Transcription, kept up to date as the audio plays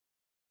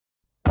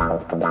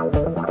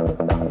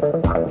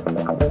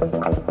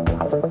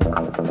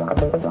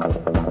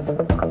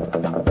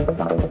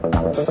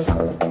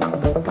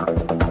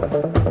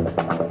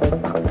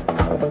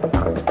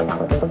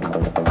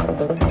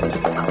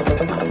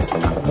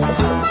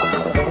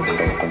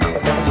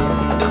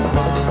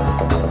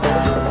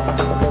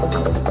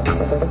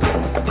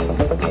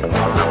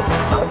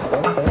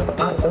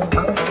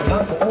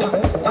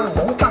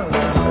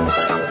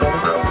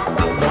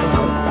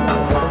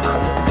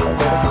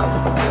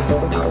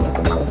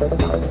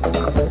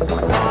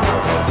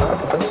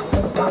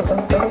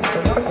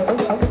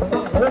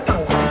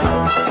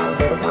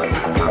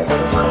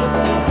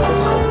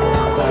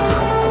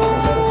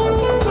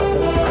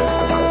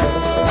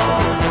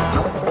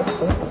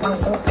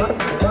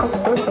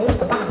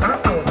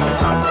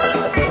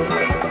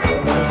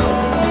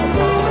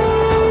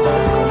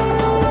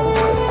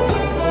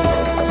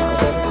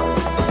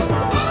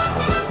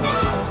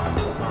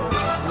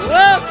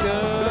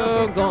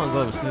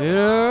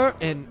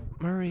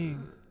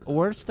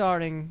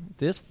Starting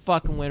this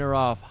fucking winter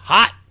off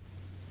hot.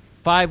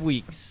 5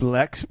 weeks.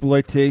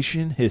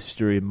 Blaxploitation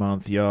History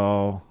Month,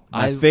 y'all.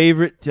 My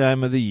favorite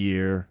time of the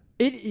year.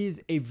 It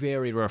is a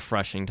very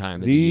refreshing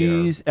time of the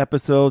year. These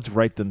episodes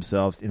write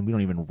themselves, and we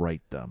don't even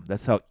write them.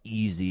 That's how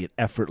easy and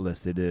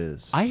effortless it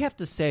is. I have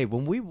to say,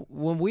 when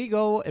we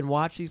go and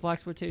watch these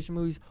blaxploitation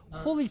movies,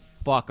 holy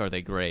fuck, are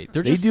they great?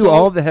 They do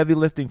all the heavy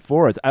lifting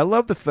for us. I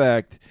love the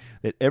fact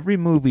that every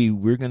movie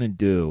we're going to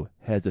do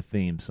has a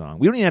theme song.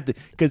 We don't even have to,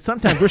 because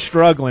sometimes we're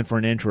struggling for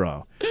an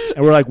intro,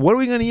 and we're like, what are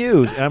we going to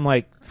use? And I'm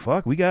like,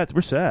 fuck,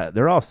 we're set.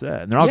 They're all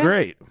set, and they're all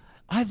great.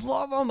 I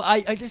love them.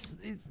 I just,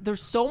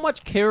 there's so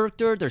much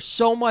character. There's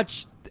so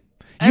much.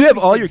 You have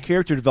all your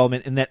character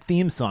development in that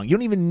theme song. You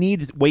don't even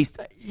need to waste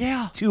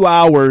 2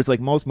 hours like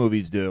most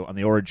movies do on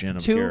the origin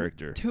of a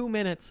character. 2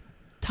 minutes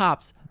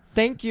tops.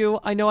 Thank you.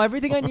 I know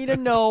everything I need to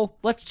know.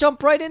 Let's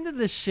jump right into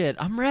this shit.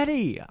 I'm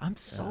ready. I'm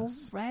so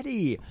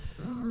ready.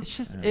 It's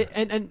just,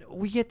 and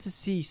we get to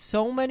see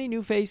so many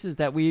new faces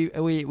that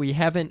we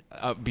haven't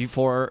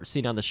before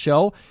seen on the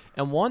show,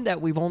 and one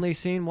that we've only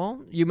seen.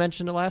 Well, you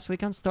mentioned it last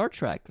week on Star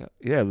Trek.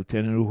 Yeah,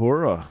 Lieutenant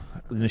Uhura,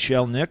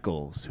 Nichelle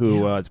Nichols,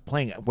 who is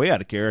playing way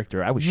out of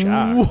character. I was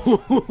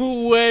shocked.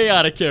 Way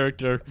out of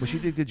character. But she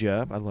did a good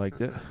job. I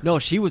liked it. No,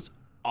 she was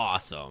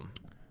awesome.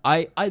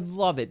 I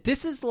love it.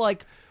 This is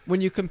like when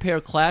you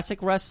compare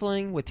classic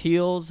wrestling with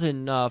heels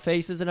and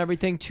faces and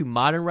everything to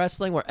modern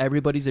wrestling where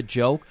everybody's a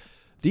joke.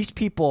 These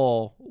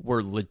people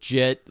were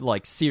legit,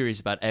 like, serious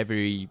about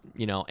every,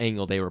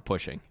 angle they were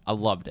pushing. I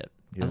loved it.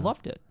 Yeah. I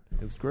loved it.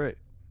 It was great.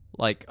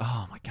 Like,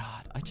 oh my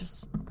God.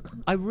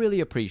 I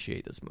really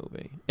appreciate this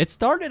movie. It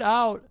started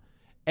out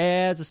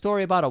as a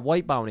story about a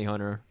white bounty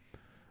hunter,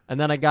 and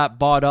then I got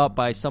bought up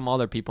by some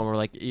other people and were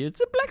like,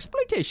 it's a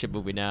blaxploitation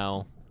movie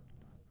now.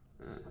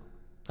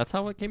 That's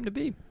how it came to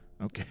be.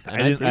 Okay.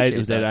 It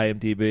was at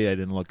IMDb. I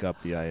didn't look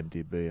up the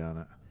IMDb on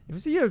it. It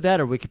was either that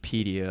or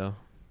Wikipedia.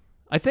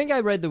 I think I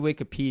read the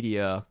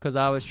Wikipedia because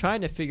I was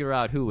trying to figure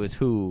out who was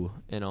who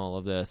in all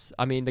of this.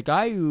 I mean, the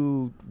guy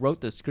who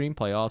wrote the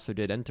screenplay also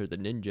did Enter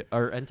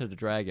the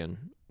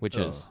Dragon, which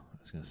is...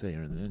 I was going to say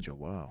Enter the Ninja.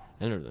 Wow.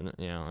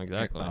 Yeah,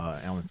 exactly.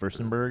 Alan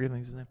Furstenberg, I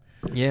think is his name.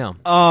 Yeah.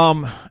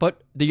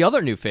 But the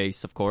other new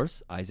face, of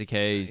course, Isaac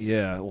Hayes.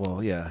 Yeah,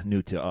 well,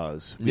 new to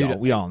us. We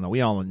all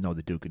know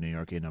the Duke of New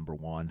York,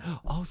 #1.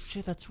 Oh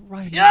shit, that's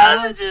right.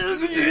 Yeah, the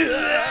Duke of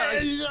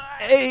New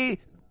York,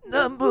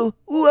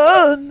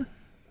 #1.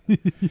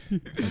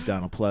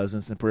 Donald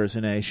Pleasance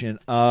impersonation.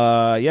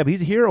 But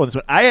he's a hero in this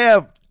one. I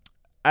have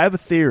a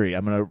theory.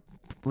 I'm gonna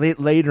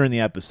later in the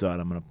episode.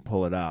 I'm gonna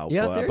pull it out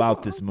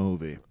about this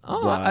movie.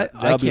 Oh,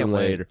 I can't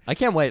wait. I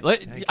can't wait.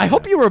 I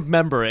hope you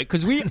remember it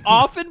because we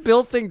often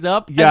build things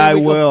up. Yeah, I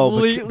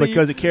will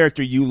because a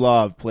character you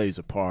love plays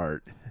a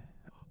part.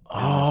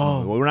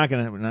 Oh, well, we're not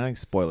gonna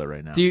spoil it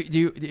right now. Do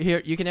you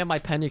here? You can have my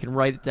pen. You can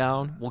write it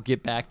down. We'll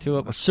get back to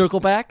it. We'll circle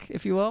back,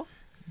 if you will.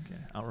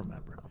 Okay, I'll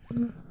remember.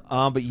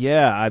 But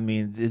yeah, I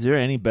mean, is there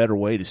any better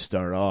way to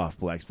start off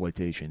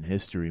Blaxploitation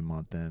History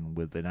Month than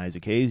with an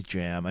Isaac Hayes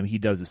jam? I mean, he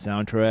does the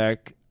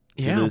soundtrack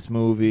to this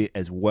movie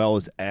as well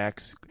as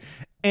acts,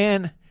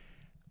 and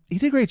he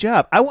did a great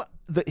job.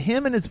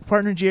 Him and his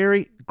partner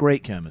Jerry,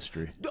 great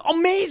chemistry,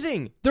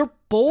 amazing. They're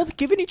both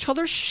giving each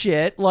other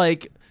shit,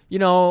 like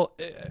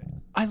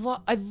I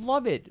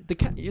love it.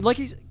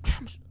 He's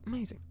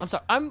amazing. I'm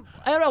sorry, I'm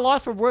at a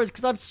loss for words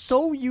because I'm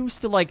so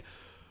used to like.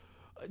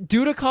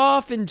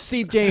 Dudikoff and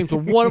Steve James, where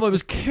one of them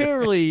was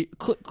clearly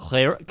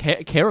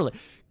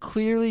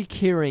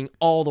carrying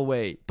all the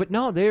way. But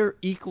no, they're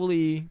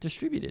equally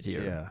distributed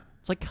here. Yeah.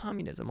 It's like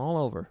communism all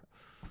over.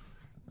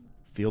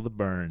 Feel the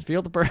burn.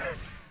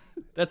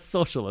 That's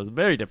socialism.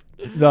 Very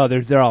different. No,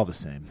 they're all the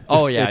same.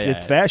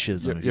 It's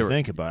fascism if you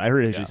think about it. I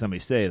heard actually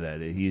somebody say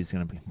that he's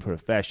going to put a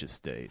fascist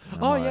state.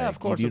 Of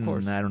course.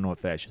 I don't know what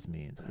fascist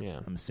means. Yeah.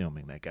 I'm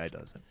assuming that guy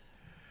doesn't.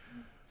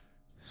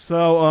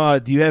 So,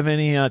 do you have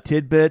any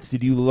tidbits?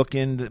 Did you look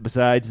in,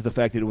 besides the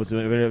fact that it was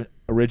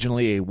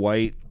originally a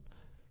white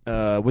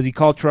Was he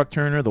called Truck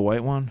Turner, the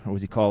white one, or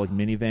was he called like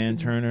Minivan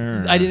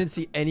Turner? I didn't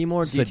see any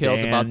more details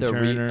Sedan about the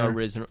Turner?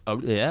 original.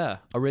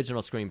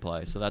 Original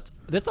screenplay. So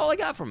that's all I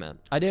got from it.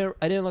 I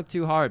didn't look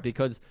too hard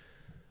because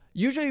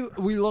usually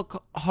we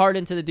look hard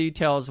into the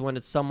details when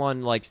it's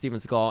someone like Steven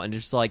Seagal and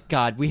just like,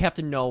 God, we have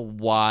to know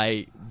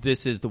why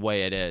this is the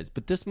way it is.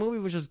 But this movie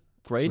was just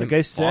great. Like and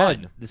I said,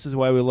 fun. this is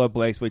why we love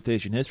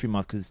Blaxploitation History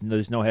Month, because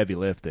there's no heavy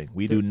lifting.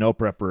 We do no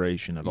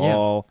preparation at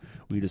all.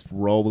 We just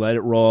let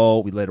it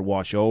roll. We let it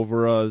wash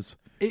over us.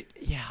 It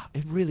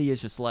really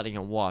is just letting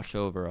it wash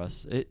over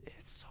us.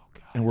 It's so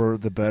good. And we're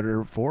the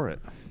better for it.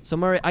 So,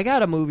 Murray, I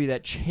got a movie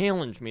that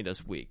challenged me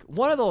this week.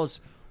 One of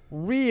those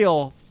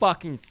real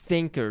fucking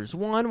thinkers.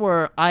 One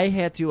where I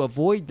had to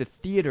avoid the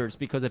theaters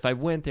because if I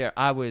went there,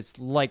 I was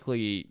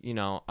likely,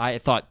 I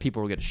thought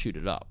people were going to shoot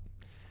it up.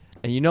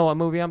 And you know what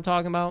movie I'm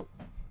talking about?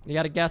 You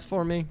got a guess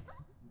for me?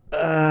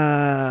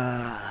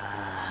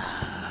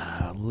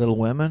 Little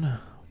Women?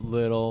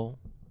 Little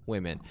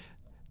Women.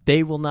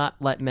 They will not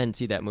let men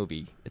see that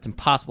movie. It's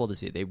impossible to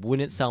see. They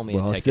wouldn't sell me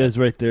a ticket. It says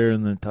right there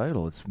in the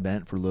title, it's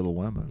meant for little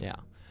women. Yeah.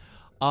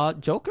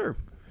 Joker.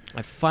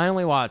 I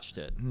finally watched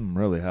it.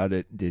 Really? How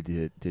did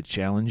it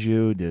challenge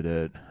you? Did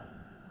it?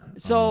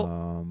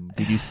 So,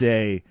 did you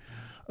say,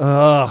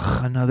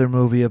 "Ugh, another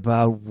movie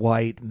about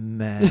white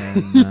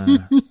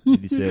men"?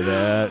 Did you say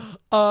that?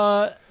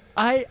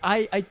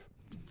 I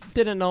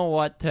didn't know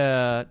what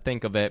to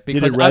think of it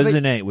because did it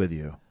resonate with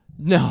you?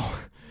 No.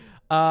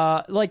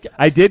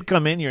 I did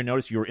come in here and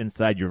notice you were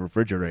inside your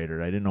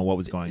refrigerator. I didn't know what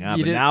was going on,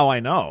 but now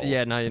I know.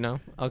 Yeah, now you know.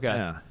 Okay.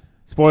 Yeah.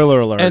 Spoiler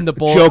alert. And the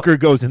Joker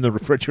goes in the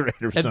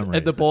refrigerator for some reason.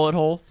 And the bullet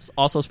hole,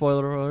 also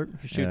spoiler alert,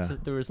 shoots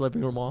through his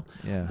living room wall.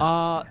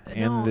 Yeah.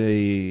 And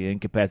the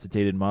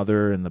incapacitated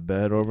mother in the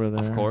bed over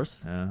there. Of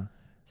course. Yeah.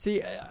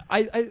 See,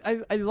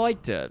 I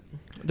liked it.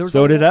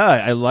 So did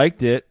I. I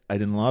liked it. I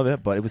didn't love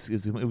it, but it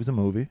was a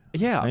movie.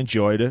 Yeah. I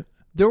enjoyed it.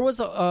 There was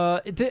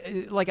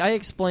like I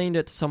explained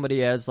it to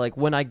somebody as like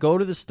when I go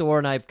to the store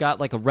and I've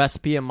got like a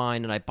recipe in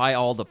mind and I buy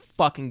all the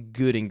fucking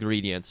good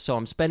ingredients, so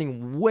I'm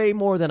spending way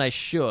more than I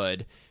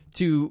should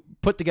to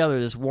put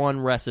together this one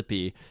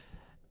recipe,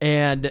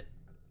 and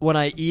when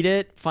I eat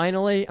it,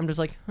 finally, I'm just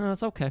like, oh,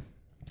 it's okay.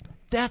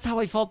 That's how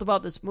I felt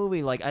about this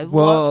movie. Like,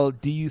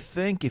 do you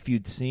think if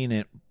you'd seen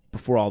it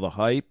before all the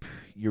hype,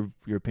 your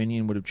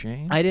opinion would have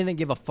changed? I didn't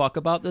give a fuck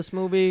about this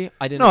movie.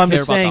 I didn't. No, I'm care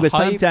just about saying. the But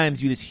hype.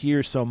 sometimes you just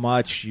hear so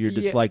much, you're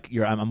just like,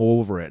 I'm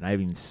over it, and I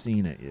haven't even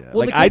seen it yet.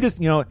 Well, like I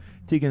just,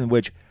 taking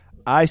which.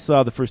 I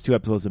saw the first 2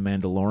 episodes of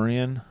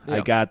Mandalorian. Yep. I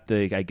got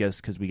I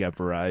guess because we got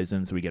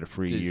Verizon, so we get a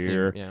free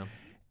year. Yeah.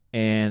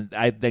 And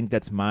I think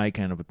that's my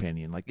kind of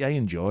opinion. Like, I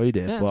enjoyed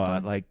it, but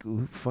fine. like,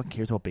 who fucking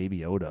cares about Baby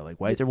Yoda?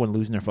 Like, why is everyone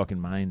losing their fucking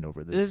mind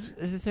over this?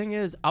 The thing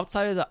is,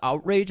 outside of the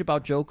outrage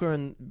about Joker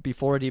and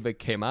before it even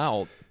came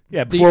out,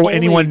 yeah, before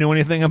anyone knew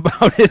anything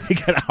about it, they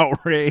got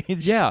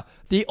outraged. Yeah,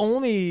 the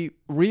only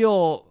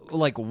real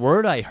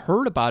word I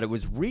heard about it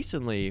was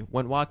recently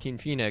when Joaquin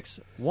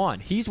Phoenix won.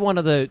 He's one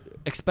of the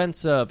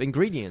expensive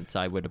ingredients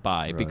I would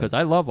buy because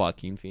I love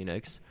Joaquin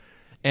Phoenix,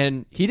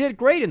 and he did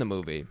great in the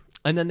movie.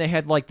 And then they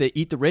had the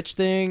Eat the Rich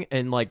thing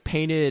and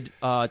painted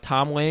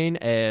Tom Wayne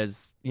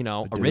as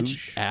a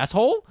rich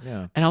asshole.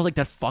 Yeah. And I was like,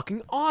 that's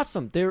fucking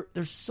awesome.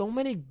 There's so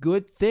many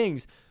good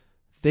things.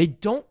 They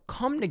don't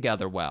come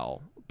together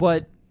well,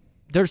 but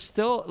there's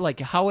still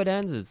how it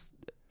ends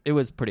it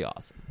was pretty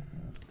awesome.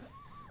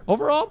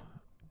 Overall,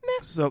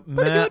 meh. So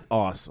good.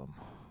 Awesome.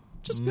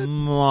 Just good.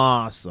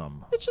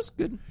 Awesome. It's just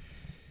good.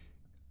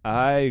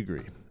 I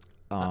agree.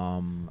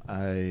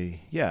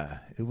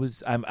 It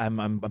was.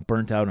 I'm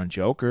burnt out on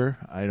Joker.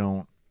 I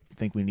don't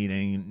think we need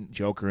any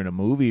Joker in a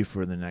movie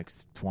for the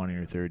next 20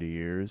 or 30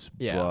 years.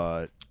 Yeah.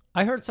 But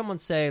I heard someone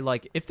say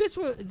if this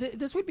were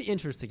this would be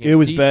interesting. It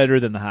was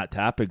better than the Hot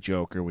Topic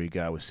Joker we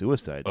got with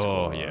Suicide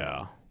Squad. Oh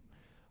yeah.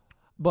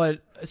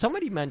 But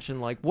somebody mentioned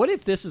what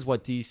if this is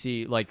what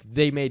DC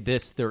they made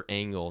this their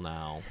angle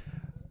now?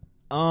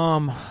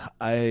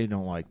 I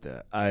don't like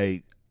that.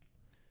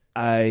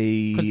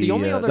 Because the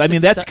only other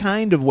that's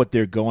kind of what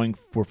they're going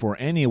for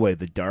anyway.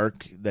 The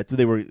dark. That's what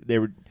they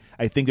were.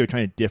 I think they're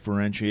trying to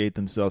differentiate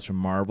themselves from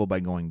Marvel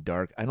by going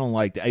dark. I don't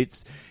like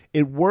that.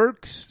 It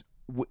works.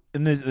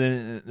 And this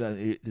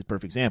is a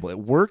perfect example. It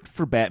worked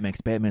for Batman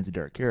because Batman's a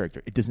dark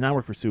character. It does not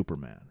work for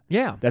Superman.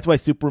 Yeah. That's why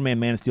Superman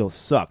Man of Steel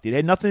sucked. It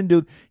had nothing to do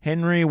with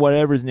Henry,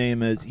 whatever his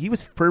name is. He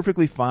was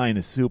perfectly fine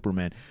as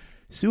Superman.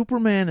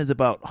 Superman is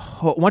about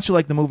hope. Much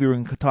like the movie we're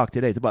going to talk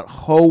today, it's about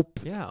hope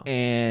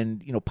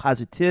and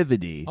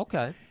positivity.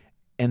 Okay.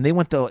 And they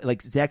went to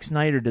Zack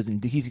Snyder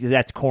doesn't.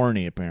 That's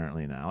corny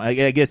apparently now.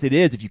 I guess it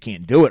is if you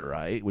can't do it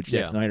right, which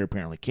Zack Snyder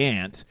apparently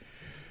can't.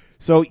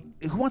 So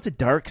who wants a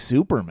dark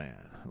Superman?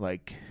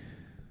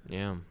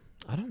 Yeah,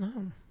 I don't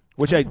know.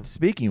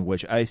 Speaking of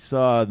which, I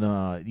saw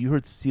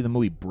see the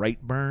movie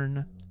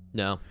Brightburn?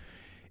 No.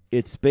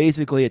 It's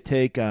basically a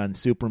take on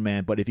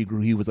Superman, but if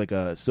he was like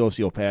a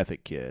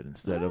sociopathic kid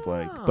instead of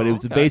but it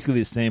was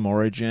basically the same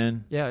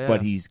origin. Yeah.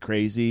 But he's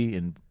crazy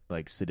and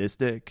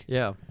sadistic.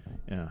 Yeah.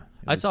 Yeah.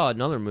 I saw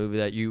another movie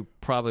that you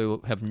probably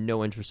have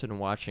no interest in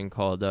watching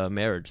called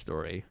Marriage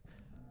Story.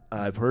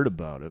 I've heard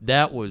about it.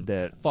 That was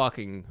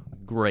fucking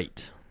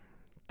great.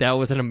 That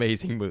was an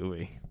amazing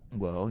movie.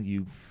 Well,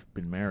 you've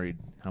been married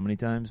how many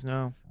times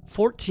now?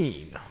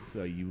 14.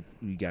 So you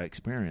got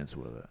experience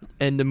with it.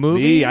 And the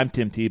movie... Me, I'm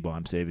Tim Tebow.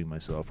 I'm saving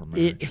myself from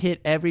marriage. It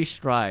hit every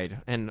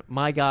stride. And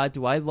my God,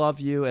 do I love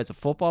you as a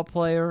football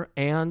player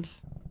and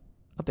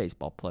a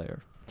baseball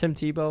player. Tim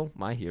Tebow,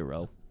 my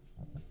hero.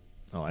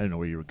 Oh, I didn't know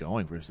where you were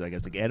going for a second.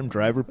 It's like Adam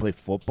Driver play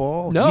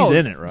football? No. He's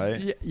in it,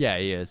 right? Yeah,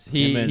 he is.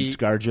 Him and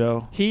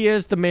ScarJo? He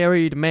is the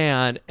married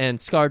man, and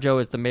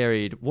ScarJo is the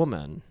married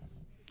woman.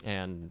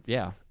 And,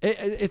 yeah,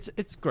 it's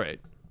great.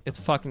 It's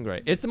fucking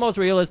great. It's the most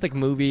realistic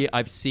movie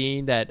I've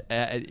seen that,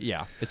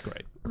 yeah, it's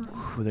great.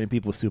 Were there any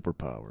people with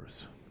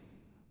superpowers?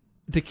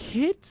 The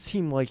kid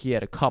seemed like he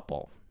had a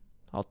couple.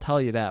 I'll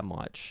tell you that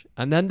much.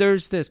 And then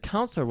there's this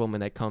counselor woman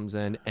that comes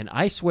in, and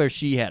I swear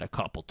she had a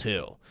couple,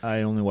 too.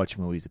 I only watch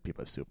movies that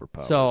people have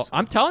superpowers. So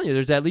I'm telling you,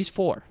 there's at least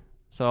 4.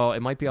 So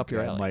it might be up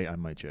your alley. I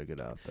might check it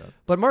out, though.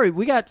 But, Murray,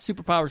 we got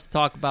superpowers to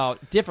talk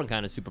about, different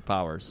kind of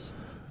superpowers.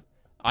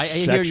 I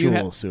hear you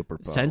have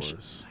superpowers.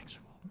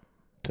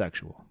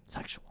 Sexual.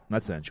 Sexual.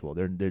 Not sensual.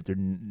 They're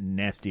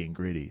nasty and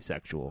gritty.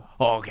 Sexual.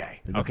 Oh,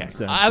 okay. Okay.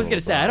 I was going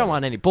to say, I don't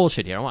want any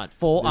bullshit here. I want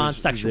full-on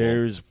sexual.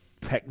 There's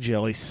peck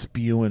jelly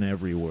spewing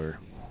everywhere.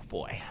 Oh,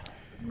 boy.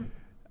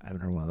 I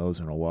haven't heard one of those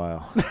in a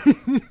while.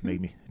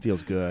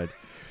 Feels good.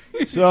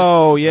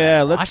 So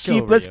yeah, let's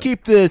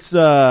keep this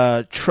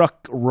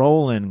truck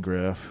rolling,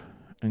 Griff,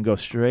 and go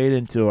straight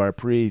into our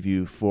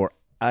preview for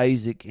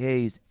Isaac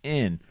Hayes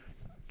in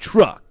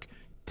Truck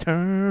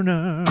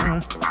Turner.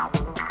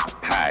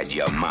 Hide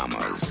your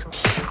mamas.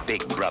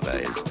 Big brother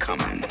is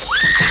coming.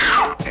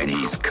 And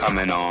he's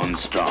coming on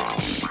strong.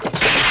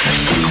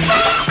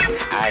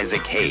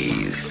 Isaac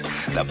Hayes,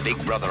 the big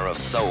brother of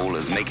soul,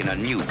 is making a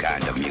new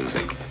kind of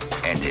music.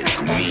 And it's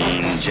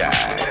mean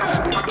jive.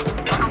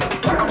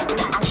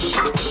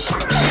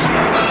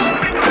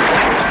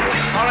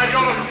 All right,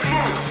 y'all, let's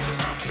move.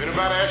 If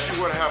anybody asks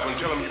you what happened,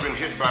 tell them you've been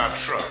hit by a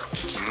truck.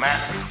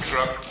 Matt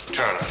Truck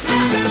Turner.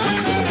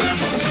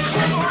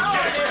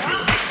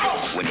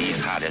 When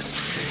he's hottest,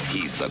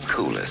 he's the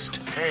coolest.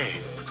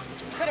 Hey.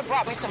 Could have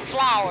brought me some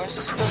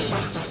flowers.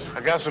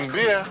 I got some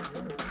beer.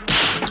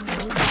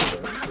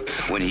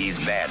 When he's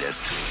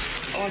baddest.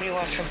 What do you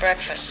want for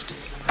breakfast?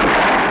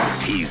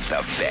 He's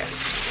the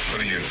best.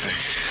 What do you think?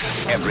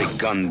 Every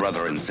gun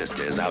brother and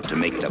sister is out to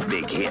make the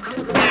big hit.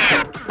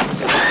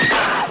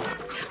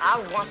 I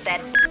want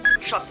that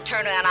Truck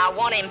Turner, and I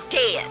want him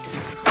dead.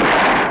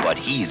 But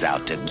he's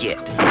out to get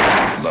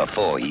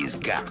before he's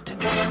got.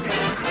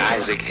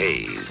 Isaac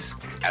Hayes,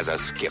 as a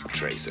skip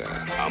tracer,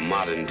 a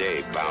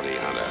modern-day bounty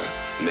hunter,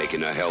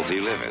 making a healthy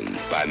living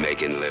by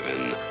making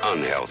living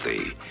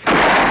unhealthy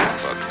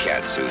for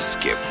cats who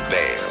skip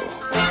bail.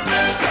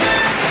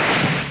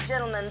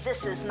 Gentlemen,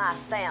 this is my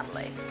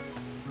family.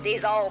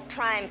 These all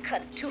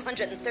prime-cut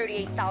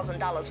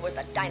 $238,000 worth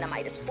of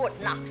dynamite is Fort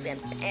Knox in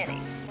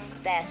pennies.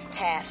 That's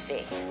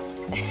Taffy.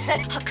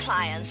 Her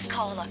clients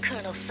call her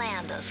Colonel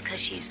Sanders because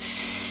she's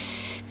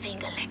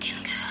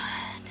finger-licking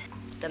good.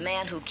 The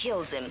man who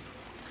kills him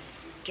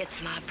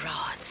gets my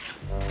broads.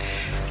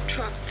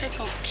 Truck, they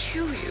gonna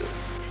kill you.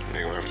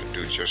 They're gonna have to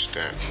do just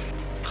that.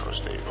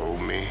 Because they owe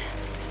me.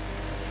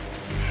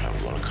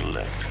 I'm gonna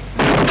collect.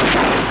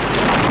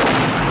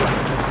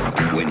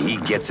 When he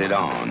gets it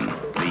on,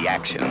 the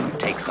action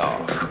takes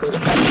off.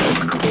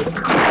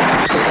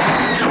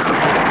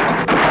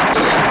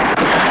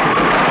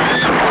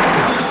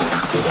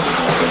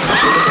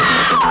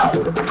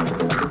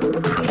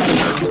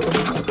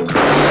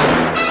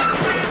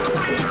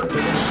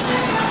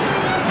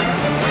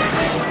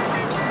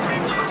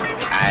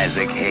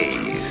 Isaac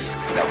Hayes,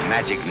 the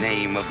magic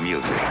name of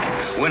music,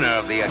 winner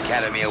of the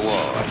Academy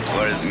Award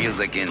for his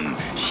music in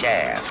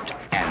Shaft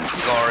and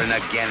scoring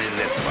again in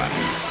this one.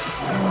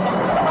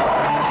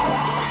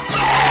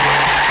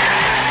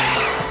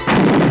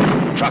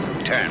 Truck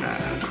Turner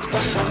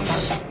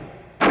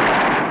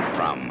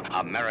from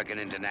American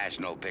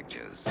International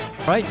Pictures.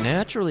 Right,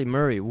 naturally,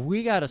 Murray,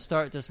 we got to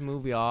start this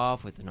movie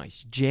off with a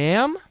nice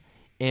jam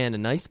and a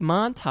nice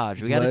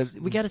montage. We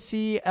got to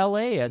see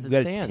L.A. as it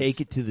stands. We got to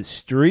take it to the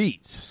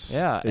streets.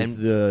 Yeah, as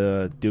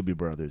the Doobie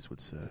Brothers would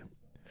say.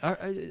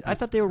 I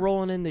thought they were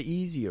rolling in the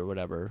easy or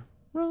whatever.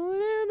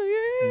 Rolling in the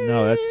years.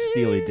 No, that's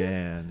Steely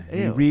Dan.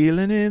 Ew.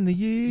 Reeling in the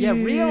years. Yeah,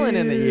 reeling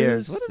in the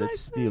years. What did I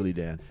That's say? Steely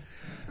Dan.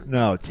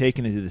 No,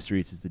 taking it to the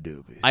streets is the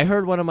Doobies. I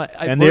heard one of my...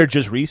 they're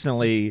just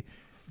recently...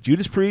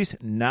 Judas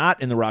Priest,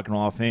 not in the Rock and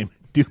Roll Hall of Fame.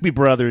 Doobie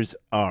Brothers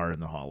are in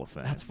the Hall of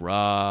Fame. That's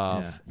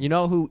rough. Yeah. You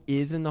know who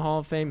is in the Hall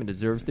of Fame and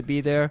deserves to be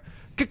there?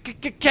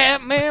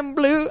 Catman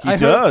Blue. He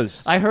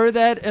does. I heard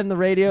that in the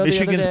radio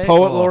Michigan's the other day.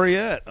 Poet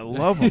Laureate. I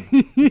love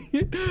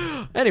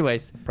him.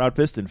 Anyways. Proud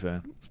Piston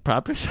fan.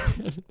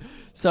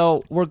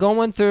 So we're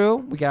going through.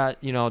 We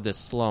got, this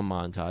slum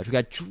montage. We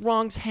got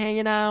drunks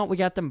hanging out. We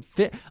got them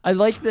fit. I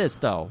like this,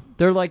 though.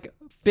 They're like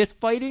fist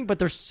fighting, but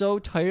they're so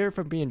tired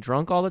from being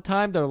drunk all the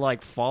time, they're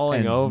like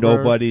falling and over.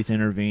 nobody's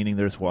intervening.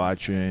 They're just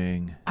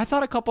watching. I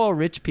thought a couple of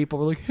rich people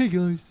were like, "Hey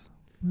guys,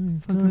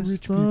 fucking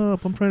rich people.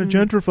 I'm trying to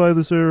gentrify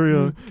this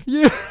area."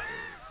 Yeah.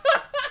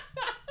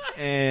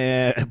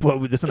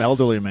 But there's some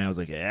elderly man was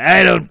like,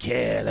 "I don't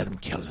care. Let them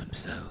kill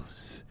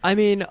themselves." I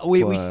mean,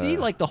 we see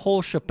like the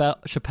whole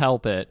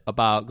Chappelle bit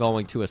about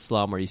going to a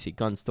slum where you see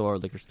gun store,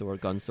 liquor store,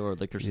 gun store,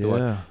 liquor store.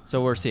 Yeah.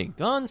 So we're seeing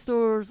gun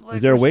stores, liquor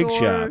Is there a wig stores.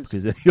 shop?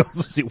 Because you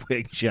also see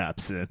wig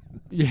shops.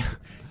 Yeah.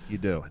 You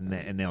do.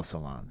 And nail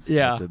salons.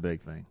 Yeah. That's a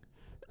big thing.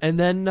 And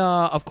then,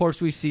 of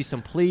course, we see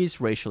some police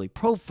racially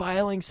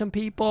profiling some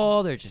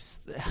people. They're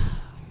just...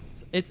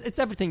 It's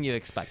everything you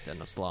expect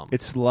in a slum.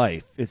 It's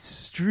life. It's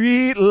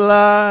street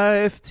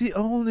life. The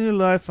only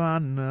life I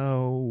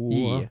know.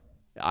 Yeah.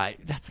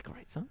 That's a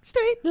great song.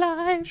 Street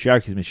Life.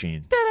 Sharky's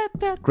Machine.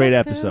 Great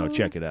episode.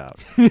 Check it out.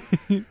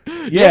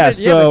 Yeah,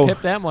 so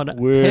pip that one.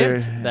 we're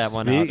Pimped that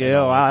one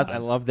out. I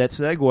love that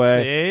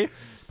segue. See?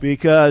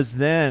 Because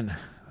then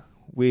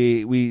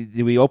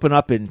we open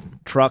up in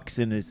trucks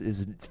in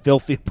his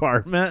filthy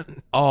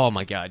apartment. Oh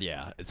my God,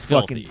 yeah, it's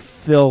Fucking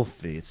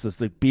filthy. It's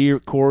just like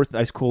beer,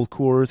 ice cold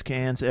Coors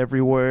cans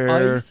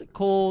everywhere. Ice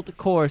cold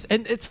Coors,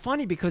 and it's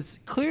funny because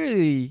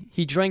clearly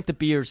he drank the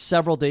beer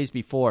several days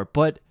before,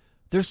 but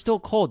they're still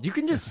cold. You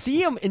can just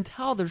see them and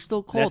tell they're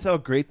still cold. That's how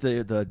great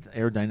the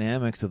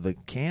aerodynamics of the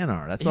can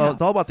are. That's Yeah. all.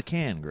 It's all about the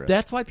can, Griff.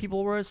 That's why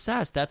people were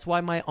obsessed. That's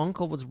why my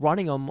uncle was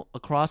running them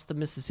across the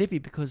Mississippi,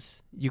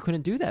 because you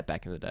couldn't do that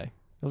back in the day.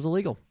 It was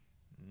illegal.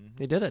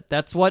 They did it.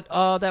 That's what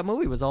that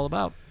movie was all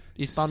about.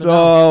 Eastbound and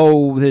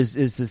Down.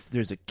 So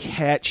there's a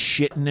cat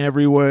shitting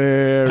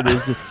everywhere.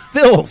 There's this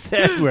filth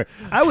everywhere.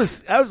 I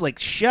was like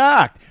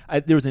shocked.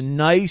 There was a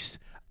nice.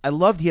 I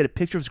loved he had a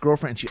picture of his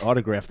girlfriend and she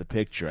autographed the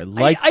picture. I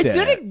liked I that.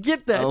 didn't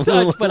get that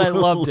touch, but I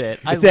loved it.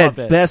 I said, loved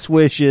it. Best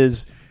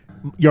wishes,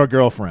 your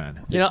girlfriend.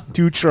 You know,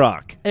 to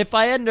truck. If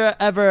I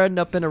ever end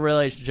up in a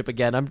relationship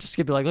again, I'm just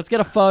going to be like, let's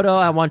get a photo.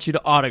 I want you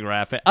to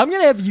autograph it. I'm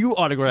going to have you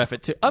autograph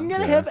it, too. I'm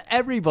going to have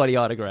everybody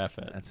autograph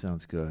it. That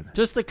sounds good.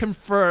 Just to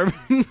confirm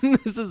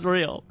this is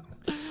real.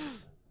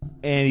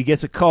 And he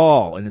gets a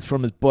call, and it's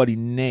from his buddy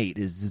Nate,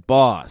 his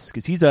boss.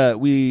 Because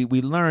we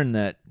learned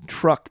that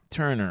Truck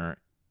Turner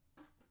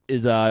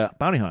is a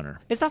bounty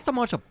hunter. It's not so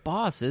much a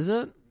boss, is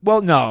it?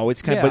 Well, no,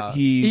 it's kind of, but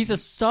he's a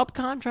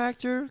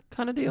subcontractor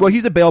kind of deal. Well,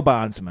 he's a bail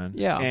bondsman.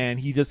 Yeah. And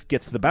he just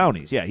gets the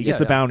bounties. Yeah, he gets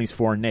Yeah, the bounties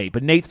for Nate.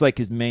 But Nate's like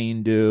his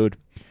main dude.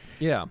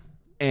 Yeah.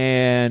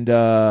 And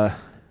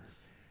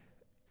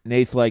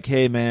Nate's like,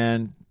 hey,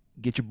 man,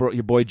 get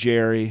your boy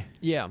Jerry.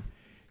 Yeah.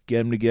 Get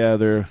him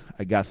together.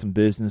 I got some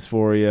business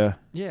for you.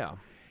 Yeah.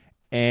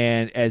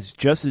 And as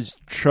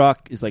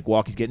Truck is like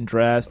he's getting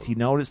dressed, he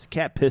noticed the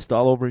cat pissed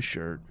all over his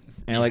shirt.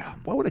 And like,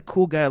 why would a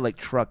cool guy like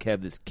Truck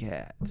have this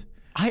cat?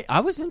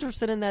 I was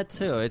interested in that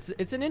too.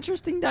 It's an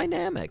interesting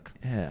dynamic.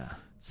 Yeah.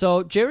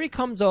 So Jerry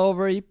comes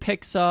over, he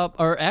picks up,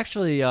 or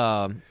actually,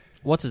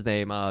 what's his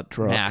name?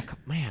 Truck.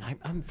 Mac. Man,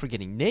 I'm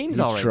forgetting names He's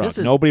already. Truck. This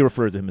is, Nobody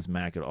refers to him as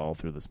Mac at all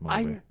through this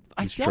movie.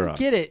 I He's don't Truck.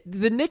 get it.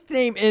 The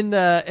nickname in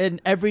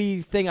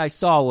everything I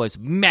saw was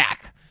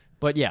Mac,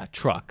 but yeah,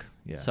 Truck.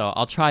 Yeah. So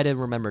I'll try to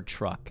remember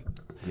Truck.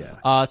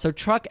 Yeah. So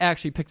Truck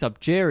actually picks up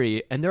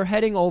Jerry, and they're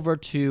heading over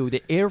to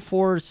the Air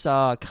Force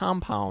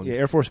compound. Yeah,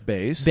 Air Force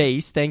Base.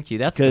 Thank you.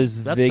 That's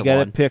because that's they the got to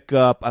one. pick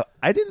up.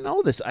 I didn't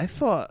know this. I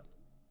thought.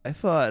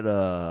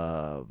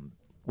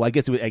 Well, I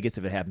guess if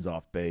it happens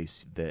off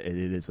base, that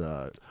it is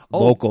a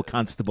local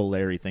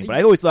constabulary thing. But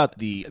I always thought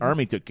the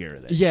Army took care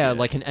of that. Yeah, shit.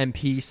 like an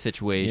MP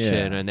situation,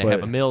 Yeah, and they but-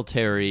 have a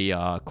military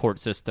court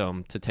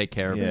system to take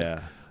care of it.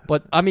 Yeah.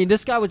 But I mean,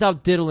 this guy was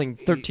out diddling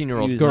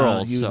 13-year-old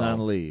girls. He was so-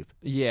 on leave.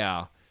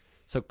 Yeah.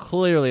 So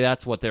clearly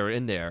that's what they were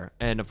in there.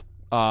 And,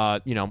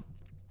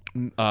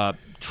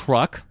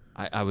 Truck.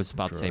 I was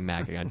about to say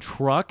Mac again.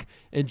 Truck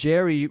and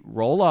Jerry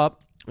roll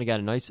up. We got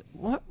a nice...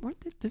 What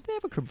did they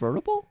have a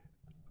convertible?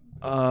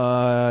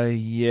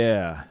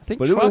 Yeah. I think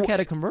But Truck had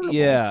a convertible.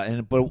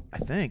 Yeah, but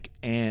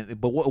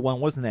what one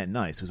wasn't that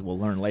nice, because we'll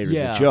learn later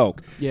Yeah. is a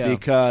joke. Yeah.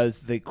 Because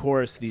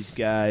these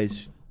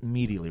guys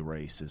immediately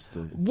racist.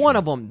 One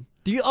of them.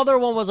 The other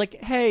one was like,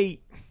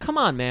 hey, come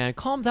on, man.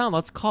 Calm down.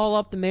 Let's call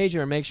up the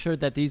major and make sure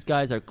that these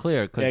guys are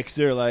clear. Because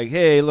they're like,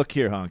 hey, look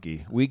here,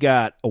 Honky. We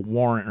got a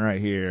warrant right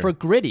here. For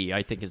Gritty,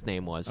 I think his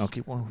name was.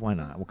 Okay, well, why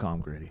not? We'll call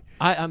him Gritty.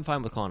 I'm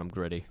fine with calling him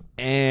Gritty.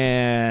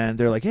 And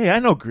they're like, hey, I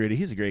know Gritty.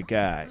 He's a great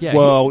guy. Yeah,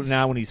 well,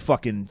 now when he's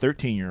fucking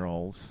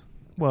 13-year-olds,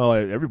 well,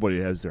 everybody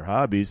has their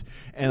hobbies.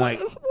 And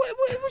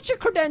What's your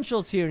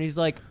credentials here? And he's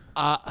like,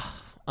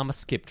 I'm a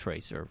skip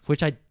tracer,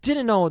 which I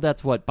didn't know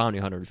that's what bounty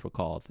hunters were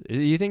called.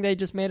 You think they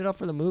just made it up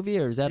for the movie,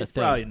 or is that a it's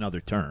thing? probably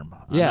another term.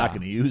 I'm Yeah. not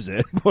going to use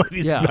it, but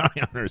he's bounty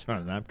hunter as far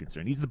as I'm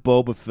concerned. He's the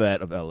Boba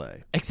Fett of L.A.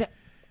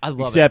 I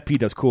love Except he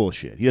does cool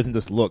shit. He doesn't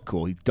just look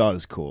cool. He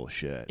does cool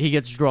shit. it. He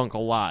gets drunk a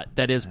lot.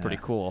 That is pretty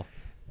cool.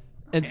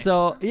 And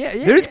so, They're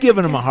just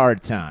giving him a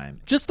hard time.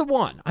 just the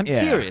one. I'm Yeah.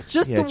 serious.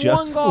 Just Yeah, the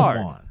just one guard.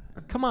 the one.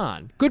 Come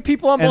on. Good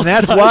people on both And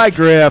that's sides. why,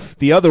 Griff,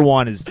 the other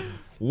one is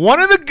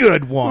One of the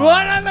good ones.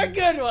 One of the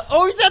good ones.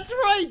 Oh, that's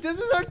right. This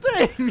is our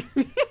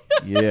thing.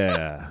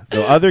 Yeah.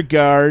 The other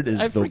guard is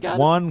I the forgot.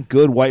 one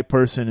good white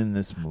person in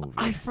this movie.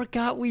 I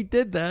forgot we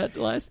did that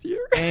last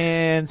year.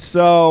 And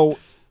so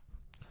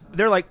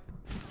they're like,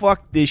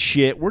 fuck this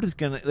shit. We're just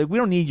going to, like, we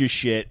don't need your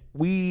shit.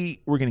 We're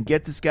going to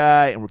get this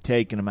guy and we're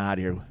taking him out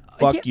of here.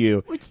 Fuck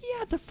you.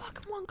 Yeah, the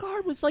fucking one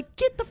guard was like,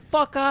 get the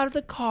fuck out of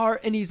the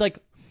car. And he's like,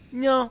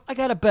 no, I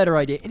got a better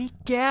idea. And he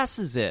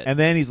gasses it. And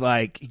then he's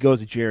like, he goes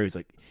to Jerry. He's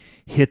like,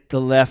 hit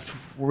the left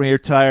rear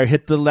tire.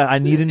 Hit the left. I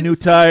need a new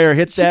tire.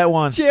 Hit that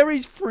one.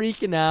 Jerry's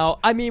freaking out.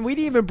 I mean, we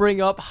didn't even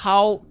bring up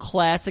how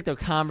classic their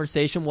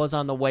conversation was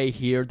on the way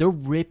here. They're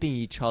ripping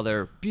each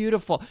other.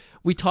 Beautiful.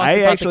 We talked I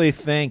about actually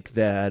think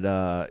that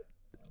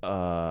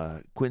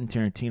Quentin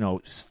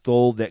Tarantino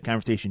stole that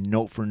conversation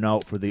note for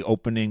note for the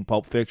opening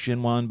Pulp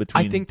Fiction one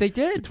between. I think they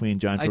did. Between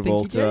John I think he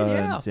Travolta did,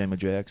 yeah. and Samuel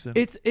Jackson.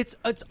 It's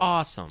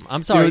awesome.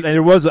 I'm sorry.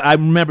 There was. I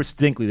remember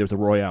distinctly there was a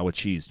Royale with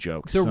cheese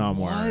joke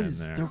somewhere in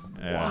there.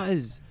 There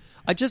was.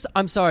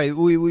 I'm sorry.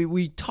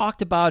 We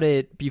talked about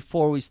it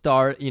before we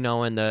start. In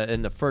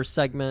the first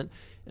segment.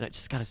 And I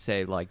just gotta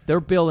say, like, they're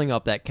building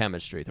up that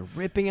chemistry. They're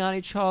ripping on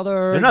each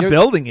other. They're not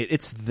building it;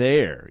 it's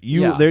there.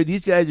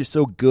 These guys are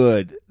so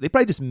good. They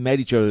probably just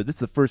met each other. This is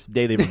the first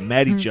day they ever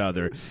met each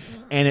other,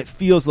 and it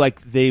feels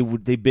like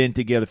they've been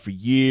together for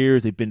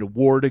years. They've been to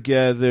war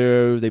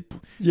together. They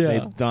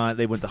went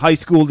to high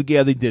school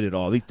together. They did it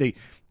all. They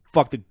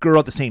fucked a girl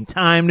at the same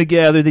time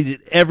together. They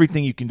did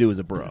everything you can do as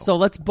a bro. So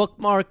let's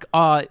bookmark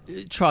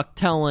Truck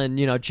telling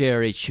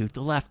Jerry, shoot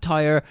the left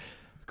tire.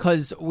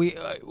 Because we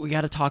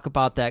got to talk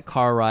about that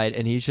car ride,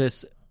 and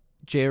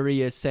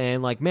Jerry is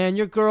saying, like, man,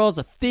 your girl's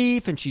a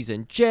thief, and she's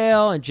in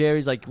jail, and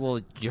Jerry's like, well,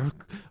 you're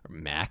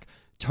Mac,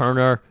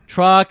 Turner,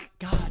 Truck,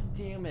 god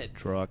damn it.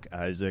 Truck,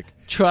 Isaac.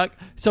 Truck.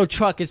 So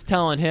Truck is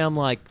telling him,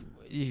 like,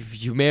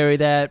 if you marry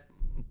that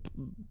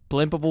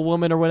blimp of a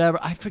woman or whatever,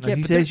 I forget.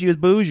 He said she was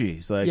bougie.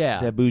 He's like,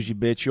 yeah. That bougie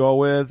bitch you're all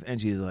with,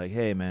 and she's like,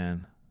 hey,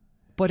 man.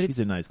 But she's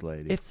a nice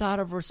lady. It's out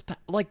of respect.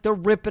 Like, they're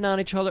ripping on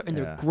each other, and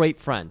they're great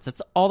friends.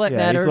 That's all that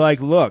matters. He's like,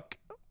 look,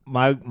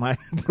 my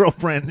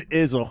girlfriend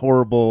is a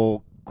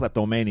horrible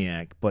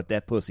kleptomaniac, but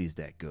that pussy's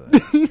that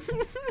good.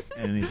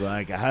 And he's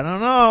like, I don't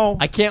know.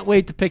 I can't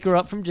wait to pick her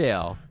up from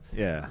jail.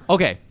 Yeah.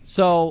 Okay,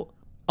 so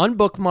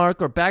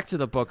unbookmark or back to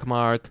the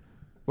bookmark,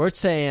 we're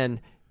saying,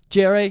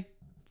 Jerry,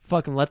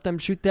 fucking let them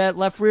shoot that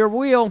left rear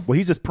wheel. Well,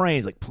 he's just praying.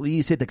 He's like,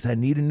 please hit that because I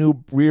need a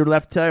new rear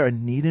left tire.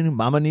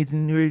 Mama needs a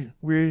new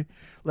rear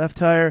left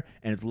tire.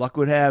 And as luck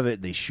would have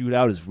it, they shoot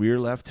out his rear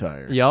left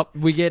tire. Yep.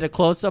 We get a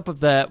close-up of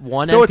that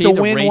one So MP, it's a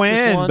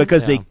win-win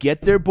because they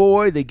get their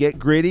boy. They get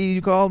Gritty,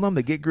 you call them.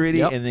 They get Gritty,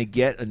 Yep. and they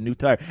get a new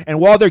tire. And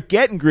while they're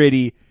getting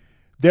Gritty,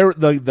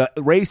 the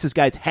racist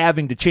guy's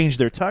having to change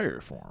their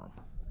tire for them.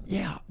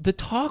 Yeah. The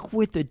talk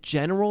with the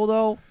general,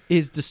 though,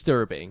 is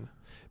disturbing.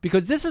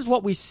 Because this is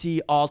what we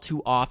see all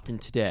too often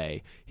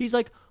today. He's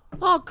like,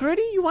 oh,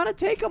 Gritty, you want to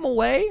take him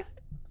away?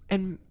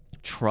 And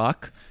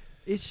Truck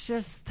is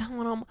just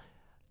telling him,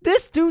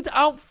 this dude's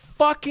out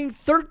fucking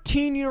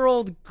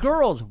 13-year-old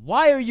girls.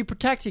 Why are you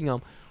protecting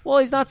him? Well,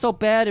 he's not so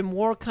bad, and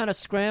war kind of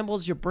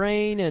scrambles your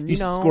brain, and, He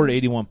scored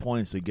 81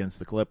 points against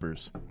the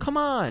Clippers. Come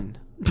on.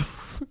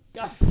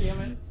 God damn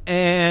it.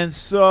 And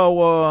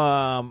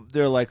so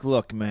they're like,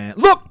 look, man,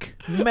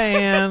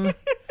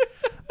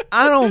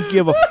 I don't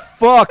give a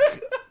fuck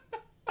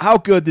how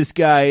good this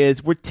guy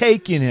is. We're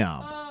taking him.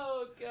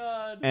 Oh,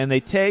 God. And they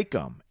take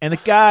him. And the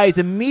guy's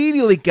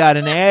immediately got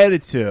an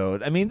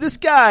attitude. I mean, this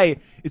guy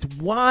is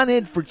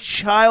wanted for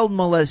child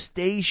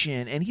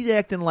molestation, and he's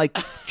acting like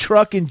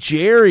Truck and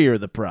Jerry are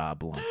the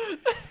problem.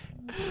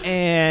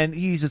 And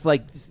he's just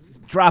like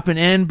dropping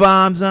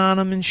N-bombs on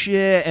him and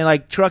shit. And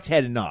like Truck's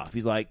had enough.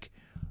 He's like,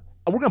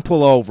 we're going to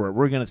pull over.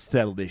 We're going to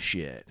settle this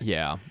shit.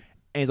 Yeah.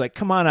 And he's like,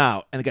 come on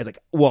out. And the guy's like,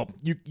 well,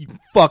 you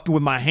fucked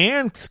with my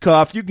hands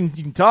cuffed. You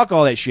can talk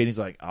all that shit. And he's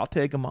like, I'll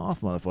take them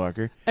off,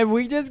 motherfucker. And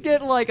we just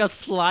get like a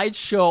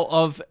slideshow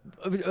of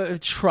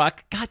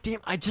Truck. God damn,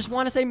 I just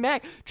want to say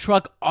Mac.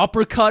 Truck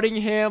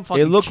uppercutting him.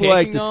 It looked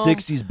like kicking the him.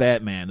 60s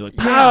Batman. They're like,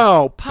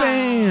 pow, Pow.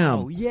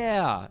 bam.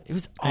 Yeah. It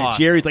was And awesome.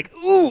 Jerry's like,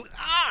 ooh,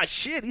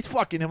 shit, he's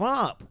fucking him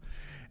up.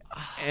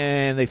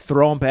 And they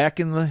throw him back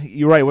in the...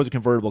 You're right, it was a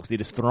convertible because they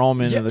just throw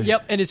him into the...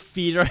 Yep, and his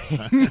feet are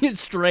hanging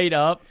straight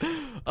up. And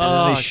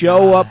then they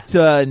show up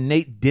to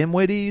Nate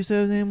Dinwiddie, you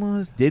said his name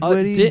was?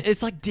 Dinwiddie?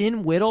 It's like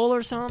Din Whittle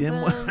or something.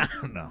 I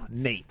don't know.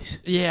 Nate.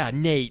 Yeah,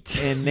 Nate.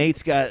 And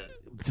Nate's got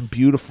some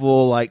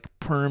beautiful, like,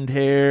 permed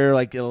hair.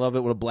 Like, I love it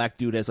when a black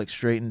dude has, like,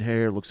 straightened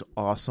hair. It looks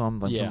awesome.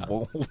 Like, Yeah. some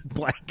old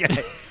black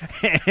guy.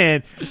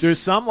 And there's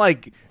some,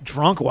 like,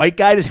 drunk white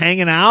guy just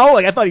hanging out.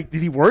 Like, I thought,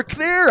 did he work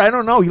there? I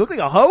don't know. He looked like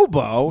a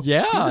hobo.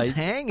 Yeah. He's just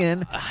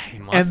hanging. He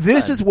must And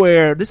this have.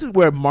 is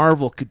where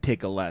Marvel could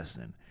take a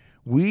lesson.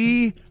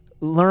 We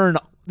learn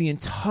the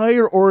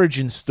entire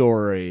origin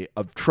story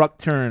of Truck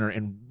Turner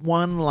in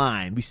one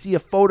line. We see a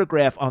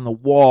photograph on the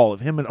wall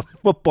of him in a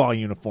football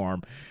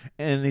uniform.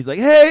 And he's like,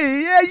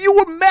 hey, yeah, you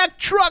were Mac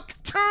Truck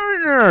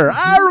Turner.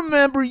 I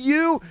remember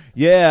you.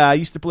 Yeah, I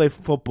used to play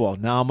football.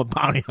 Now I'm a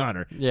bounty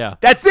hunter. Yeah.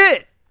 That's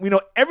it. We know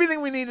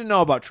everything we need to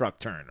know about Truck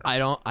Turner. I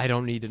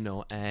don't need to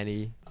know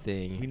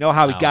anything. We know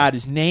how he else. got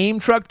his name,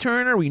 Truck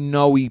Turner. We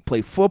know he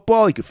played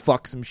football. He could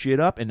fuck some shit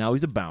up, and now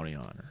he's a bounty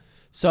hunter.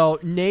 So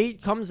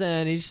Nate comes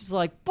in. He's just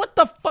like, "What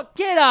the fuck?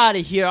 Get out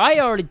of here! I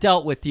already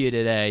dealt with you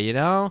today, you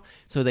know."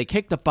 So they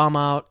kick the bum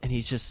out, and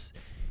he's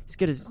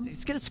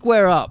gonna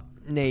square up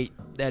Nate.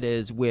 That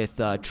is with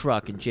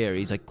Truck and Jerry.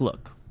 He's like,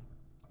 "Look,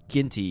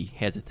 Ginty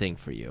has a thing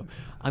for you.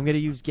 I'm going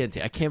to use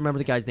Ginty." I can't remember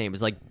the guy's name.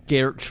 It's like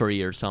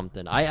Gertrude or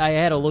something. I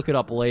had to look it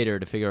up later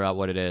to figure out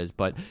what it is.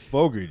 But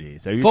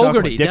Fogarty's. Are you Fogarty, talking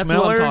about Dick that's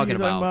Miller? what I'm talking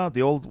You're about.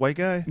 The old white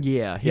guy?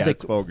 yeah, he's Yeah, like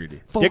it's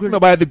Fogarty.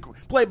 Fogarty.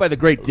 Played by the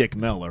great Dick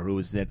Miller, who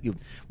was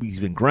he's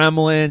been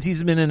Gremlins.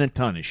 He's been in a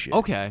ton of shit.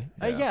 Okay.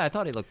 Yeah, I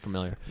thought he looked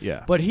familiar.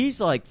 Yeah. But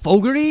he's like,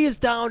 Fogarty is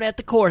down at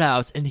the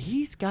courthouse, and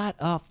he's got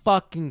a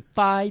fucking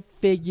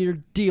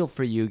 5-figure deal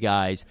for you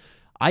guys.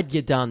 I'd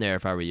get down there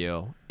if I were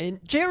you. And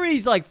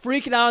Jerry's like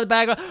freaking out in the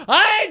background.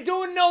 I ain't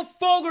doing no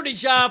Fogarty,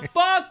 John.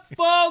 Fuck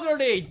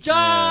Fogarty.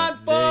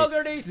 John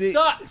Fogarty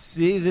sucks.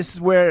 See, this is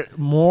where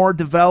more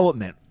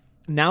development.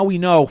 Now we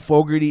know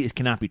Fogarty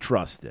cannot be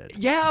trusted.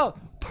 Yeah,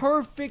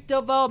 perfect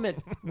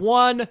development.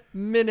 1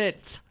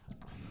 minute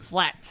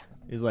flat.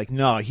 He's like,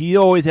 no, he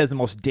always has the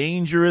most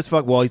dangerous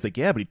fuck. Well, he's like,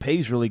 yeah, but he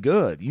pays really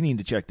good. You need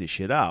to check this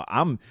shit out.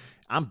 I'm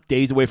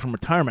days away from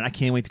retirement. I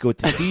can't wait to go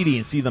to Tahiti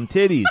and see them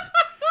titties.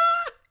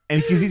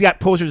 And he's got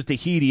posters of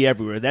Tahiti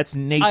everywhere. That's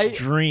Nate's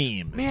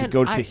dream, is to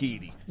go to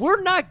Tahiti. We're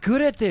not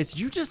good at this.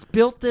 You just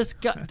built this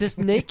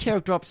Nate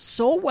character up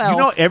so well. You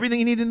know everything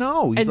you need to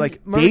know. He's And like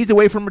days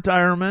away from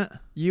retirement.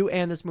 You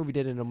and this movie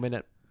did it in a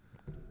minute.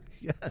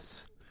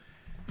 Yes.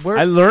 We're,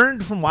 I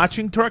learned from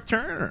watching Truck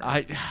Turner.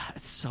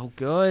 It's so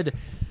good.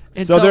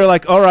 And so they're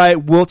like, all right,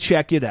 we'll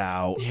check it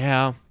out.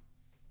 Yeah.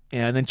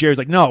 And then Jerry's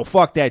like, no,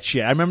 fuck that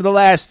shit. I remember the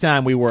last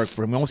time we worked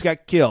for him. We almost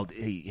got killed.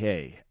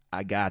 Hey,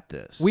 I got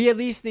this. We at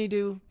least need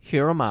to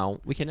hear him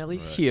out. We can at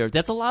least hear.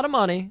 That's a lot of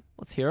money.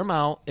 Let's hear him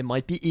out. It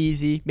might be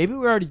easy. Maybe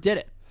we already did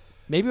it.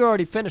 Maybe we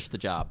already finished the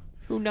job.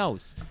 Who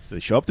knows? So they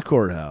show up to the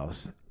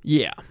courthouse.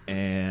 Yeah.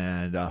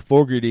 And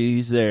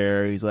Fogarty's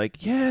there. He's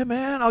like, yeah,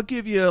 man, I'll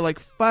give you like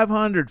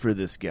 $500 for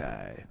this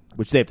guy,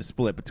 which they have to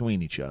split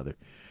between each other.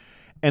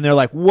 And they're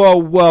like,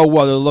 whoa.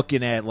 They're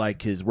looking at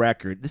like his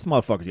record. This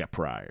motherfucker's got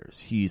priors.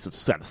 He's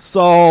got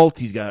assault.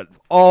 He's got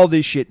all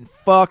this shit. And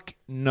fuck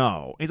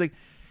no. He's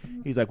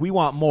like, we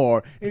want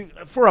more.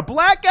 For a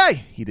black guy?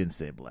 He didn't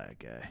say black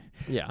guy.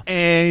 Yeah.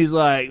 And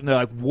they're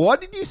like,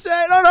 what did you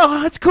say?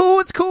 No, it's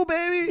cool,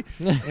 baby.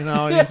 You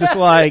know, and he's just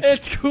like,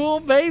 it's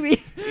cool,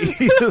 baby. He's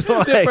just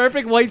like, the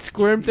perfect white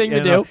squirm thing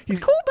to do. It's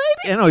cool,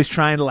 baby. You know, he's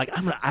trying to like,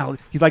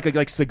 he's like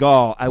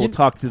Seagal. I will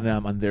talk to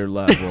them on their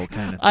level,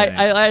 kind of thing.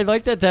 I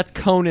like that. That's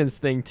Conan's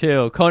thing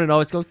too. Conan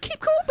always goes,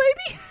 keep cool,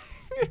 baby.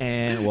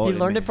 And he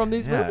learned it from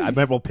these movies. I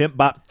remember Pimp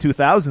Bop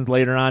 2000s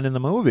later on in the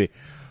movie.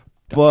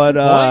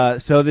 But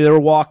so they were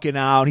walking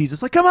out. He's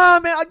just like, "Come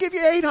on, man, I'll give you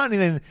 $800." And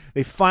then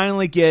they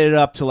finally get it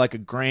up to like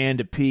 $1,000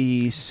 a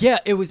piece. Yeah,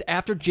 it was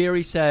after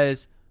Jerry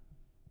says,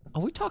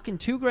 "Are we talking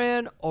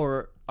 $2,000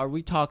 or are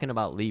we talking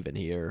about leaving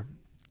here?"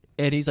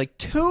 And he's like,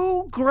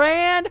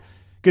 $2,000?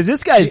 Because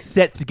this guy's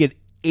set to get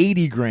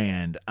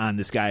 $80,000 on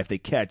this guy if they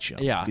catch him.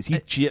 Yeah, because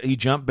he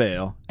jumped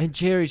bail. And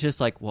Jerry's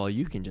just like, "Well,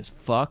 you can just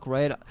fuck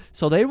right up."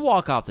 So they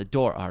walk out the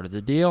door. Art of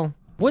the Deal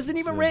wasn't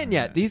even written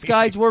yet. These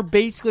guys were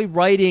basically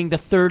writing the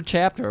 3rd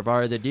chapter of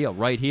Art of the Deal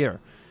right here.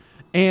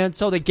 And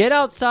so they get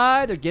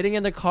outside. They're getting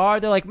in the car.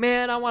 They're like,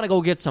 man, I want to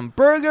go get some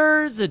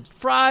burgers and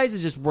fries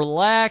and just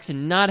relax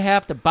and not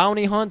have to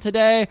bounty hunt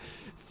today.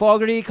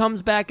 Fogarty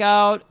comes back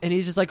out, and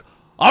he's just like,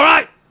 all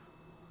right.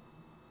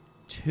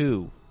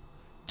 Two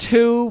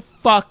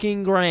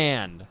fucking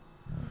grand.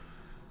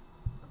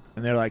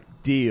 And they're like,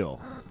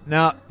 deal.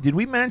 Now, did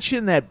we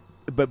mention that,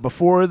 but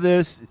before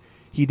this,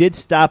 he did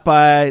stop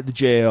by the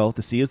jail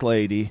to see his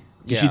lady.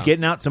 Yeah. She's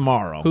getting out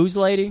tomorrow. Whose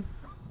lady?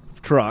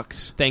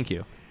 Trucks. Thank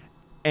you.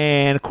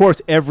 And of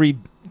course,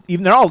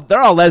 even they're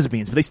all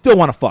lesbians, but they still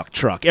want to fuck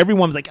Truck.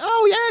 Everyone's like,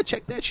 "Oh yeah,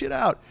 check that shit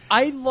out."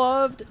 I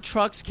loved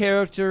Truck's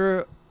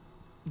character,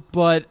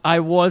 but I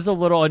was a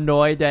little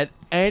annoyed that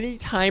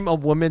anytime a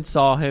woman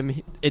saw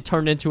him, it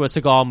turned into a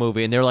Seagal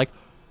movie, and they're like,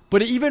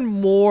 but even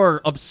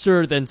more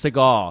absurd than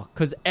Seagal,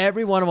 because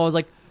every one of them was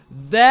like,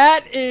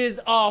 "That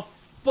is a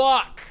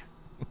fuck."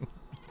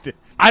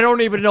 I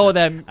don't even know what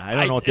that. I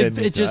don't know what that means.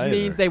 It just either.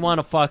 means they want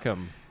to fuck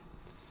him.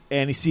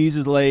 And he sees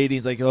his lady.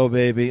 He's like, "Oh,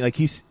 baby!" Like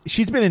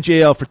she's been in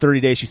jail for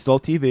 30 days. She stole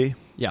TV.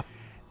 Yeah.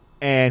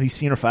 And he's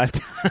seen her 5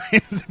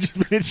 times. She's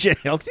been in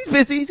jail. She's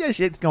busy. He's got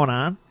shit going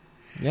on.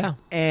 Yeah.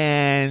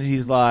 And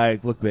he's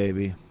like, "Look,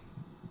 baby,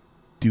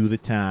 do the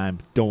time.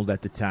 Don't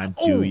let the time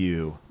do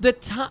you." The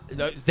time.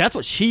 That's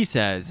what she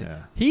says.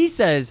 Yeah. He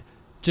says,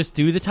 "Just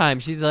do the time."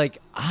 She's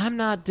like, "I'm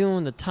not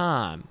doing the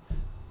time."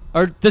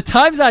 Or the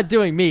time's not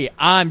doing me.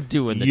 I'm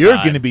doing the You're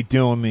time. going to be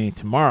doing me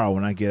tomorrow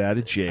when I get out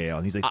of jail.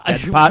 And he's like,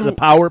 that's the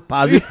power of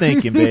positive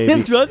thinking, baby.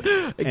 That's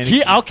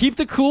right. I'll keep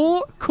the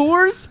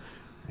Coors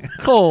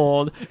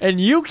cold, and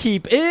you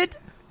keep it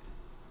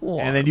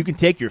And then you can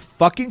take your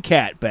fucking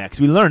cat back.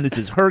 So we learned this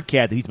is her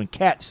cat that he's been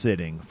cat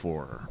sitting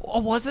for her.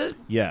 Oh, was it?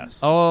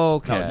 Yes.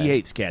 Okay. No, he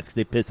hates cats because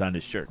they piss on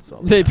his shirts.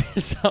 They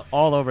piss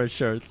all over his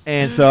shirts.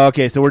 And so,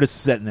 so we're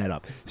just setting that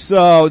up.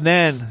 So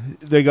then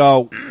they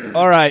go,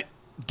 all right,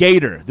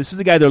 Gator. This is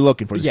the guy they're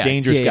looking for, this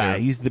dangerous Gator. guy.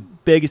 He's the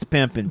biggest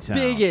pimp in town.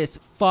 Biggest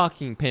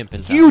fucking pimp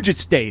in town. Huge at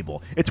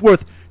stable. It's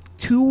worth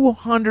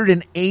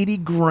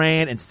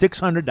 $280,000 and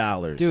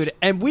 $600. Dude,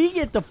 and we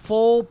get the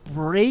full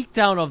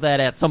breakdown of that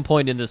at some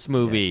point in this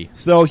movie.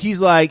 So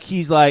he's like,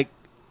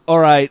 all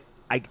right,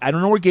 I don't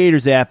know where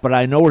Gator's at, but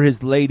I know where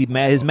his lady,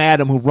 his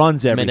madam who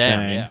runs everything.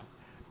 Madame,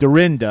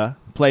 Dorinda,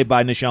 played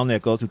by Nichelle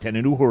Nichols,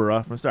 Lieutenant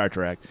Uhura from Star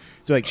Trek.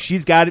 So like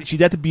she's got it.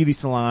 She's at the beauty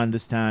salon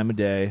this time of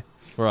day.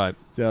 Right.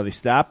 So they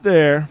stop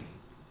there.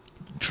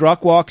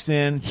 Truck walks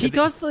in. He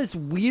does this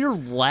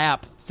weird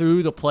lap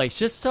through the place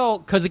just so,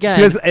 because again,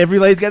 because every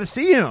lady's got to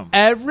see him.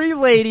 Every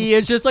lady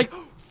is just like,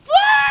 fuck!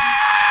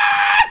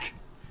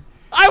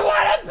 I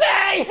want to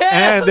pay him!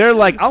 And they're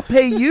like, I'll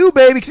pay you,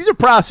 baby, because these are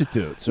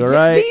prostitutes, all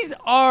right? These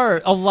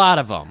are a lot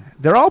of them.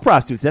 They're all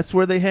prostitutes. That's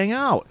where they hang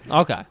out.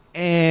 Okay.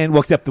 And,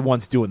 well, except the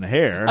ones doing the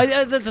hair.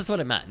 That's what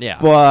I meant, yeah.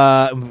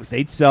 But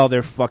they'd sell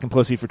their fucking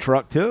pussy for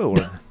truck, too.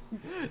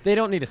 They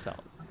don't need to sell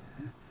it.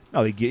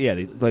 No,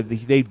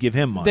 they'd give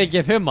him money. They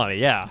give him money,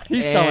 yeah.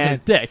 He's selling his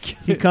dick.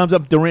 He comes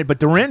up, but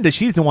Dorinda,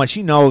 she's the one,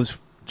 she knows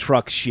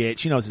truck shit.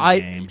 She knows his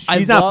game.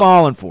 She's not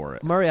falling for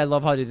it. Murray, I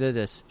love how they did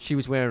this. She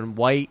was wearing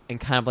white and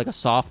kind of like a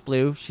soft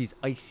blue. She's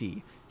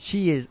icy.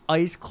 She is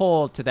ice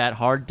cold to that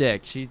hard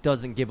dick. She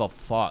doesn't give a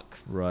fuck.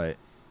 Right.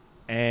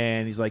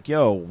 And he's like,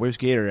 yo, where's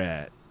Gator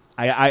at?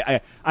 I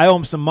owe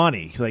him some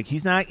money. He's like,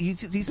 he's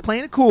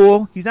playing it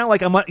cool. He's not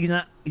like he's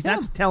not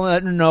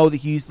letting her know that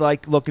he's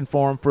like looking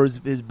for him for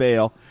his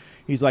bail.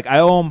 He's like, I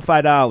owe him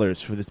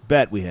 $5 for this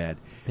bet we had.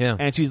 Yeah.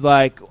 And she's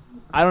like,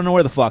 I don't know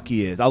where the fuck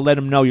he is. I'll let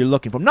him know you're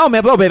looking for him. No,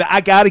 man, baby,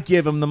 I got to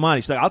give him the money.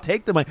 She's like, I'll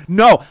take the money.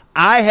 No,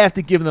 I have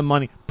to give him the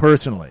money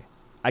personally.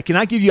 I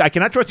cannot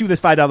trust you with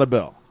this $5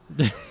 bill.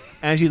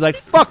 And she's like,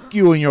 fuck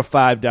you and your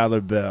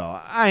 $5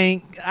 bill.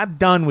 I'm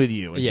done with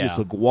you. And she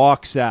just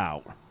walks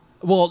out.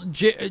 Well,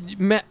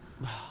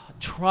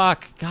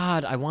 Truck,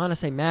 God, I want to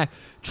say Mac.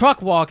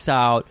 Truck walks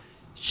out.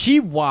 She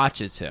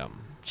watches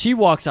him. She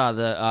walks out of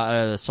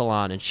the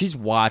salon, and she's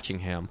watching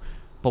him.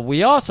 But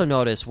we also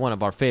notice one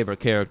of our favorite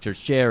characters,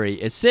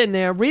 Jerry, is sitting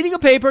there reading a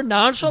paper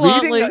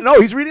nonchalantly.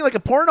 He's reading like a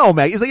porno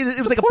mag. It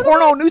was like a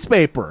porno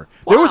newspaper.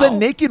 Wow. There was a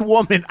naked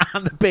woman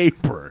on the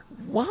paper.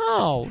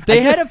 Wow. They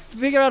had to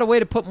figure out a way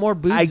to put more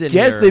boobs in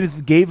here. I guess they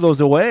gave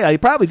those away. I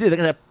probably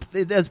did.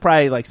 That's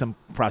probably like some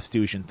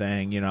prostitution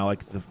thing,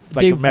 like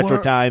a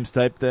Metro Times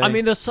type thing. I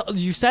mean,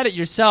 you said it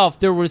yourself.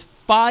 There was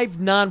 5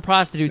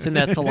 non-prostitutes in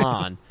that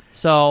salon.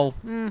 So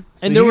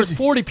there was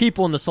 40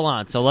 people in the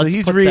salon. So let's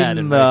he's put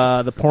reading that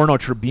in the Porno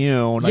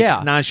Tribune,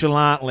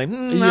 nonchalantly.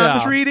 I'm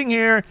just reading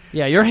here.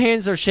 Yeah, your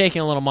hands are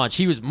shaking a little much.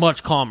 He was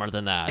much calmer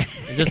than that.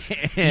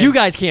 You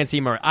guys can't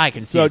see Murray. I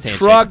can see his hands.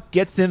 So Truck shaking.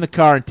 gets in the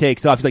car and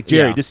takes off. He's like,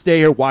 Jerry, just stay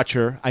here, watch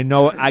her. I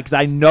know, because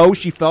I know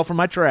she fell for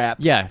my trap.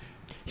 Yeah,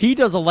 he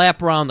does a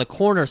lap around the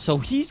corner, so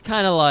he's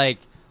kind of like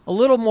a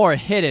little more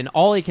hidden.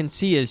 All he can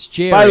see is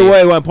Jerry. By the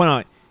way, I want to point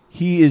out,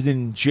 he is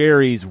in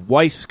Jerry's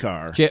wife's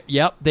car.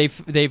 Yep,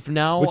 they've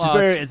now, which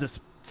is this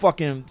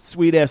fucking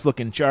sweet ass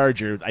looking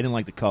Charger. I didn't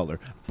like the color,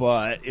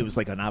 but it was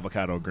like an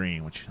avocado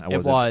green, which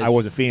I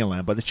wasn't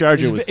feeling. But the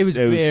Charger was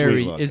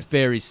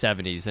very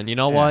 70s, and you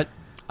know what?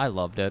 I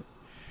loved it.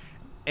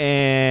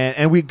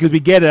 And we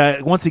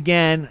get once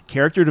again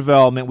character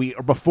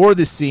development. Before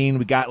this scene,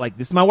 we got like,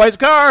 this is my wife's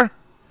car.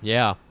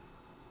 Yeah,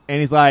 and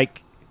he's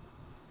like,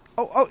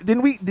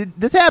 did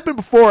this happen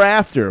before or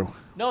after?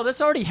 No,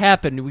 this already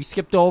happened. We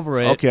skipped over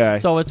it. Okay.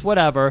 So it's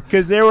whatever.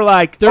 Because they were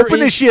like, open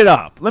this shit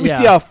up. Let me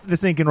see how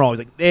this thing can roll. He's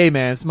like, hey,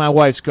 man, it's my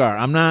wife's car.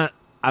 I'm not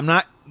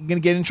going to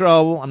get in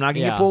trouble. I'm not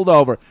going to get pulled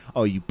over.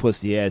 Oh, you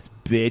pussy-ass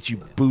bitch. You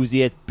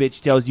boozy-ass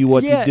bitch tells you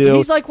what to do.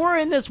 He's like, we're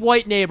in this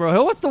white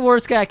neighborhood. What's the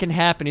worst that can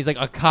happen? He's like,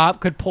 a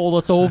cop could pull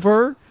us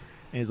over. And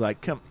he's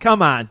like,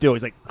 come on, dude.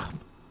 He's like,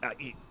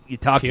 you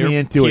talked me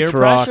into it, Truck.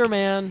 Peer pressure,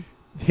 man.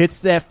 Hits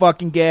that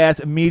fucking gas.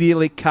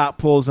 Immediately, cop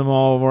pulls him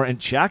over.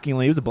 And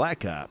shockingly, he was a black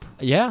cop.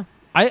 Yeah.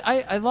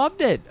 I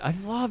loved it. I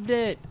loved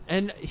it.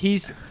 And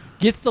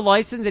gets the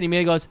license, and he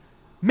immediately goes,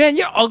 man,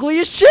 you're ugly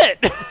as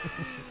shit.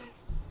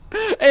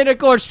 And, of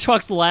course,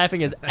 Truck's laughing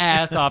his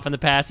ass off in the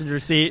passenger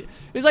seat.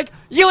 He's like,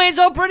 you ain't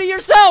so pretty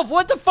yourself.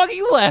 What the fuck are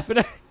you laughing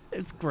at?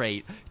 It's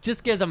great.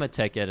 Just gives them a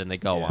ticket, and they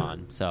go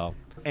on. So.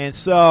 And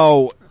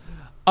so,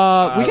 we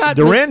got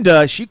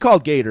Dorinda, she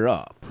called Gator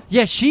up.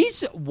 Yeah,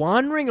 she's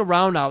wandering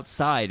around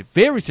outside,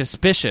 very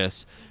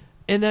suspicious.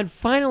 And then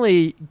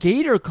finally,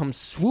 Gator comes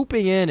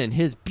swooping in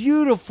his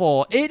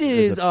beautiful... It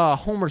is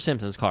Homer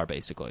Simpson's car,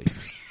 basically.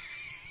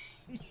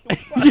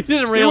 You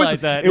didn't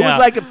realize that. It was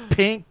like a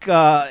pink...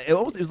 it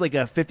was like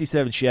a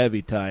 57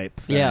 Chevy type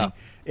thing. Yeah,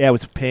 it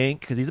was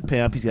pink, because he's a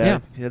pimp. He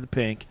had the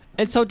pink.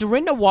 And so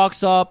Dorinda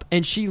walks up,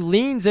 and she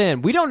leans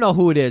in. We don't know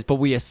who it is, but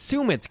we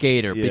assume it's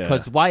Gator,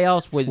 because why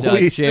else would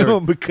we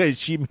assume because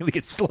she immediately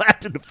gets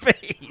slapped in the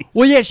face.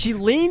 Well, yeah, she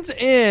leans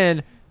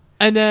in,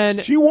 And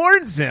then she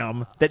warns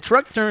him that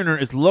Truck Turner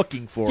is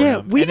looking for him.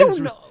 Yeah,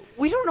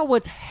 we don't know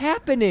what's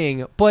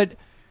happening, but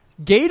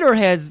Gator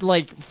has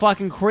like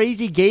fucking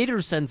crazy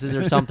gator senses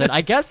or something.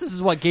 I guess this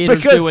is what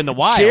gators do in the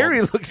wild.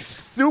 Jerry looks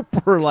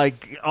super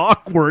like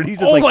awkward. He's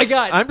just my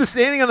God. I'm just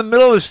standing on the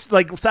middle of the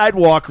like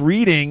sidewalk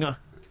reading.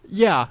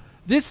 Yeah.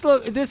 This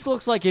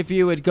looks like if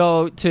you would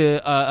go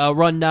to a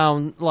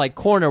rundown like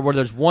corner where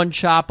there's one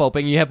shop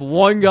open, you have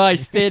one guy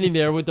standing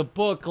there with a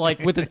book, like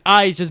with his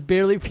eyes just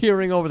barely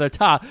peering over the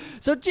top.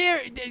 So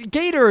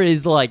Gator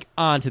is like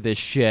onto this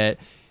shit.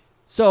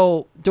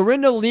 So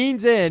Dorinda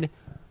leans in,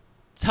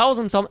 tells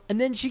him something, and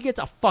then she gets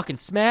a fucking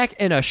smack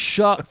and a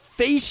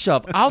face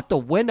shove out the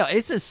window.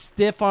 It's a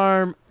stiff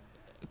arm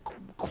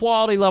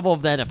quality level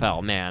of the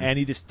NFL, man. And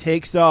he just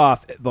takes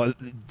off. But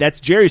that's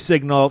Jerry's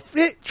signal.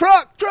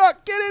 Truck,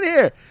 get in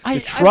here. The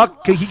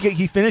truck,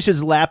 he finishes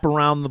his lap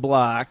around the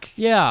block.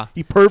 Yeah.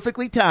 He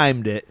perfectly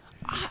timed it.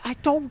 I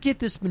don't get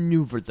this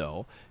maneuver,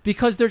 though,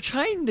 because they're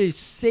trying to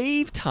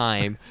save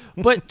time,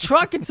 but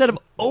Truck, instead of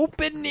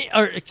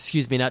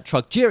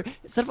Jerry,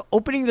 instead of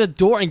opening the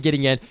door and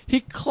getting in, he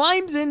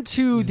climbs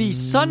into the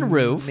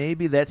sunroof.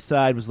 Maybe that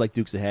side was like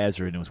Dukes of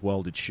Hazzard and it was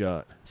welded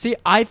shut. See,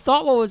 I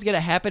thought what was going to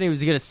happen, he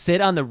was going to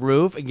sit on the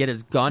roof and get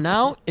his gun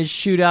out and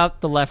shoot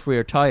out the left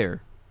rear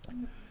tire.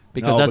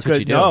 What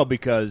you do. No,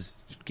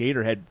 because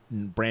Gator had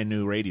brand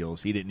new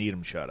radials. He didn't need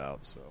them shut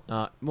out. So, he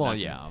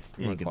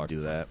ain't gonna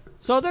do that.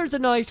 So there's a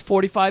nice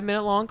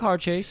 45-minute long car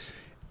chase.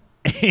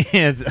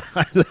 And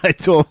I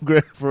told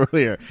Griff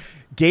earlier,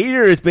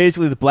 Gator is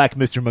basically the Black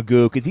Mr.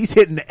 Magoo because he's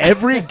hitting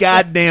every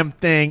goddamn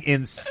thing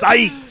in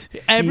sight.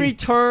 Every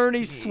turn,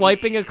 he's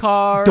swiping a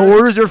car.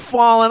 Doors are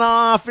falling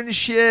off and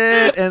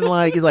shit. And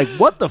he's like,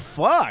 what the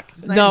fuck?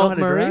 Does he know how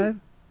to drive?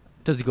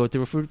 Does he go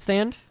through a fruit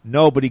stand?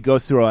 No, but he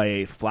goes through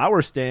a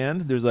flower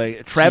stand. There's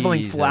a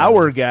traveling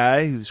flower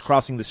guy who's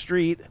crossing the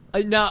street.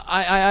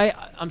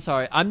 I'm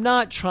sorry. I'm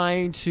not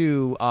trying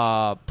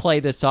to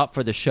play this up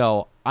for the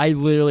show. I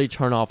literally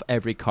turn off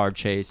every car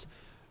chase.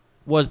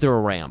 Was there a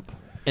ramp?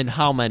 And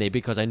how many?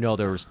 Because I know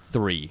there was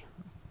 3.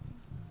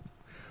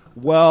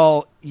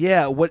 Well,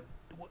 yeah. What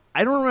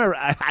I don't remember.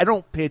 I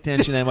don't pay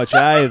attention that much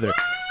either.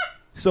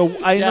 So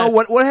I know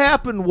what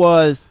happened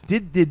was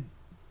did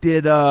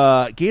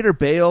Gator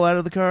bail out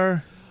of the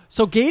car?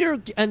 So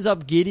Gator ends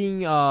up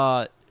getting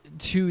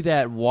to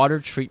that water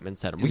treatment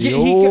center. All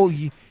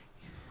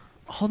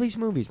these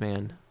movies,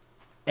 man.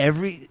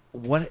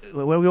 What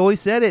we always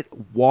said it.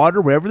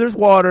 Water, wherever there's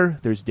water,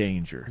 there's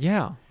danger.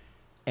 Yeah.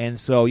 And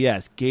so,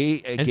 yes,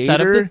 instead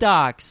Gator, of the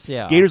docks,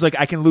 yeah. Gator's like,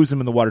 I can lose him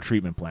in the water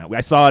treatment plant.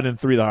 I saw it in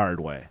 3 the Hard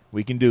Way.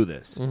 We can do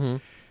this. Mm-hmm.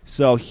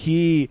 So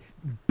he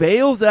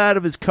bails out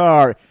of his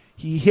car.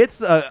 He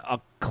hits a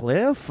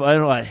cliff,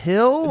 a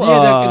hill.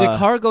 Yeah, the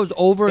car goes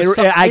over.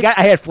 I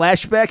had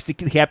flashbacks to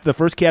the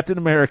first Captain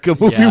America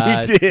movie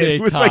we did. Big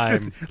it was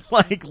time.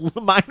 like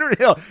minor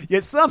hill.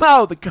 Yet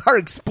somehow the car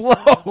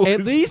explodes.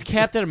 At least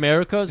Captain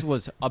America's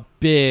was a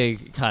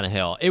big kind of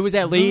hill. It was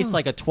at least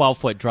like a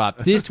 12-foot drop.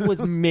 This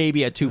was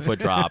maybe a 2-foot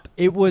drop.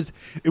 It was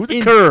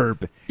a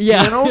curb.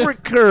 Yeah. He went over a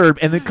curb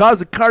and it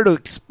caused the car to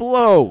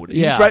explode.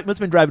 Yeah. He must have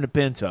been driving a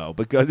Pinto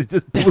because it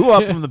just blew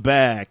up from the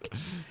back.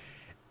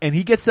 And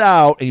he gets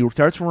out and he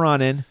starts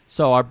running.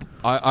 So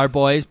our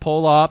boys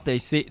pull up. They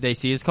see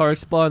his car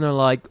explode. And they're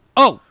like,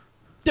 "Oh,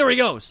 there he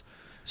goes!"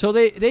 So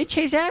they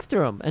chase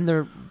after him and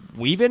they're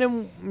weaving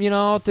and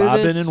through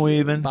bobbing and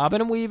weaving.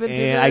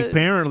 And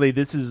apparently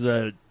this is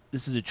a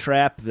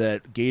trap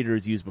that Gator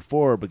has used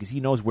before because he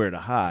knows where to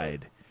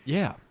hide.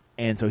 Yeah.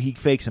 And so he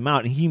fakes him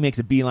out and he makes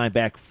a beeline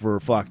back for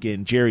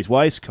fucking Jerry's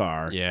wife's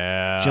car.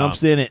 Yeah.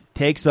 Jumps in it,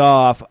 takes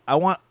off.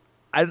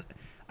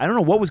 I don't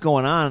know what was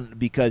going on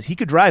because he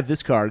could drive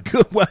this car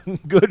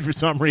good for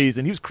some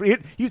reason. He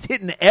was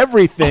hitting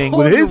everything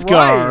with his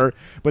car,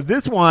 but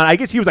this one, I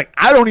guess he was like,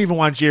 I don't even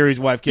want Jerry's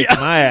wife kicking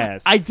my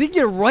ass. I think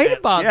you're right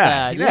about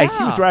that. Yeah,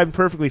 he was driving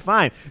perfectly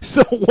fine.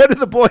 So what did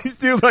the boys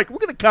do? Like, we're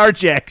going to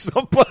carjack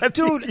somebody.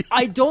 Dude,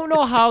 I don't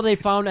know how they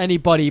found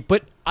anybody,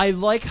 but I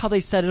like how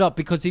they set it up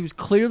because he was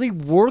clearly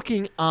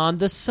working on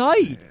the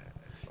site.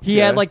 He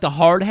had like the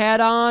hard hat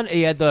on.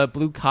 He had the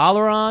blue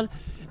collar on.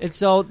 And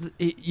so,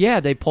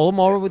 they pull him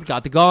over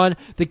got the gun.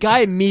 The guy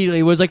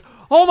immediately was like,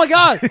 "Oh my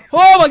god!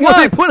 Oh my god!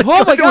 They put a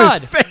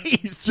gun to his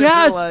face.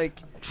 Yes,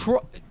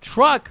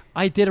 Truck.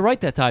 I did it right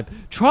that time.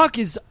 Truck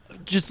is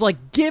just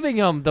like giving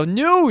him the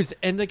news,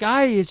 and the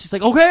guy is just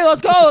like, "Okay,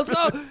 let's go."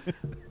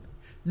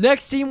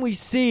 Next scene we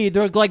see,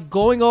 they're like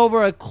going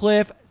over a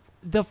cliff.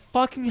 The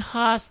fucking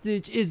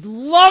hostage is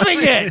loving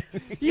it.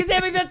 He's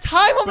having the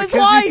time of his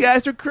life. These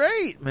guys are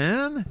great,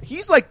 man.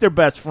 He's like their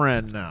best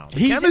friend now.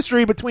 The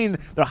chemistry between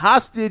the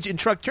hostage and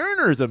Truck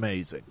Turner is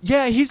amazing.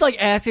 Yeah, he's like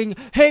asking,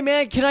 "Hey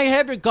man, can I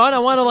have your gun? I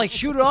want to like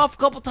shoot it off a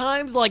couple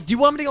times. Like, do you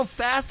want me to go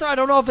faster? I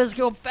don't know if it's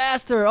go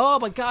faster. Oh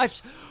my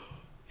gosh."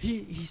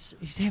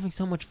 He's having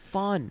so much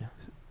fun.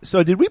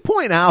 So did we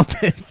point out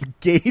that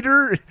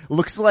Gator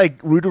looks like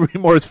Rudy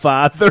Moore's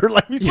father?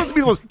 Like he's supposed to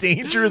be the most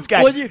dangerous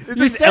guy. Well, you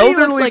said he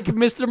looks like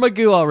Mr.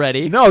 Magoo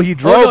already. No, he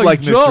drove like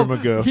Mr.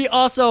 Magoo. He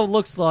also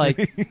looks like,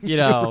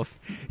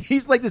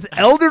 he's like this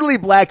elderly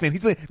black man.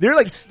 They're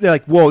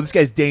like, whoa, this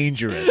guy's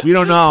dangerous. We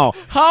don't know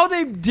how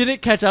they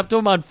didn't catch up to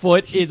him on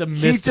foot is a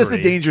mystery. He's just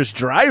a dangerous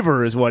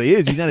driver, is what he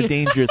is. He's not a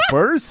dangerous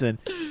person.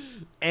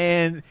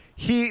 And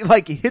he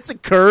like hits a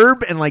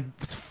curb and like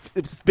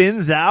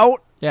spins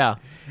out. Yeah.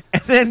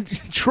 And then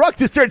Truck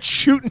just starts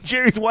shooting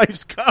Jerry's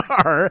wife's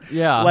car.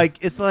 Yeah.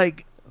 Like, it's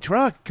like,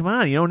 Truck, come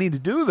on, you don't need to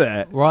do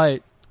that.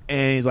 Right.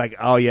 And he's like,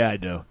 oh, yeah, I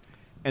do.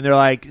 And they're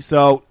like,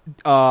 so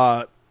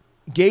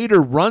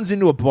Gator runs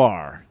into a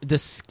bar. The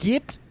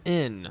Skipped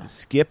Inn.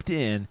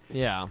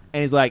 Yeah.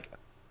 And he's like,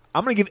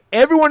 I'm going to give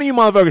every one of you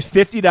motherfuckers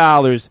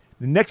 $50.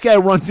 The next guy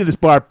who runs into this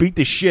bar, beat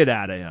the shit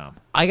out of him.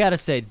 I got to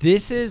say,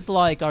 this is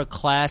like our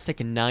classic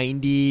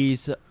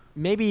 90s,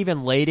 maybe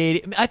even late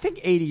 80s. I think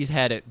 80s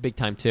had it big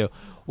time, too.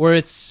 Where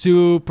it's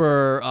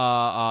super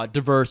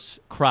diverse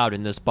crowd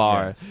in this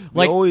bar. Yeah.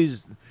 Like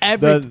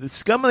the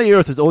scum of the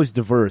earth is always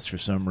diverse for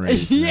some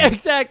reason. Yeah,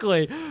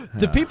 exactly.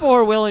 The people who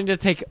are willing to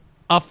take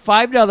a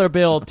 $5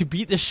 bill to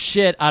beat the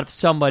shit out of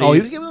somebody. Oh, he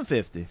was giving them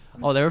 50.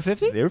 Oh, they were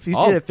 50? They refused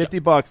to give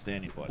 $50 to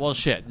anybody. Well,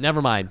 shit.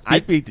 Never mind.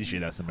 I'd beat the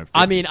shit out of somebody.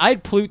 I mean,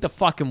 I'd pollute the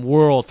fucking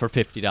world for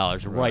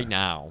 $50 right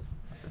now.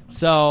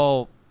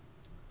 So,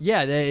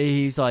 yeah,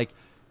 he's like,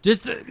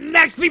 just the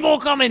next people will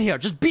come in here.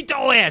 Just beat the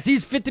whole ass.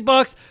 He's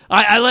 $50.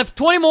 I left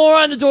 20 more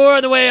on the door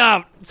on the way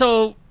out.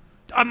 So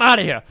I'm out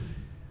of here.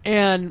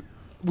 And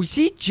we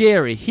see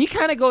Jerry. He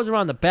kind of goes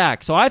around the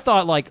back. So I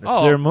thought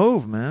That's their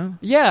move, man.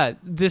 Yeah,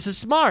 this is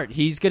smart.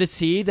 He's going to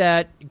see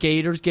that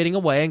Gator's getting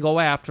away and go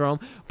after him.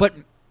 But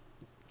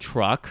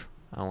Truck,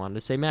 I wanted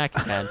to say Mac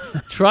again.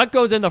 Truck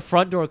goes in the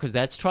front door because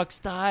that's Truck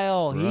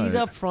style. Right. He's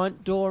a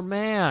front door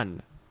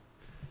man.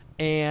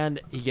 And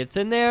he gets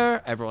in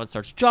there. Everyone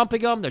starts jumping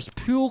him. There's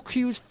pool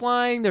cues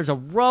flying. There's a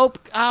rope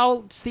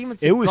out. Steven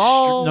Seagal.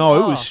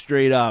 It was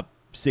straight up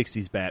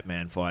 60s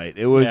Batman fight.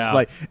 It was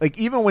like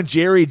even when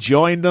Jerry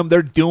joined them,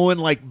 they're doing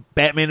like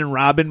Batman and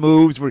Robin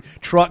moves where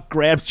Truck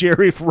grabs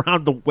Jerry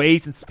around the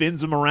waist and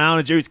spins him around,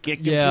 and Jerry's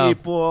kicking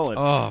people. And,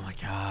 oh my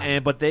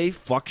god! But they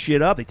fuck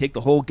shit up. They take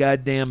the whole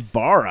goddamn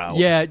bar out.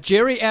 Yeah,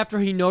 Jerry, after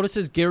he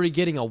notices Gary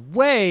getting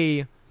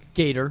away,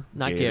 Gator,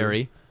 not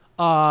Gary.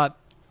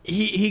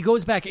 He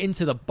goes back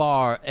into the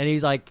bar, and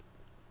he's like,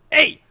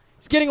 hey,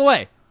 he's getting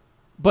away.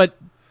 But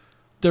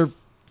they're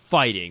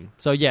fighting.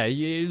 So, yeah,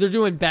 they're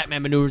doing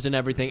Batman maneuvers and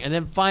everything. And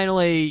then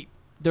finally,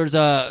 there's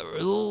a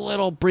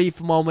little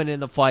brief moment in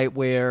the fight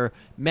where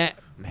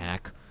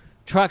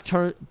Truck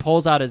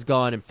pulls out his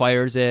gun and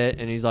fires it,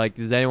 and he's like,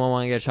 does anyone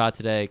want to get shot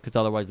today? Because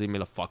otherwise, leave me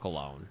the fuck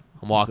alone.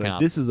 I'm walking out.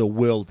 This is a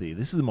Wildy.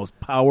 This is the most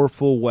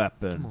powerful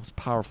weapon. It's the most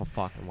powerful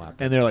fucking weapon.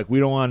 And they're like, we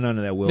don't want none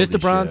of that Wildy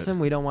Mr. Bronson,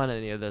 shit. We don't want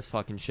any of this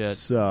fucking shit.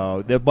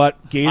 So,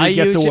 but Gator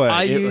gets away.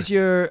 I use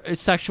your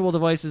sexual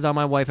devices on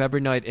my wife every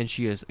night, and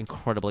she is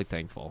incredibly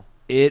thankful.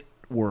 It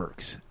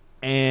works.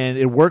 And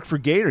it worked for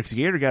Gator because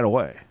Gator got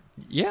away.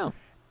 Yeah.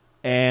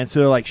 And so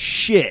they're like,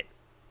 shit.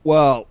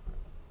 Well,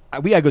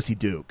 we got to go see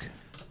Duke.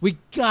 We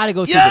gotta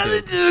go see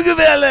the Duke of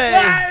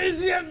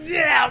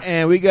L.A.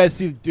 And we gotta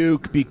see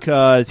Duke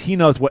because he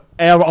knows what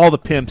all the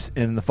pimps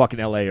in the fucking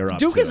L.A. are up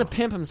to. Duke is a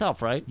pimp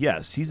himself, right?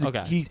 Yes,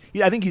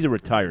 I think he's a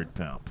retired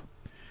pimp.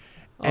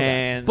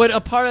 Okay. But a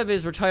part of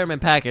his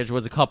retirement package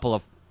was a couple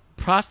of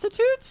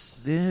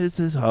prostitutes. This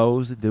is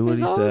hoes that do what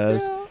he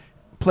says. Yeah.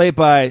 Played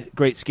by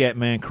great scat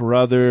man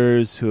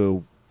Carruthers,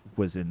 who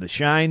was in The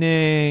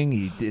Shining.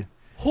 He did.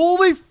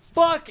 Holy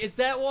fuck! Is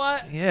that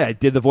what? Yeah, he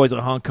did the voice of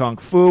Hong Kong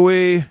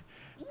Phooey.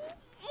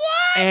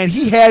 And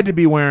he had to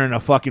be wearing a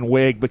fucking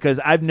wig because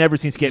I've never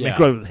seen Scatman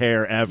Crothers with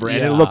hair ever,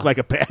 and it looked like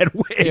a bad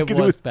wig. It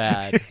was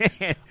bad.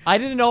 I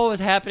didn't know what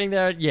was happening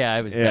there. Yeah,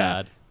 it was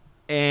bad.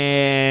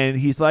 And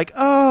he's like,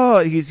 oh,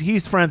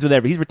 he's friends with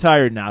everybody. He's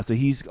retired now, so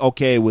he's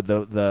okay with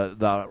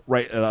the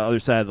right other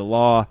side of the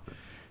law.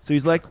 So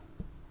he's like,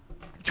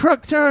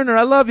 Truck Turner,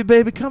 I love you,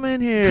 baby. Come in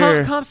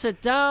here. Come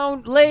sit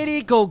down,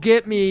 lady. Go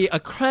get me a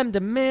creme de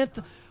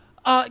menthe.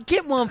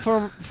 Get one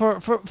for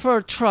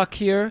a Truck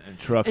here. And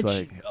Truck's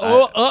like,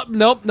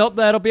 nope,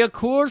 that'll be a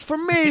Coors for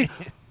me.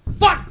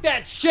 Fuck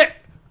that shit,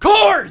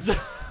 Coors.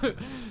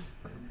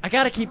 I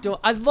gotta keep doing.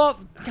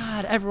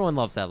 God, everyone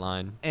loves that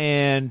line.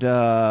 And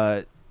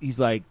she's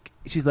like,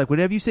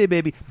 whatever you say,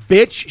 baby,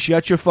 bitch,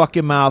 shut your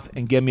fucking mouth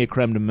and give me a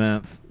creme de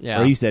menthe.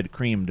 Yeah, or he said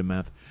cream de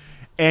menthe.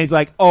 And he's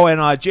like, oh,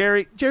 and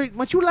Jerry, why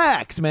don't you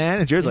relax, man?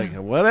 And Jerry's like,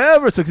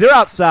 whatever. So, because they're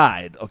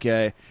outside,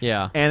 okay?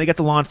 Yeah. And they got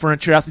the lawn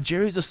furniture house, and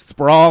Jerry's just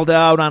sprawled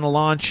out on a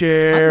lawn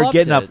chair,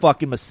 getting a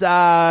fucking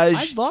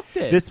massage. I loved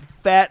it. This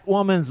fat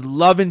woman's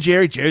loving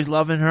Jerry. Jerry's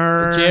loving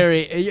her.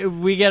 Jerry,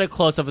 we get a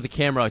close-up of the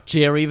camera.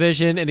 Jerry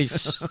vision, and he's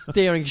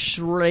staring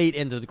straight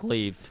into the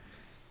cleave.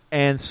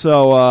 And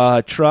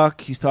so,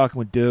 Truck, he's talking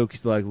with Duke.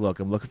 He's like,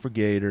 look, I'm looking for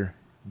Gator.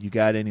 You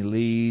got any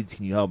leads?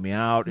 Can you help me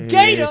out here?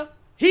 Gator?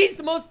 He's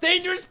the most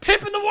dangerous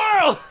pimp in the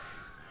world.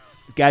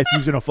 The guy's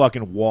using a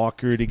fucking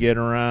walker to get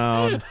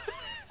around.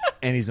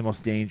 and he's the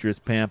most dangerous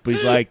pimp. But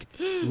he's like,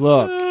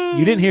 look,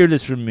 you didn't hear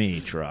this from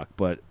me, Truck,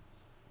 but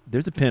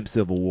there's a pimp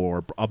civil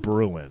war a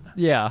brewing.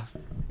 Yeah.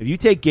 If you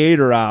take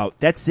Gator out,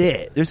 that's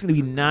it. There's going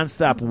to be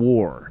nonstop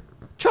war.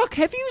 Truck,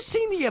 have you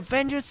seen the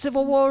Avengers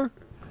Civil War?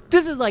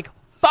 This is like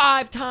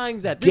 5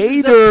 times that. This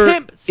Gator is the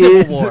pimp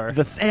Civil is War.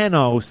 the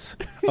Thanos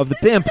of the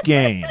pimp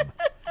game.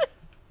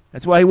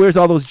 That's why he wears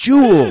all those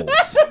jewels.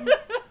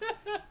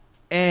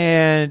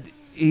 And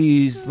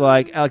he's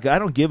like, I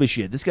don't give a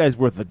shit. This guy's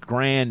worth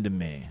 $1,000 to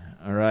me.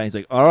 All right. He's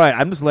like, all right,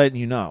 I'm just letting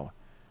you know.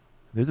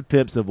 There's a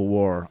pimp civil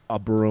war a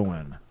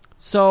brewing.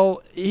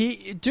 So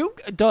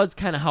Duke does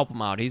kind of help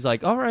him out. He's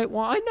like, all right,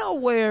 well, I know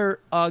where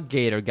a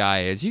Gator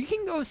guy is. You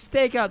can go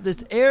stake out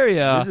this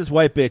area. There's this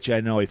white bitch I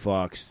know he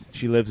fucks.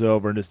 She lives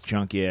over in this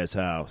junky ass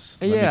house.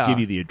 Let me give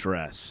you the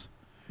address.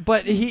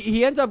 But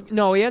he ends up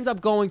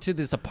going to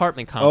this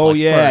apartment complex. Oh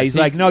yeah, first. he's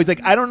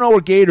like I don't know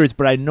where Gator is,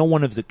 but I know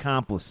one of his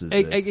accomplices.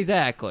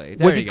 Exactly.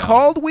 There Was he you go.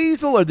 called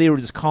Weasel, or they were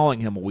just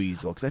calling him a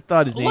Weasel? Because I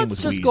thought his name was Let's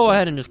Weasel. just go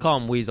ahead and just call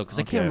him Weasel because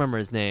I Okay. can't remember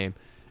his name.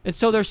 And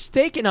so they're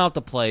staking out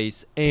the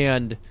place,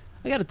 and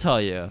I got to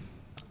tell you,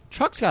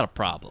 Truck's got a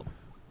problem.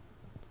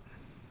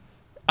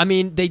 I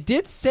mean, they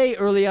did say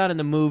early on in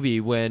the movie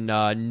when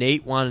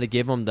Nate wanted to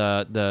give him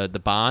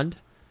the bond,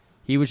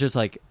 he was just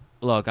like,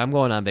 look, I'm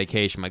going on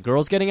vacation. My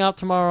girl's getting out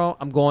tomorrow.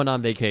 I'm going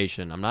on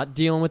vacation. I'm not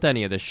dealing with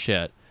any of this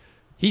shit.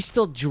 He's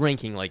still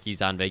drinking like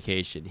he's on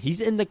vacation.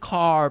 He's in the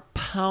car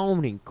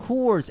pounding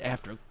Coors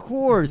after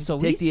Coors. So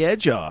Take the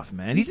edge off,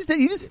 man. He just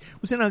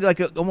was in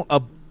a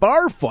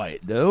bar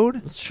fight,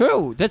 dude. It's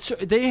true. That's true.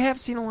 They have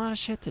seen a lot of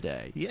shit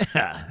today.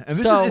 Yeah, and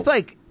So- it's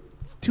like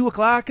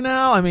 2:00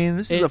 now. I mean,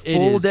 this is a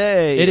full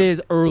day. It is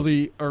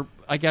early, or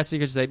I guess you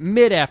could say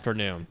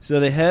mid-afternoon. So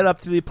they head up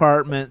to the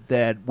apartment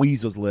that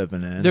Weasel's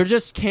living in. They're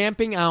just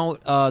camping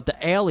out the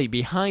alley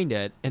behind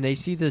it, and they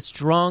see this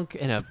drunk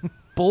in a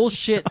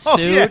bullshit suit. Oh,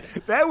 yeah,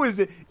 that was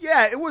it.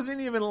 Yeah, it wasn't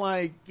even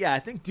like, I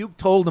think Duke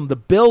told them the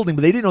building,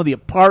 but they didn't know the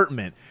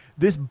apartment.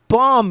 This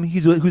bum,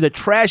 who's a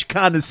trash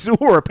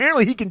connoisseur,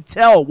 apparently he can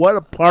tell what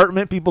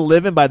apartment people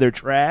live in by their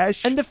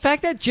trash. And the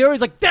fact that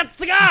Jerry's like, that's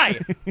the guy!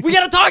 We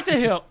gotta talk to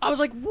him! I was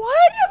like,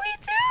 what are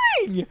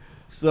we doing?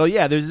 So,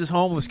 yeah, there's this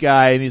homeless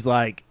guy, and he's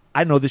like,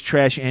 I know this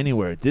trash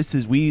anywhere. This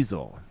is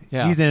Weasel.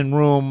 Yeah. He's in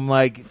room,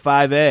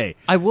 5A.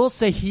 I will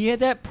say he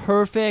had that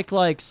perfect,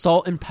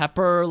 salt and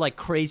pepper,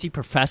 crazy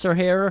professor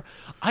hair.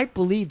 I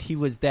believed he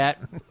was that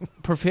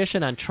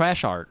proficient on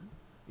trash art,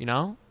 you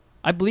know?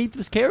 I believed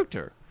this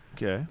character.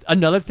 Okay.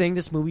 Another thing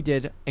this movie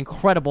did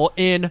incredible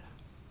in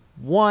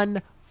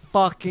 1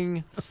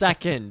 fucking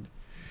second.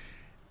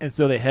 And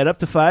so they head up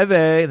to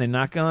 5A, and they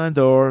knock on the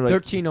door.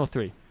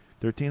 1303.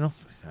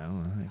 1303. I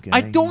don't know. Okay.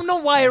 I don't know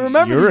why I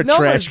remember You're these a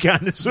numbers. trash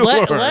connoisseur.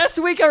 Last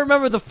week I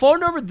remember the phone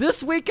number.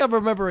 This week I'm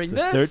remembering So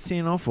this.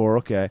 1304,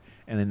 okay.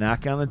 And they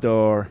knock on the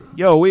door.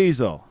 Yo,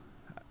 Weasel,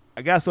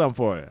 I got something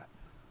for you.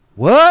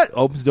 What?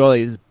 Opens the door.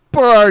 They just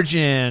barge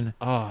in.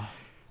 Oh.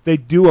 They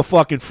do a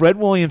fucking Fred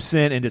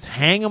Williamson and just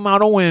hang him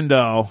out a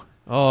window.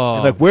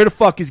 Oh. And where the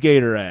fuck is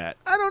Gator at?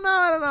 I don't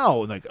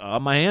know.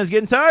 And my hand's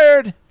getting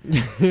tired. And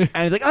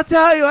he's like, I'll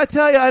tell you,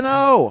 I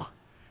know.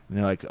 And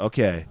they're like,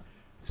 okay.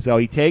 So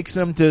he takes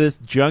them to this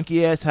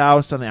junky-ass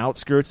house on the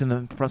outskirts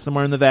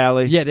somewhere in the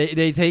valley. Yeah,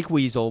 they take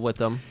Weasel with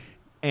them.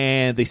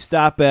 And they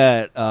stop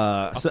at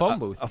A phone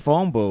booth. A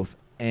phone booth.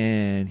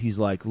 And he's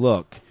like,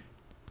 look,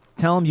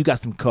 tell him you got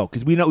some coke.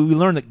 Because we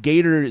learned that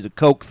Gator is a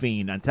coke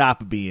fiend on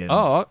top of being.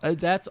 Oh,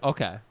 that's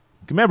okay.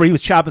 Remember, he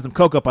was chopping some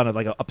coke up on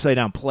an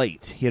upside-down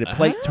plate. He had a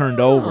plate turned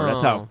over.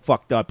 That's how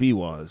fucked up he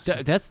was.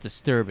 That's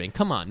disturbing.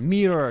 Come on,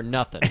 mirror or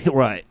nothing.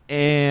 Right.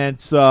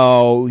 And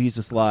so he's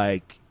just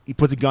like, he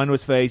puts a gun to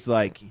his face,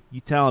 like, you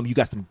tell him you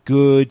got some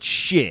good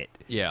shit.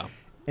 Yeah.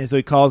 And so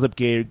he calls up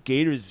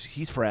Gator.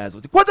 He's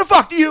frazzled. Like, what the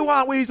fuck do you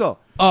want, Weasel?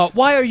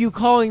 Why are you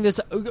calling this?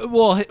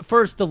 Well,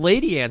 first, the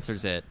lady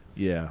answers it.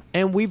 Yeah.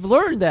 And we've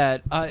learned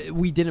that,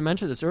 we didn't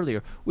mention this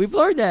earlier, we've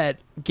learned that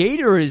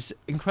Gator is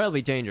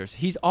incredibly dangerous.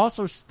 He's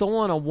also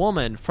stolen a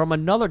woman from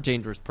another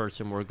dangerous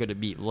person we're going to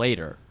meet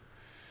later.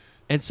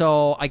 And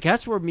so I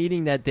guess we're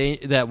meeting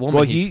that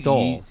woman he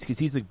stole. Because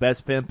he's the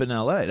best pimp in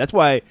L.A. That's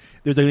why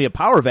there's going to be a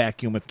power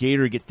vacuum if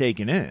Gator gets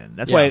taken in.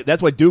 That's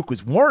why Duke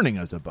was warning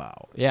us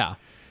about. Yeah.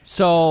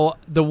 So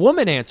the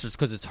woman answers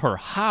because it's her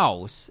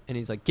house, and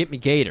he's like, get me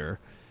Gator.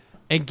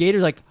 And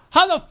Gator's like,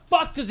 how the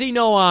fuck does he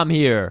know I'm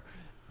here?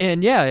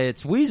 And yeah,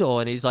 it's Weasel,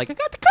 and he's like, I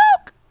got the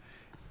coke.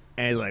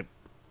 And he's like,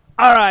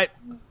 all right,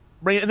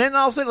 bring it. And then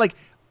all of a sudden,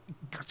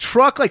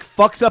 Truck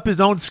fucks up his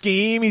own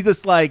scheme. He's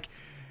just like,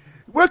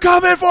 we're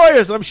coming for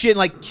you. Some shit,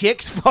 and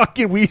kicks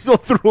fucking Weasel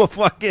through a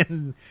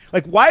fucking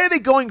why are they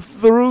going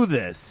through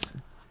this?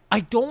 I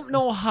don't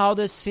know how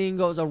this scene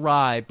goes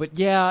awry, but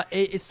yeah,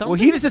 it's something. Well,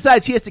 he just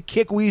decides he has to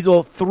kick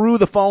Weasel through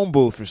the phone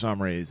booth for some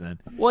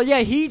reason. Well, yeah,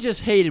 he just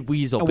hated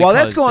Weasel. And while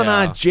that's because, going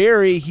on,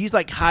 Jerry, he's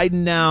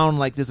hiding down,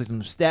 there's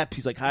some steps.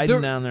 He's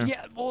hiding down there.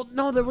 Yeah, well,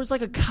 no, there was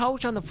a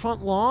couch on the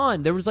front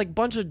lawn. There was a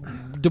bunch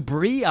of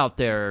debris out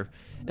there.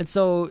 And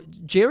so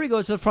Jerry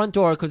goes to the front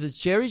door because it's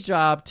Jerry's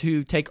job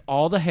to take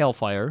all the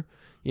hailfire.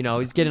 You know,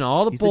 he's getting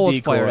all the bullets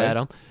fired at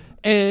him.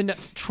 And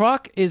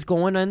Truck is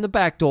going in the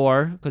back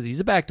door because he's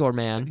a backdoor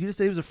man. You just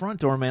say he was a front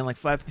door man like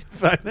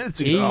 5 minutes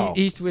ago.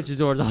 He switches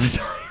doors all the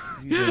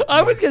time.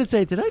 I was going to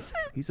say, did I say?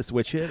 He's a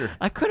switch hitter.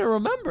 I couldn't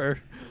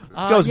remember.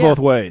 Goes both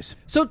ways.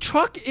 So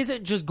Truck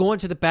isn't just going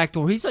to the back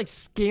door. He's like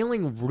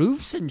scaling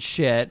roofs and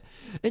shit.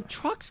 And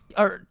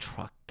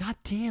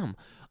goddamn.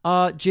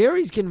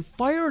 Jerry's getting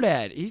fired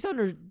at. He's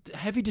under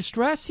heavy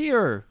distress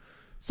here.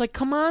 It's like,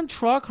 come on,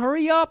 Truck,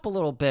 hurry up a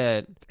little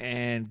bit.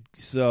 And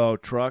so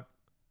Truck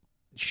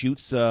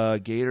shoots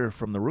Gator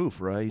from the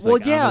roof, right? He's on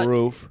the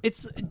roof.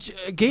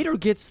 Gator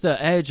gets the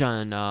edge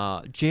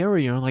on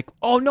Jerry, and I'm like,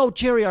 oh no,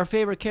 Jerry, our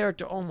favorite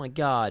character. Oh my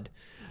god.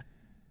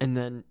 And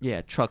then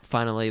Truck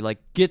finally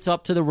gets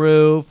up to the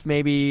roof,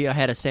 maybe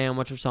had a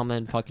sandwich or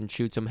something, fucking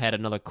shoots him, had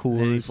another Coors. And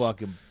then he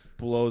fucking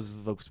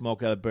blows the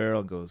smoke out of the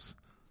barrel and goes,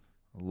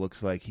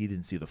 looks like he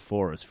didn't see the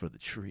forest for the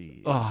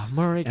trees. Oh,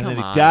 Murray, come on. And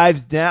then he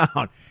dives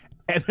down,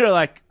 and they're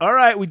like, all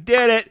right, we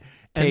did it.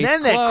 And Case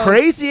then closed. that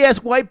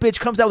crazy-ass white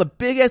bitch comes out with a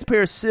big-ass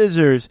pair of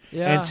scissors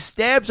and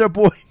stabs our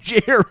boy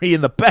Jerry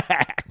in the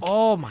back.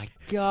 Oh, my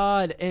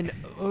God. And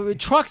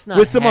Truck's not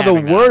with some of the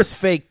having worst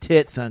fake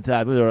tits on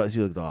top.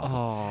 She looked awful.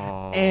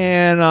 Oh.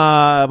 And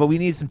but we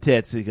need some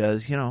tits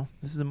because,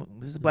 this is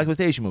a black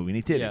exploitation movie. We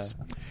need titties.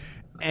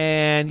 Yeah.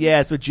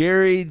 And, so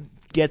Jerry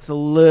gets a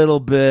little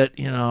bit,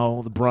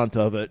 the brunt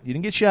of it. He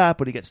didn't get shot,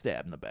 but he got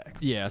stabbed in the back.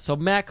 Yeah, so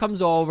Matt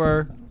comes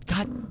over.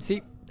 God,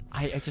 see,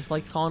 I just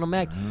like calling him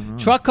Mac.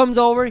 Truck comes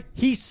over.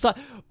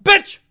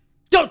 Bitch,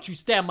 don't you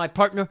stab my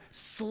partner.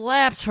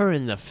 Slaps her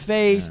in the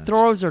face,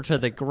 throws her to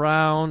the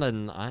ground,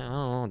 and I don't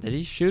know. Did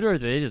he shoot her or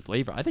did they just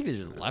leave her? I think they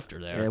just left her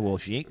there. Yeah, well,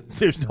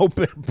 there's no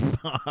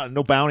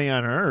bounty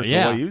on her, so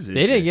why use it?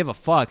 They didn't give a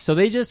fuck. So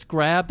they just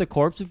grab the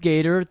corpse of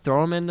Gator,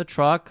 throw him in the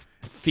truck,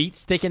 feet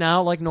sticking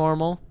out like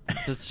normal.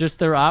 It's just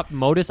their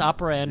modus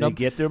operandi. They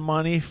get their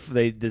money.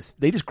 They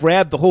just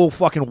grab the whole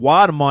fucking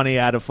wad of money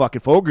out of fucking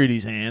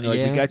Fogarty's hand. Like,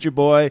 we got your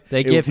boy.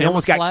 They give him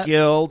almost a slap. Got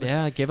killed.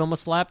 Yeah, give him a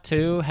slap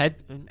too.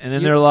 And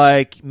then they're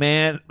like,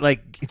 man,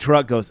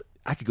 Truck goes,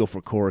 I could go for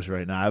Coors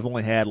right now. I've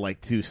only had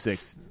 2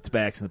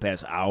 six-packs in the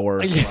past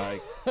hour.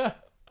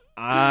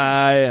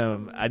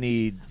 I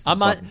need some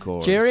fucking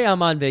Coors. Jerry,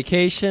 I'm on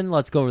vacation.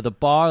 Let's go to the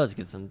bar. Let's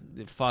get some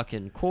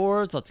fucking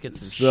Coors. Let's get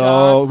some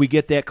shots. So we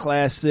get that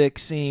classic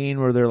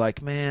scene where they're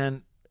like,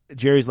 man,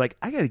 Jerry's like,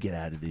 I got to get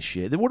out of this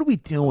shit. What are we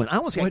doing? I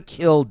almost got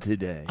killed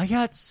today. I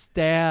got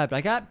stabbed.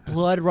 I got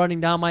blood running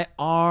down my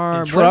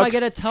arm. What am I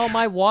going to tell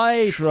my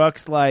wife?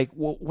 Truck's like,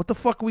 well, what the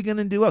fuck are we going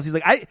to do else? He's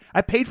like,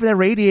 I paid for that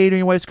radiator in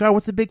your wife's car.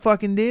 What's the big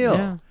fucking deal?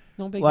 Yeah,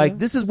 no big deal.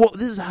 This is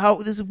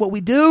what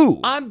we do.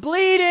 I'm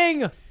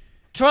bleeding.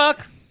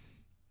 Truck,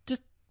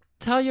 just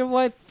tell your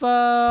wife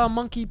a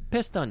monkey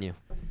pissed on you.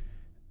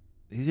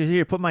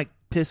 Here, put my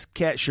piss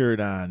cat shirt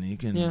on. You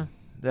can.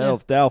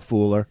 That'll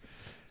fool her.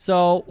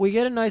 So we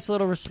get a nice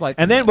little respite.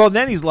 And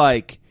then he's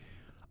like,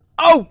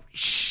 "Oh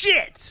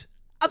shit!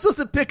 I'm supposed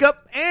to pick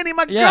up Annie,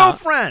 my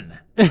girlfriend.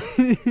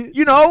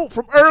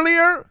 From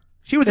earlier.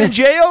 She was in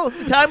jail.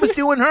 The time was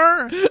doing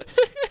her,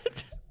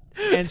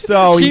 and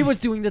so she was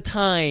doing the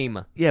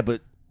time. Yeah,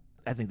 but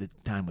I think the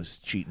time was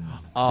cheating.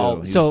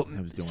 Oh, so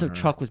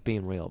Truck was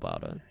being real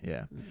about it.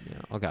 Yeah.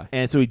 Okay.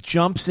 And so he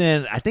jumps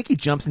in. I think he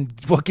jumps in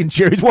fucking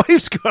Jerry's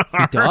wife's car.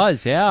 He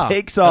does. Yeah.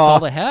 Takes That's off. all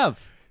they have.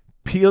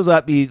 Peels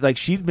up.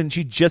 She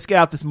just got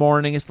out this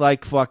morning. It's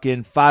like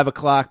fucking 5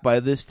 o'clock by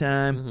this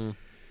time.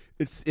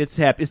 Mm-hmm. It's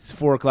happy. It's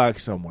 4 o'clock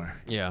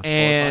somewhere. Yeah.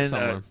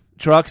 And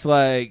Truck's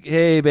like,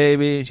 "Hey,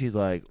 baby," and she's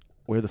like,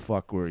 "Where the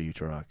fuck were you,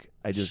 Truck?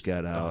 I just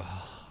got out."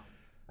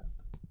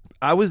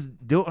 I was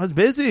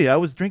busy. I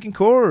was drinking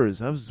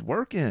Coors. I was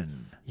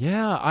working.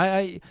 Yeah,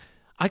 I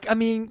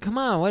mean, come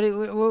on. What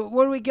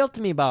are we guilting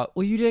me about?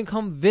 Well, you didn't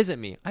come visit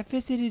me. I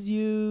visited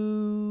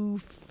you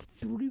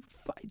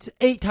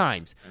 8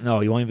 times.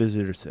 No, you only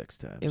visited her 6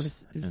 times.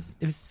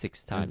 It was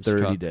 6 times. In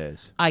 30 Truck.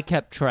 days. I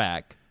kept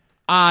track.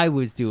 I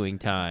was doing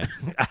time.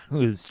 I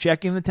was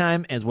checking the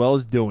time as well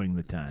as doing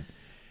the time.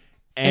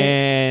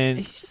 And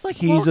he's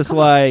just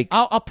like,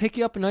 I'll pick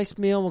you up a nice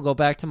meal and we'll go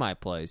back to my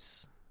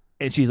place.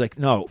 And she's like,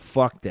 "No,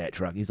 fuck that,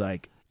 Truck." He's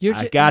like,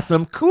 I got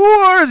some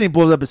Coors. And he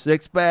pulls up a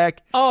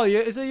 6-pack. Oh,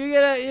 so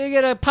you're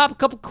gonna pop a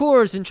couple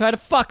Coors and try to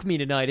fuck me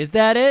tonight? Is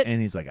that it?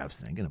 And he's like, "I was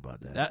thinking about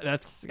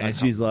that." And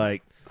she's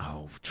like,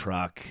 "Oh,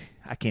 Truck,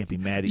 I can't be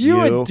mad at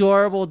you. You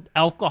adorable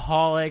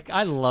alcoholic.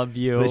 I love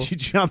you." So she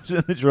jumps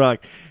in the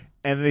truck,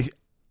 and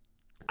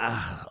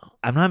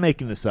I'm not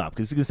making this up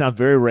because it's going to sound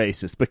very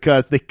racist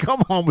because they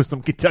come home with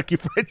some Kentucky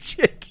Fried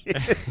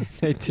Chicken.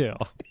 They do.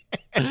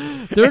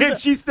 And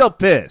she's still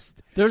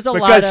pissed. There's a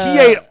because lot of, he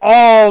ate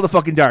all the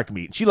fucking dark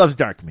meat. She loves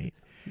dark meat.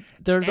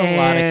 There's a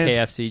lot of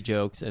KFC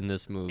jokes in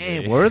this movie.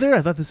 And were there?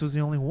 I thought this was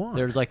the only one.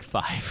 There's like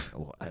 5.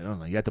 Well, I don't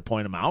know. You have to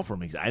point them out for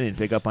me because I didn't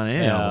pick up on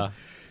any Yeah. of them.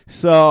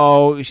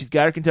 So she's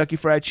got her Kentucky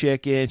Fried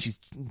Chicken. She's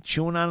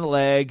chewing on a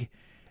leg.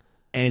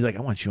 And he's like,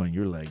 "I want to chew on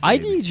your leg, baby." I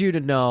need you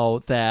to know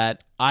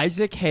that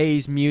Isaac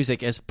Hayes'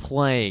 music is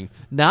playing,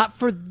 not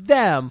for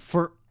them,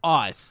 for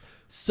us.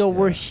 So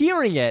we're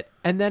hearing it,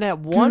 and then at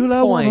one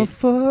Girl, point, I wanna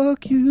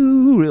fuck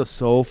you. Real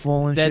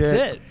soulful and that's shit.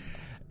 it.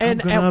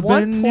 And I'm gonna at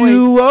one bend point,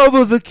 you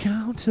over the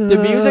counter. the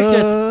music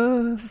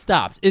just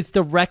stops. It's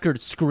the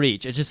record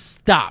screech. It just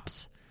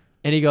stops.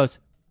 And he goes,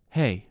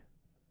 hey,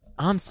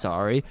 I'm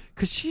sorry.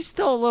 Because she's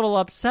still a little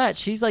upset.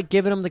 She's like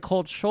giving him the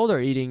cold shoulder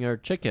eating her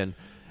chicken.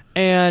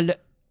 And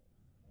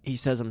he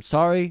says, I'm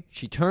sorry.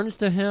 She turns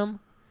to him.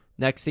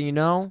 Next thing you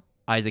know,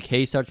 Isaac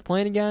Hayes starts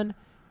playing again.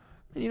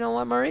 And you know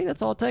what, Murray?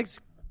 That's all it takes.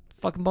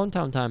 Fucking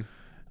Bonetown time.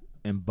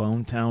 And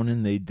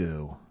Bonetowning they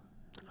do.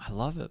 I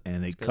love it.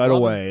 And they cut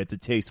away. It's a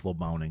tasteful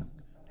boning.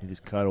 They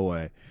just cut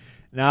away.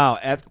 Now,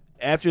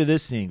 after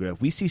this scene, Griff,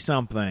 we see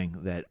something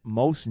that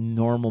most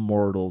normal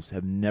mortals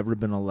have never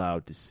been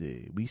allowed to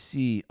see. We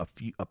see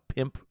a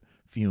pimp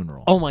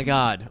funeral. Oh my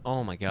god.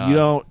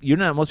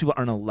 Most people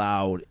aren't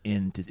allowed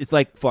into. It's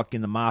like fucking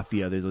the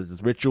mafia. There's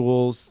those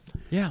rituals.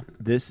 Yeah.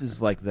 This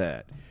is like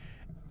that.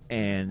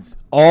 And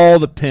all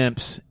the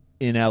pimps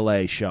in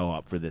LA show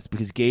up for this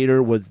because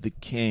Gator was the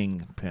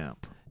king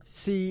pimp.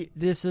 See,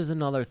 this is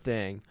another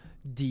thing.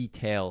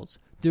 Details.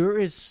 There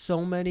is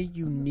so many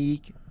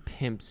unique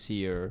pimps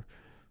here.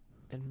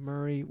 And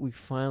Murray, we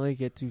finally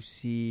get to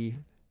see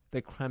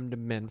the creme de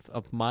menthe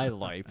of my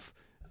life.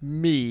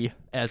 Me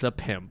as a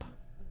pimp.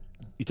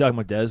 You talking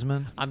about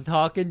Desmond? I'm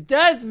talking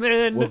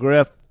Desmond! Well,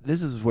 Griff,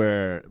 this is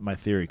where my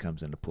theory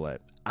comes into play.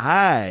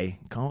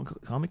 Call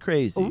me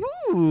crazy.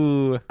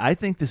 Ooh. I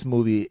think this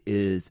movie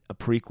is a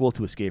prequel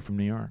to Escape from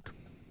New York.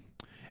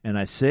 And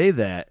I say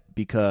that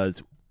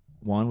because,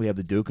 one, we have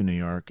the Duke of New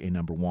York, a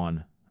number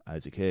one,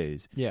 Isaac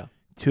Hayes. Yeah.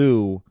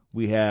 Two,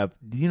 we have,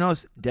 do you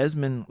notice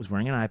Desmond was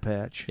wearing an eye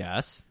patch?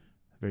 Yes.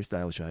 Very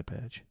stylish eye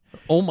patch.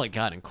 Oh my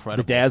god,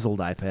 incredible.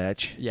 Bedazzled eye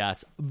patch.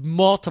 Yes.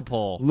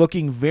 Multiple.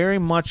 Looking very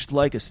much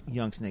like a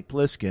young Snake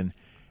Plissken.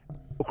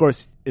 Of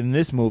course, in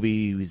this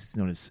movie, he was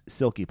known as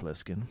Silky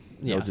Plissken.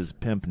 That was his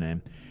pimp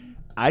name.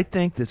 I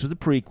think this was a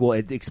prequel.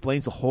 It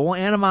explains the whole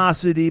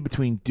animosity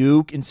between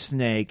Duke and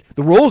Snake.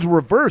 The roles were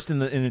reversed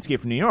in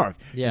Escape from New York.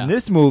 Yeah. In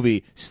this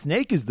movie,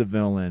 Snake is the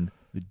villain.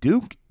 The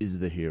Duke is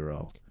the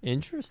hero.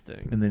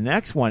 Interesting. In the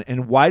next one,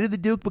 and why did the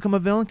Duke become a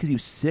villain? Because he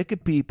was sick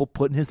of people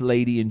putting his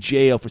lady in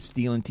jail for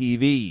stealing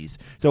TVs.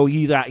 So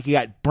he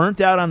got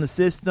burnt out on the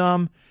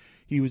system.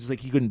 He was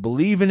like he couldn't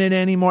believe in it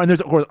anymore. And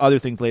there's of course other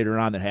things later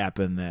on that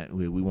happened that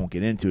we won't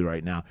get into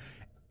right now.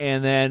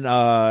 And then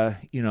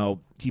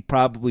he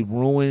probably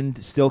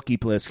ruined Silky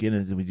Plissken,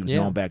 as he was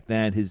known back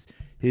then.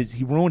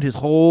 He ruined his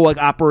whole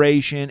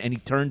operation, and he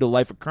turned to a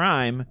life of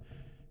crime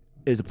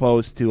as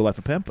opposed to a life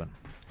of pimping.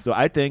 So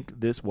I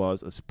think this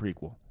was a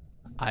prequel.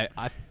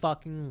 I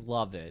fucking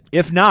love it.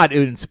 If not,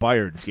 it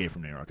inspired Escape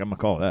from New York. I'm gonna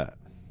call it that.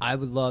 I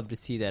would love to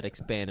see that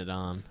expanded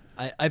on.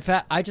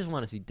 I just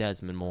want to see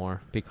Desmond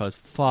more because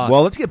fuck.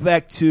 Well, let's get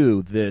back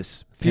to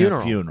this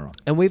funeral.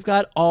 And we've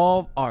got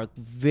all our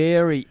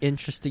very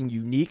interesting,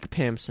 unique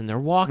pimps, and they're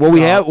walking. We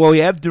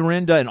have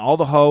Dorinda and all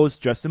the hoes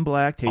dressed in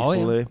black,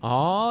 tastefully.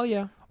 Oh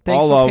yeah.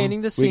 Thanks all for of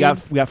painting them. the scene.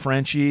 We got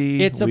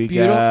Frenchie. It's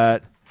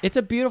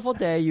a beautiful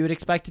day. You would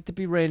expect it to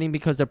be raining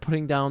because they're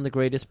putting down the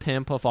greatest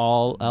pimp of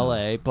all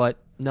LA, but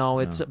no,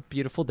 it's a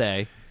beautiful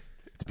day.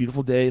 It's a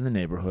beautiful day in the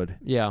neighborhood.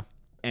 Yeah.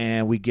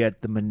 And we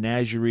get the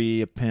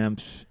menagerie of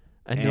pimps.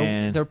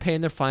 And they're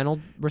paying their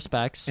final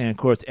respects. And, of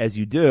course, as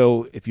you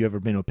do, if you've ever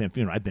been to a pimp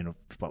funeral, I've been to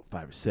about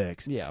 5 or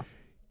 6. Yeah.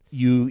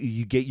 You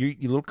get your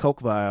little Coke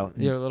vial.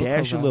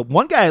 Dash a little.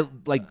 One guy,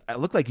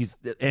 looked like he's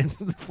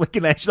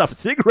flicking ashes off a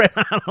cigarette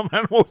on him. I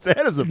don't know what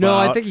that is about. No,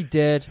 I think he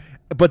did.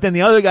 But then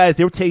the other guys,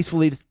 they were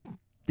tastefully just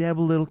dab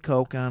a little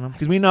Coke on him.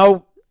 Because we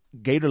know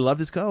Gator loved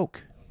his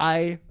Coke.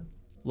 I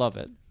love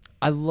it.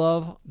 I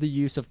love the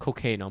use of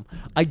cocaine.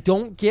 I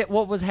don't get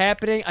what was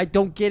happening. I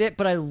don't get it,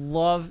 but I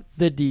love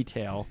the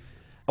detail.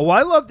 Oh,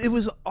 I loved it.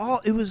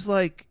 It was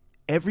like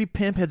every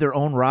pimp had their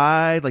own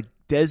ride. Like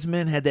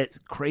Desmond had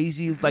that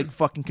crazy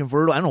fucking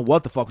convertible. I don't know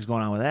what the fuck was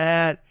going on with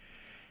that.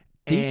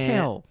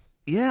 Detail.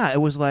 And, yeah,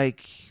 it was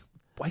like,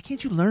 why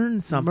can't you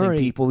learn something, Murray,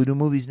 people who do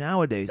movies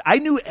nowadays? I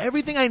knew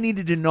everything I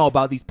needed to know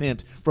about these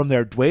pimps from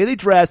their way they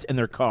dress and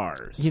their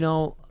cars. You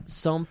know,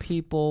 some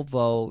people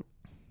vote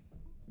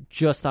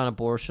just on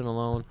abortion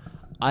alone.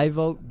 I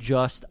vote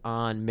just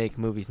on make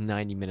movies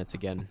 90 minutes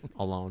again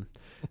alone.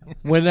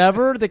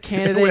 Whenever the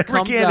candidate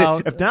comes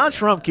out... If Donald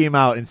Trump came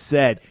out and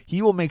said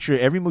he will make sure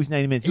every movie's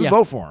 90 minutes, you would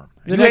vote for him.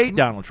 You hate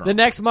Donald Trump. The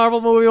next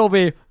Marvel movie will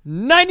be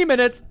 90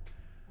 minutes.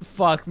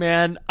 Fuck,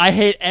 man. I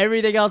hate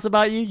everything else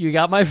about you. You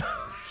got my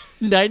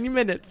 90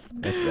 minutes.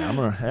 I'm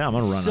gonna run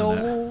on that.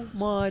 So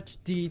much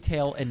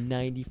detail in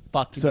 90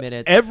 fucking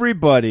minutes.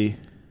 Everybody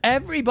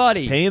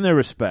paying their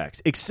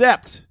respects,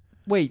 except...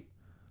 Wait.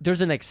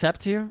 There's an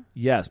except here?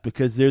 Yes,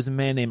 because there's a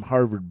man named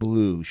Harvard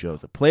Blue who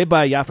shows up, played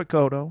by Yaphet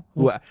Kotto,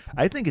 who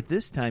I think at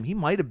this time he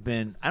might have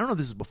been, I don't know if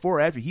this is before or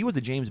after, he was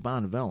a James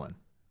Bond villain.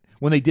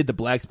 When they did the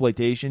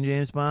blaxploitation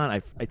James Bond,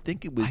 I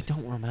think it was... I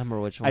don't remember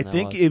which one I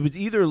think it was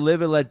either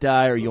Live and Let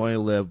Die or You Only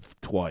Live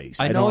Twice.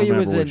 I know he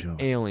was an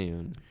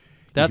alien.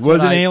 He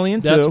was an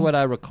alien, too. That's what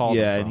I recall.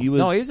 Yeah, and he was...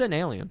 No, he was an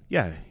alien.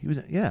 Yeah, he was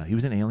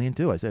an alien,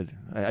 too, I said.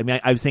 I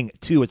mean, I was saying,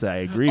 too, I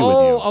agree with you.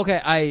 Oh,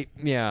 okay,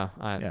 Yeah.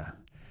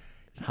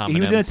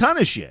 He was in a ton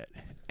of shit.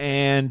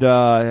 And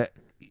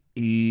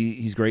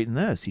he's great in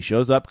this. He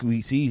shows up.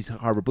 We see he's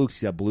Harvard Blue.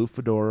 He's got blue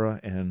fedora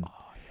and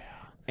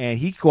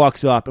he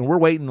walks up, and we're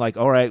waiting. Like,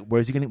 all right,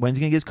 when's he gonna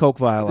get his Coke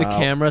vial The out?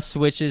 camera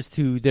switches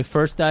to the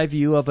first eye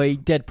view of a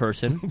dead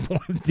person.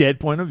 Dead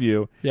point of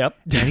view. Yep.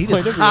 And he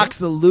just hocks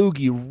the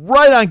loogie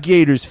right on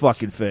Gator's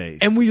fucking face.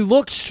 And we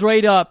look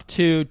straight up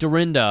to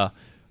Dorinda,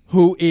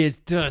 who is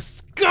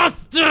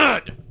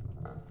disgusted.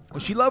 Well,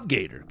 she loved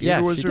Gator.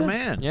 Gator was she her did.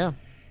 man. Yeah.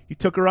 He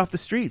took her off the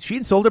streets. She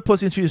hadn't sold her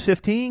pussy since she was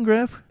 15,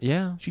 Griff.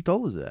 Yeah. She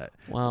told us that.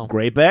 Wow.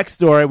 Great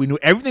backstory. We knew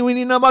everything we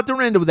need to know about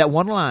Dorinda with that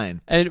one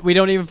line. And we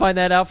don't even find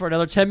that out for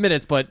another 10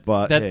 minutes, but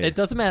hey. it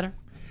doesn't matter.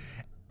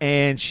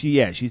 And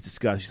she's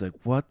disgusted. She's like,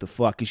 what the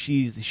fuck? Because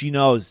she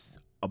knows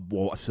a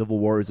civil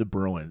war is a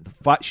brewing.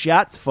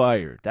 Shots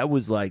fired. That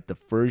was like the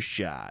first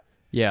shot.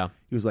 Yeah.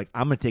 He was like,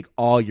 I'm going to take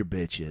all your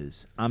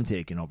bitches. I'm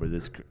taking over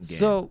this game.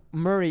 So,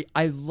 Murray,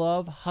 I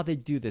love how they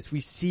do this. We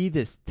see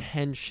this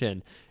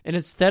tension. And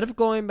instead of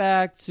going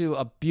back to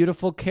a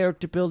beautiful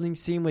character building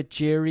scene with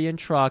Jerry and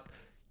Truck,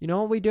 you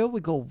know what we do?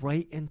 We go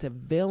right into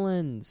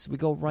villains. We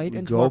go right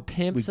into our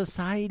pimp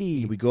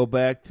society. We go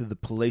back to the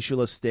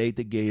palatial estate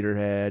that Gator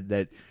had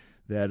that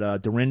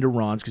Dorinda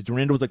runs, because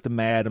Dorinda was like the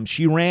madam.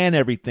 She ran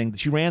everything.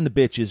 She ran the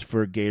bitches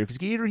for Gator, because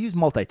Gator, he was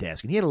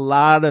multitasking. He had a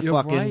lot of You're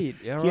fucking... right.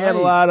 He had a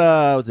lot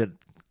of... Was it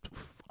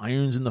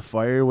irons in the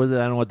fire? Was it? I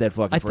don't know what that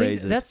fucking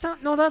phrase is. That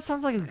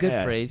sounds like a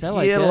good phrase. I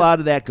like it. He had a lot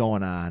of that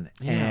going on.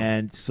 Yeah.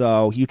 And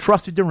so he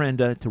trusted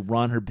Dorinda to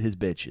run his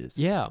bitches.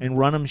 Yeah. And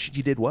run them,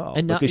 she did well.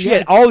 And now- because she yeah,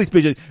 had all these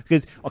bitches,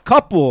 because a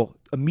couple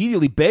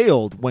immediately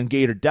bailed when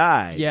Gator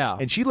died. Yeah.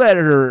 And she let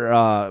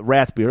her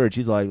wrath be heard.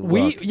 She's like,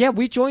 look.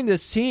 We joined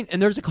this scene,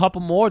 and there's a couple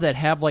more that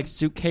have like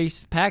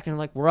suitcase packed, and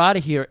like, we're out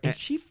of here. And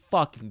she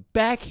fucking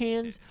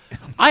backhands.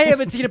 I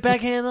haven't seen a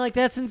backhand like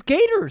that since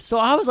Gator. So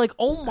I was like,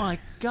 oh my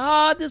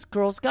God, this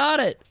girl's got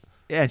it.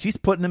 Yeah, and she's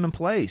putting them in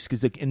place,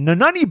 because none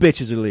of you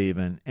bitches are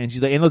leaving. And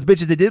she's like, and those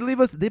bitches that did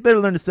leave us, they better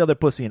learn to sell their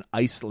pussy in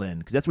Iceland,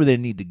 because that's where they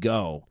need to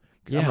go.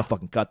 Because I'm going to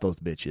fucking cut those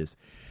bitches.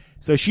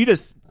 So she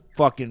just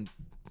fucking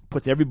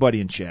puts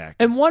everybody in check.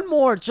 And one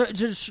more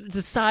just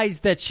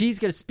decides that she's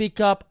going to speak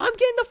up. I'm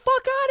getting the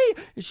fuck out of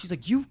here. And she's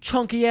like, you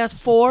chunky ass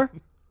 4.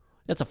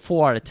 That's a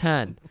 4 out of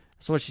 10.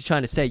 That's what she's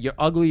trying to say. You're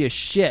ugly as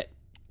shit.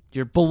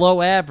 You're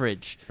below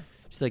average.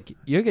 She's like,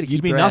 you're going to keep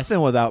You'd be your nothing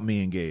ass. without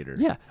me and Gator.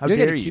 Yeah. How you're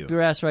dare gonna keep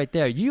your ass right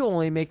there. You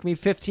only make me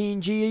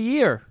 $15,000 a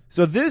year.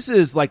 So this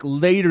is like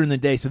later in the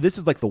day. So this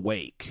is like the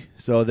wake.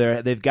 So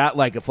they've got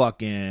like a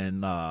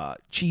fucking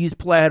cheese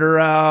platter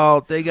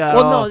out. They got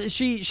no,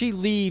 she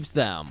leaves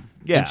them.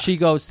 Yeah. And she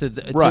goes to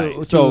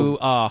Right. to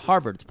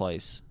Harvard's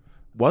place.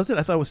 Was it?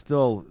 I thought it was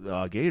still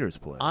Gator's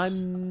place.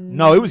 I'm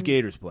No, it was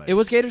Gator's place. It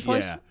was Gator's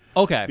place? Yeah.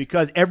 Okay.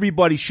 Because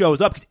everybody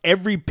shows up, because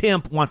every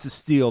pimp wants to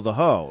steal the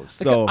hose.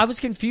 So I was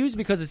confused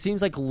because it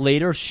seems like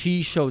later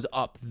she shows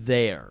up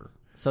there.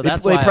 So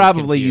that's they why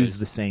probably I was used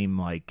the same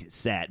like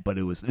set, but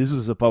this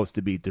was supposed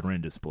to be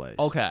Dorinda's place.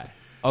 Okay.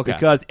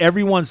 Because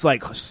everyone's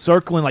like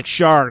circling like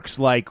sharks,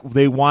 like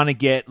they want to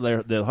get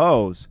their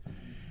hose.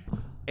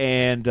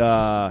 And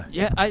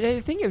yeah, I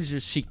think it was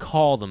just she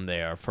called them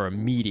there for a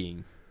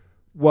meeting.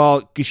 Well,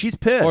 because she's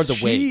pissed. Or the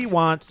she wake.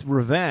 wants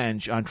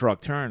revenge on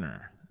Truck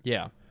Turner.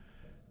 Yeah.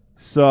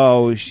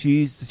 So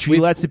she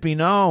lets it be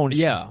known.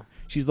 Yeah.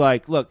 She's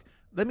like, look,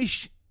 let me.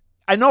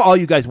 I know all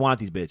you guys want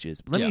these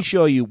bitches, but let me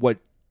show you what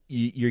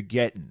you're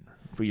getting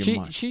for your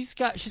money. She's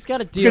got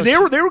a deal.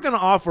 Because they were going to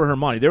offer her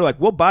money. They were like,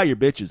 we'll buy your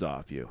bitches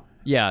off you.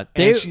 Yeah.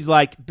 And she's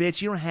like,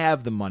 bitch, you don't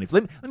have the money.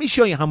 Let me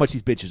show you how much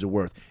these bitches are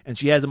worth. And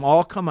she has them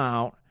all come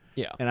out.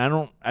 Yeah. And I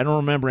don't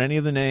remember any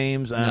of the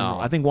names. No.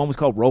 I think one was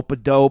called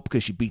Rope-a-Dope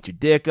because she beat your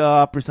dick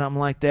up or something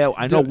like that.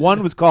 I know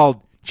one was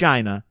called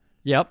China.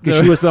 Yep. Because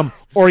she was some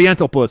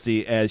Oriental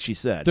pussy, as she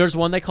said. There's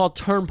one they call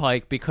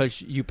Turnpike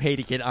because you pay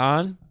to get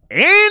on.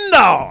 And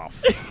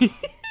off.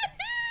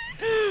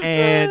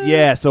 And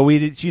yeah, so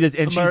she does,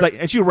 and she's like,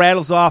 and she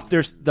rattles off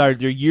their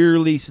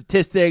yearly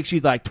statistics.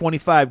 She's like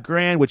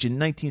 $25,000, which in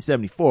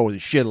 1974 was a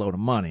shitload of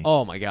money.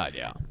 Oh my God,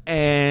 yeah.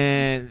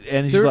 And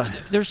she's like,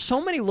 there's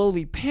so many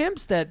lowly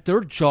pimps that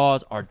their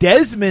jaws are.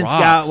 Desmond's dropped.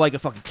 got like a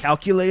fucking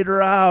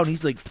calculator out. And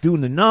he's like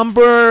doing the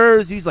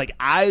numbers. He's like,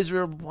 eyes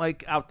are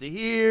like out to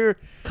here.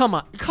 Come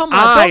on.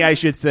 I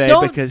should say,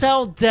 don't because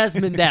sell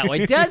Desmond that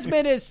way.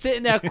 Desmond is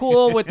sitting there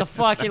cool with the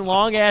fucking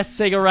long ass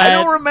cigarette. I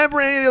don't remember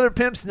any of the other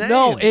pimps' names.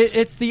 No,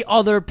 it's the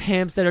other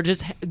pimps that are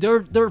just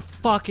they're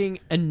fucking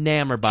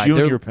enamored by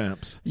junior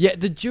pimps. Yeah,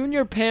 the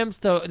junior pimps,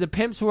 the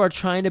pimps who are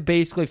trying to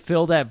basically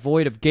fill that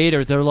void of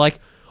Gator. They're like,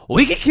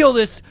 we can kill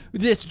this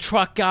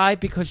Truck guy,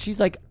 because she's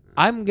like,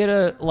 I'm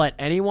gonna let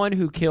anyone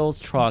who kills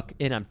Truck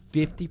in on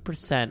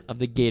 50% of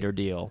the Gator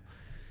deal.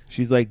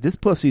 She's like, this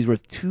pussy's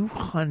worth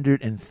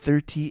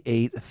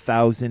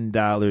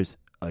 $238,000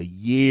 a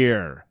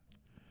year.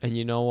 And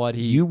you know what?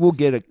 You will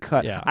get a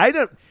cut. Yeah.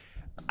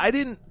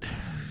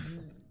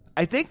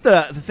 I think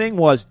the thing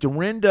was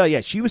Dorinda,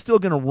 yeah, she was still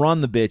going to run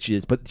the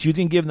bitches, but she was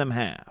going to give them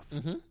half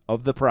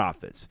of the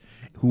profits.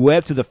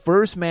 Whoever, to the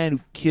first man who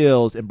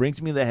kills and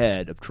brings me the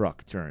head of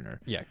Truck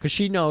Turner. Yeah, because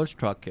she knows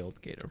Truck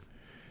killed Gator.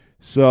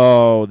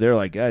 So they're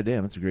like, God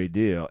damn, that's a great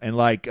deal. And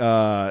like,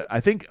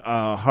 I think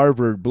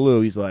Harvard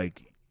Blue, he's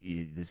like,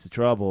 this is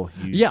trouble.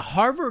 Yeah,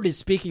 Harvard is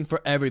speaking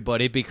for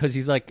everybody because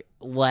he's like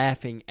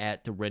laughing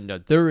at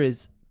Dorinda. There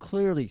is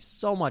clearly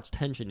so much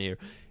tension here.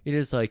 It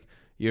is like,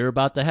 you're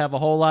about to have a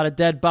whole lot of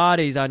dead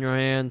bodies on your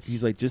hands.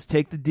 He's like, just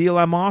take the deal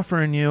I'm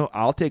offering you.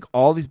 I'll take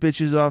all these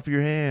bitches off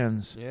your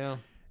hands. Yeah.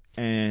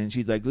 And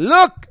she's like,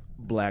 look,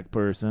 black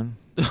person.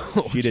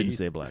 She didn't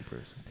say black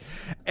person.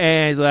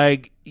 And he's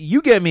like,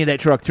 you get me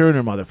that Truck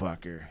Turner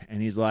motherfucker.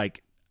 And he's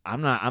like,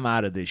 I'm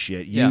out of this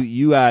shit.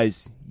 You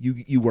guys,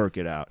 you work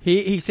it out.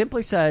 He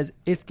simply says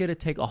it's going to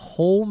take a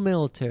whole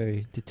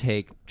military to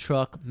take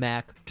Truck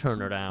Mac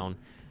Turner down.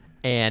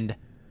 And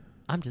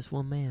I'm just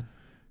one man.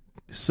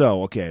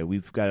 So, okay,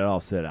 we've got it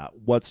all set out.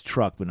 What's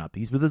Truck been up?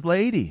 He's with his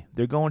lady.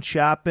 They're going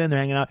shopping. They're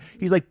hanging out.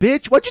 He's like,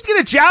 bitch, why'd you get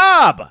a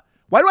job?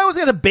 Why do I always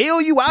got to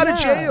bail you out of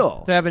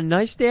jail? They're having a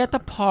nice day at the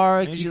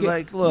park. And she's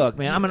like, look,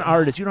 man, I'm an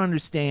artist. You don't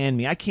understand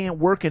me. I can't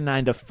work a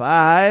 9 to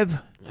 5.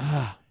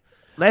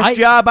 Last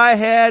job I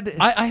had.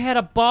 I had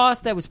a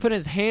boss that was putting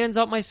his hands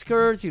up my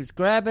skirts. He was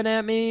grabbing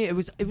at me. It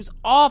was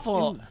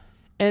awful.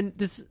 And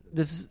this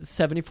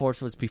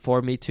 74th was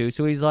before me too.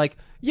 So he's like,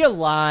 you're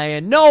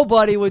lying.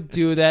 Nobody would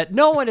do that.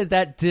 No one is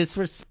that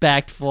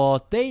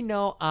disrespectful. They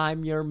know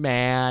I'm your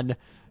man.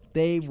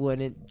 They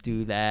wouldn't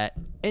do that.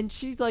 And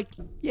she's like,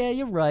 yeah,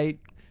 you're right.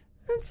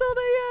 And so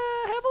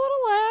they have a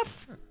little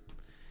laugh.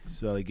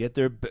 So they get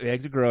their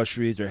bags of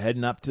groceries. They're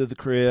heading up to the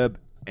crib.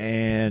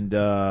 And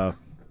luck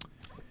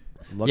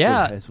would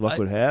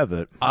have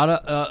it. Out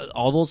of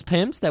all those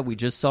pimps that we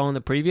just saw in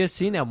the previous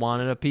scene that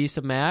wanted a piece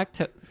of Mac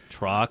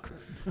Truck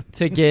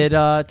to get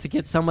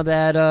some of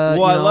that. I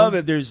love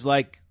it. There's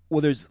like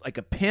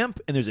a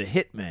pimp and there's a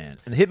hitman,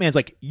 and the hitman's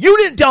like, "You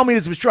didn't tell me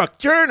this was Truck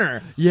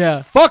Turner.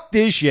 Yeah, fuck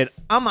this shit.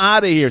 I'm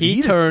out of here."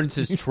 He turns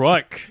his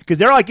truck because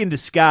they're like in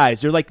disguise.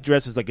 They're like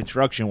dressed as like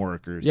construction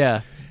workers.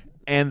 Yeah,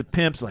 and the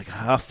pimp's like,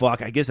 "Oh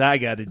fuck, I guess I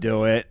got to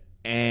do it."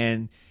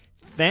 And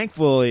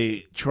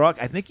thankfully,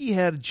 Truck, I think he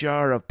had a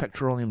jar of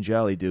petroleum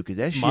jelly, dude, because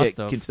that shit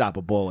can stop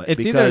a bullet.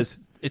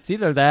 It's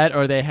either that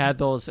or they had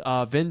those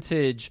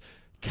vintage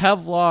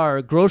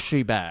Kevlar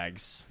grocery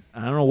bags.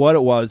 I don't know what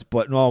it was,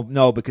 but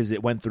no, because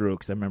it went through.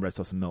 Because I remember I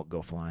saw some milk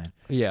go flying.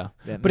 Yeah,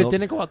 but it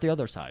didn't go out the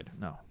other side.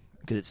 No,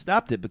 because it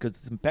stopped it because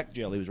some peck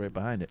jelly was right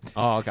behind it.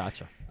 Oh,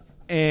 gotcha.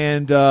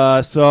 And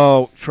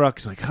so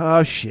Truck's like,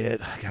 oh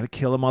shit, I gotta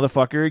kill a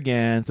motherfucker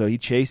again. So he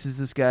chases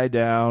this guy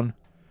down.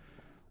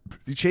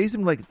 He chased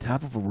him like the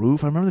top of a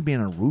roof. I remember there being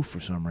on a roof for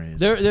some reason.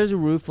 There's a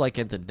roof like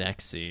in the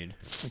next scene.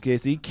 Okay,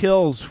 so he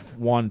kills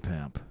one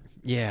pimp.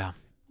 Yeah.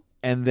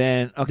 And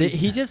then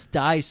he just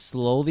dies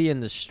slowly in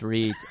the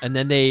streets, and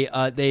then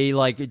they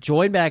like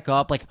join back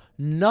up. Like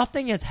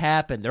nothing has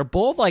happened. They're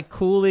both like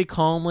coolly,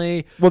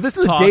 calmly. Well, this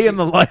is talking. A day in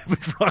the life of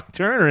Truck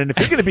Turner, and if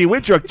you're going to be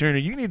with Truck Turner,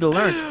 you need to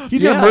learn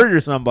he's going to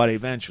murder somebody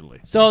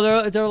eventually.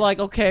 So they're like,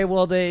 okay,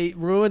 well they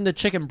ruined the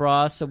chicken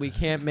broth, so we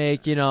can't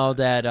make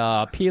that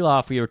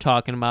pilaf we were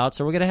talking about.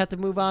 So we're gonna have to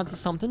move on to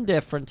something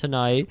different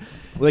tonight.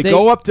 Well, they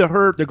go up to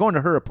her. They're going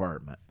to her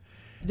apartment.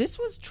 This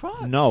was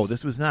Truck. No,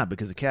 this was not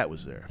because the cat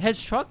was there.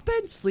 Has Truck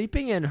been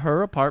sleeping in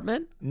her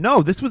apartment?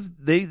 No, this was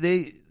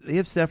they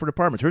have separate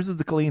apartments. Hers is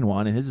the clean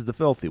one, and his is the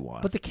filthy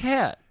one. But the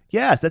cat.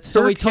 Yes, that's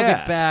so her he cat. took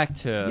it back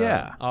to.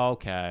 Yeah.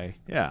 Okay.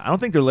 Yeah, I don't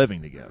think they're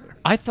living together.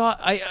 I thought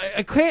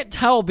I can't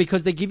tell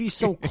because they give you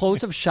so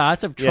close of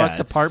shots of Truck's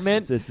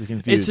apartment. It's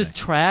confusing. It's just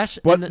trash.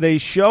 But they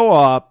show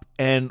up,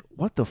 and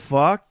what the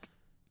fuck?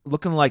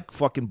 Looking like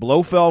fucking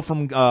Blofeld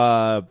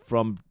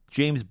from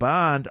James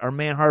Bond, our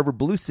man Harvard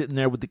Blue sitting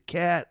there with the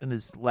cat in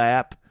his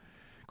lap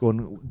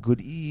going,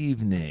 good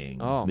evening,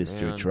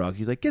 Mr. Truck.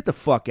 He's like, get the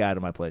fuck out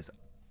of my place.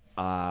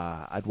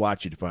 I'd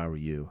watch it if I were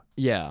you.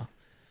 Yeah.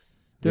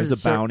 There's a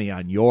bounty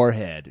on your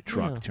head,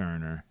 Truck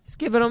Turner. He's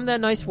giving him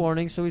that nice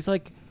warning, so he's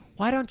like,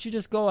 why don't you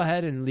just go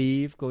ahead and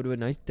leave, go to a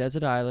nice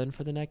desert island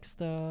for the next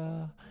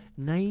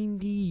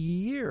 90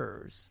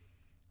 years?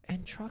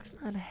 And Truck's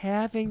not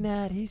having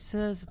that. He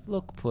says,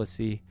 look,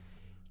 pussy.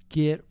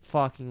 Get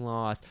fucking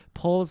lost.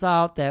 Pulls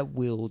out that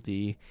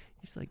wildy.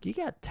 He's like, you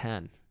got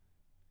 10.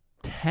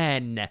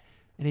 10. And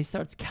he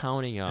starts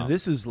counting up. And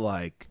this is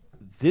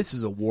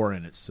a war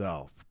in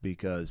itself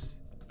because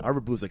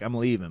Harvard Blue's like, I'm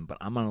leaving, but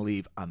I'm going to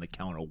leave on the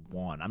count of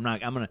 1. I'm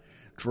going to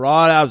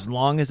draw it out as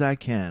long as I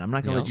can. I'm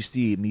not going to let you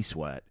see me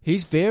sweat.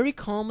 He's very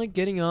calmly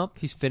getting up.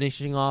 He's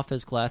finishing off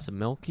his glass of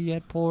milk he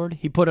had poured.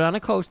 He put it on a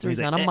coaster. He's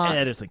like, not a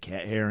monster. There's a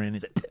cat hair in.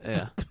 He's like,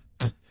 yeah.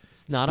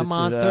 Not a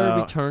monster.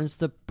 Returns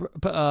the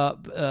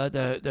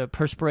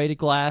perspirated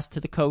glass to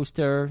the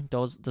coaster.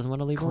 Doesn't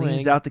want to leave a ring.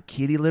 Cleans out the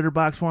kitty litter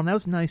box for him. That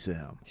was nice of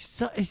him.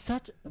 He's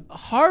such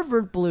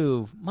Harvard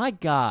Blue. My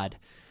God.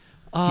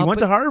 He went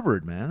to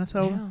Harvard, man. That's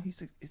how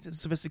he's a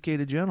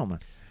sophisticated gentleman.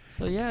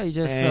 So yeah, he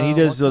just he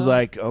just was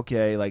like,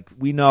 okay, like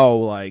we know,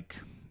 like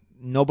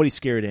nobody's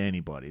scared of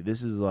anybody.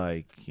 This is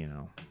like,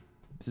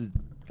 this is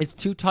it's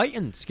two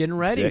Titans getting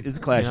ready. It's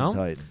Clash of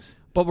Titans.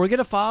 But we're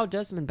gonna follow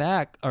Desmond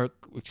back, or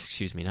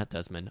excuse me, not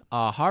Desmond.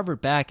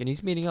 Harvard back, and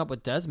he's meeting up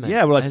with Desmond.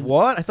 Yeah, we're like, and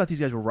what? I thought these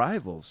guys were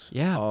rivals.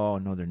 Yeah. Oh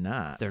no, they're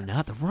not. They're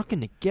not. They're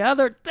working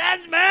together.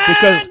 Desmond.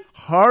 Because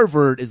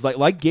Harvard is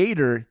like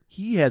Gator.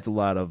 He has a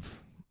lot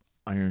of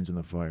irons in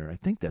the fire. I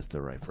think that's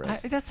the right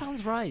phrase. That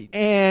sounds right.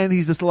 And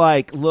he's just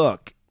like,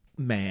 look,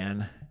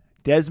 man,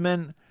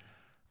 Desmond,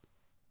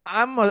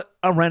 I'm a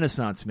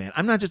Renaissance man.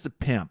 I'm not just a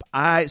pimp.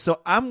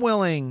 So I'm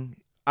willing.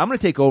 I'm going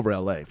to take over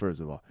L.A.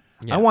 First of all.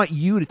 Yeah. I want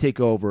you to take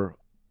over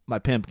my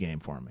pimp game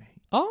for me.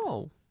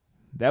 Oh,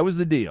 that was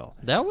the deal.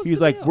 He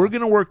was like, we're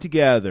going to work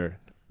together,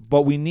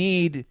 but we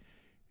need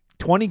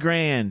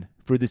 $20,000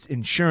 for this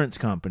insurance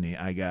company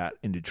I got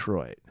in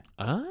Detroit.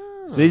 Oh.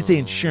 So they say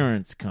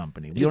insurance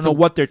company. We don't know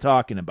what they're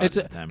talking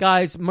about.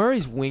 Guys,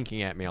 Murray's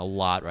winking at me a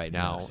lot right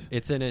now. Yes.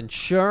 It's an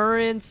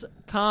insurance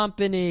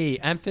company.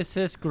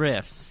 Emphasis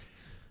grifts.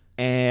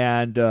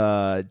 And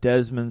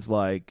Desmond's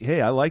like, hey,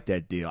 I like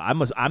that deal. I'm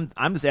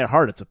just at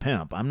heart, it's a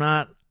pimp. I'm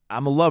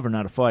a lover,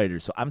 not a fighter.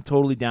 So I'm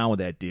totally down with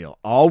that deal.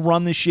 I'll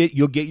run the shit.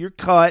 You'll get your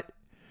cut.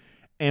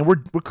 And we're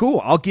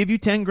cool. I'll give you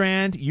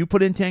 $10,000. You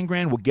put in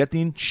 $10,000. We'll get the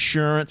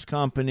insurance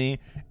company,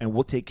 and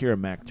we'll take care of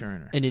Mac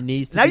Turner. And it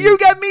needs to now you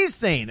got me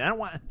saying I don't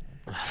want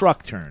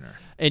Truck Turner.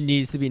 It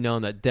needs to be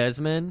known that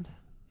Desmond,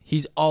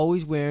 he's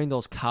always wearing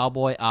those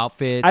cowboy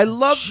outfits. I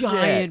love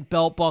giant that.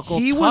 belt buckle.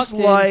 He tucked was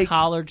in, like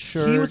collared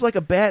shirt. He was like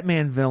a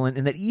Batman villain,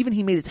 in that even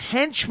he made his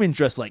henchmen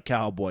dress like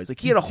cowboys. Like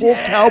he had a whole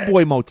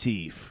cowboy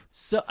motif.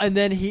 So, and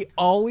then he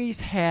always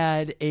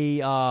had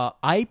a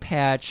eye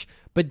patch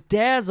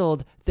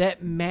bedazzled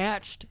that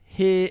matched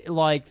his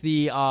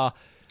the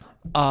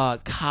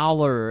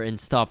collar and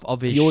stuff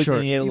of his shirt.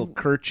 And he had a little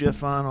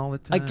kerchief on all the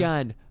time.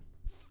 Again,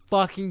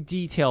 fucking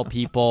detail,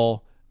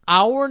 people.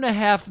 Hour and a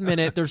half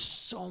minute. There's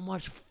so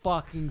much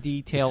fucking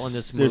detail in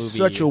this movie. There's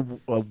such a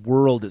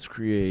world that's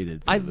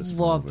created. I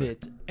love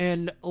it,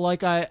 and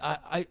like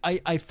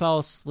I fell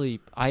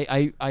asleep.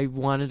 I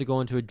wanted to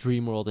go into a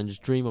dream world and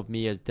just dream of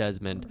me as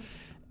Desmond.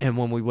 And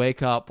when we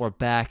wake up, we're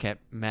back at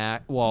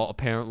Mac. Well,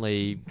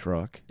 apparently,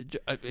 Truck.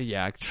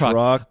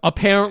 Truck.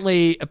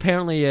 Apparently,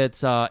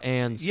 it's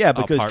Ann's. Yeah,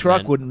 because apartment.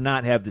 Truck would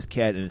not have this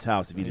cat in his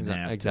house if he didn't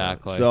have to.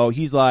 Exactly. So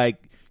she's like,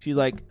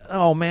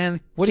 oh man,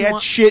 What do you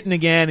cat's shitting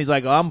again. He's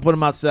like, oh, I'm gonna put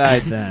him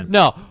outside then.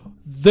 No,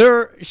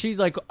 she's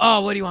like,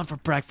 oh, what do you want for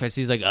breakfast?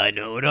 He's like, I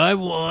know what I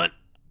want.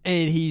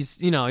 And he's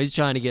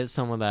trying to get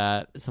some of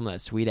that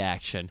sweet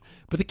action.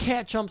 But the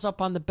cat jumps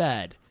up on the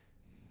bed.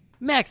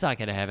 Mac's not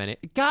going to have any.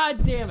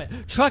 God damn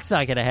it. Truck's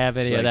not going to have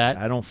any of that.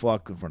 I don't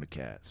fuck in front of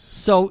cats.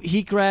 So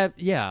he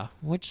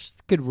which is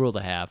a good rule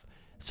to have.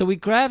 So he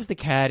grabs the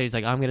cat. He's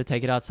like, I'm going to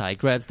take it outside. He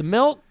grabs the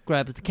milk,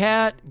 grabs the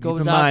cat, goes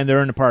Keep in out. mind, they're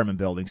in an apartment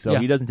building, so Yeah.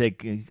 he doesn't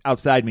take.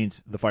 Outside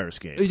means the fire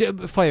escape.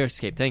 Fire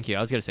escape, thank you.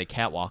 I was going to say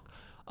catwalk.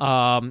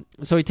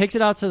 So he takes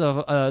it out to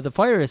the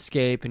fire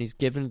escape, and he's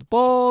giving it the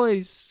bowl.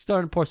 He's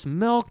starting to pour some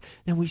milk.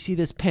 Then we see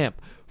this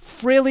pimp.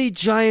 Frilly,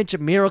 giant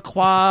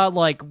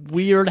Jamiroquai,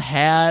 weird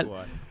hat.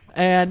 What?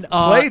 And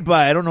Played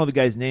by, I don't know the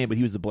guy's name, but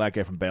he was the black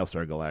guy from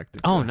Battlestar Galactica.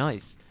 Oh,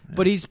 nice. Yeah.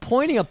 But he's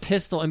pointing a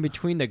pistol in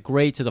between the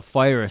grate to the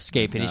fire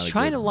escape, That's and he's not a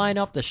trying good to line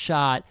up the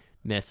shot.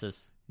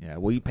 Misses. Yeah,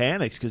 well, he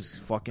panics because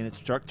fucking it's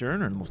Truck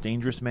Turner, the most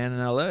dangerous man in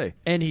L.A.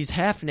 And he's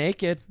half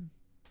naked.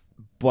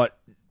 But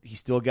he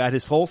still got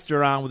his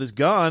holster on with his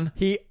gun.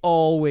 He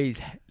always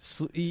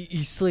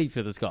he sleeps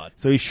with his gun.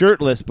 So he's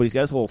shirtless, but he's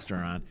got his holster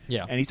on.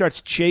 Yeah. And he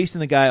starts chasing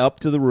the guy up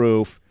to the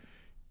roof.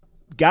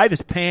 Guy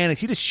just panics.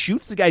 He just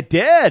shoots the guy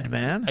dead,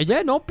 man.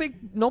 Yeah, no big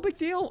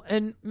deal.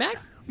 And Mac,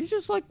 he's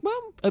just like,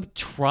 well, a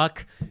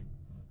truck,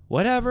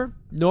 whatever,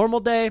 normal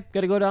day.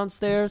 Got to go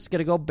downstairs. Got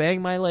to go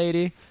bang my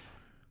lady.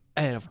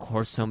 And of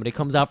course, somebody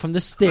comes out from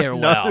the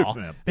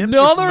stairwell.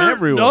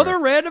 Another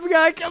random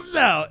guy comes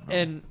out,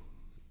 and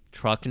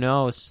Truck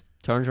knows.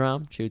 Turns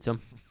around, shoots him.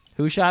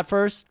 Who shot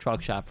first?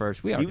 Truck shot first.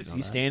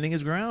 He's standing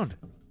his ground.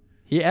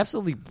 He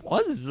absolutely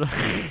was.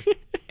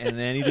 And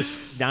then he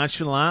just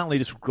nonchalantly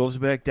just goes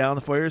back down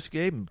the fire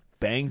escape and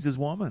bangs his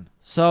woman.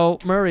 So,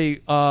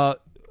 Murray,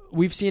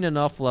 we've seen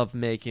enough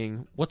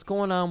lovemaking. What's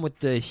going on with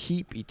the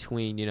heat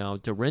between,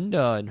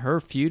 Dorinda and her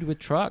feud with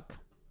Truck?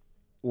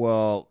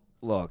 Well,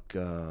 look,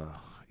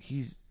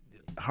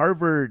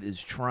 Harvard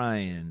is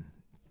trying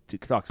to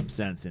talk some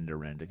sense into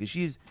Dorinda because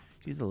she's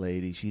a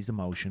lady. She's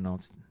emotional.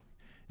 It's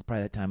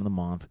probably that time of the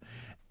month.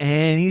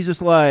 And he's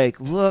just like,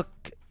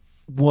 look,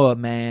 what,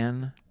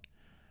 man?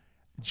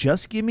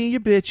 Just give me your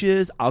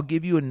bitches. I'll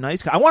give you a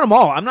nice cut. I want them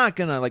all. I'm not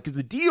going to, because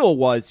the deal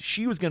was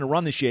she was going to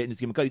run the shit and just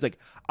give him a cut. He's like,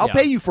 I'll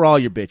pay you for all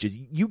your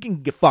bitches. You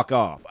can fuck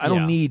off. I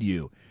don't need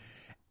you.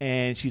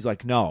 And she's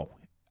like, no.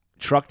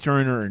 Truck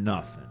Turner or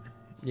nothing.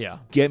 Yeah.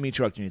 Get me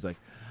Truck Turner. He's like,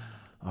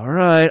 all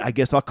right, I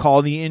guess I'll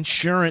call the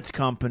insurance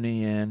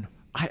company in.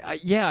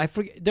 I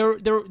forget.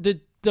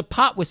 The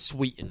pot was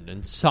sweetened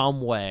in some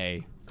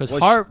way. Because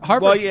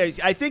Harvard. Well, yeah,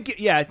 I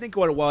think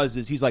what it was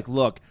is he's like,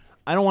 look,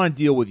 I don't want to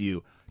deal with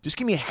you. Just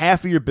give me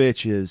half of your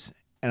bitches,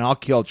 and I'll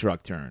kill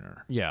Truck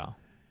Turner. Yeah.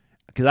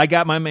 Because I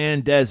got my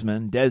man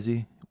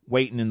Desi,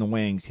 waiting in the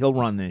wings. He'll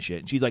run this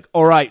shit. And she's like,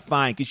 all right,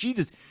 fine. Because she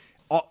just,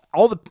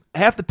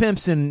 half the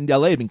pimps in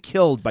LA have been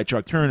killed by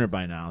Truck Turner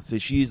by now. So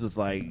she's just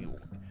like,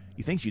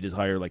 you think she just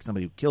hired like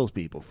somebody who kills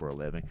people for a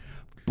living,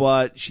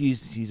 but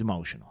she's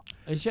emotional.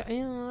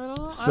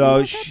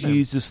 So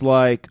she's just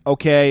like,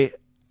 okay,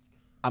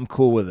 I'm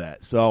cool with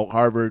that. So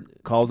Harvard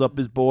calls up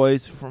his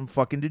boys from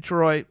fucking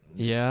Detroit.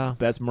 Yeah.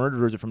 Best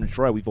murderers are from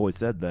Detroit. We've always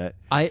said that.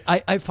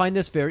 I find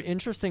this very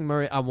interesting,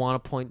 Murray. I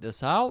want to point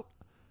this out.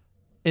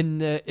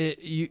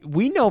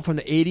 We know from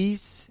the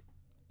 80s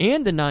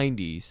and the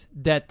 90s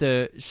that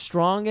the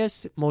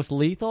strongest, most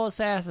lethal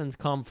assassins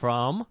come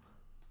from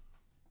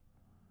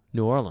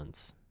New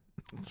Orleans.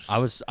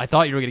 I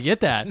thought you were going to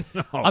get that.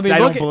 No, I mean, I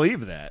don't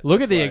believe that.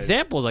 Look at the right.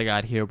 examples I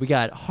got here. We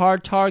got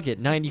Hard Target,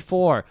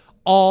 94,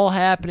 all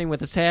happening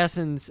with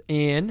assassins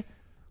in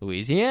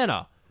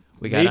Louisiana.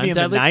 We got Maybe in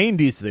the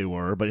 90s they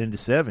were, but in the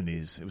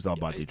 70s it was all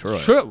about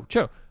Detroit.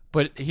 True.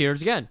 But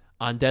here's again,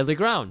 On Deadly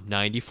Ground,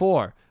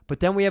 94. But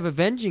then we have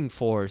Avenging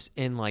Force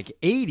in like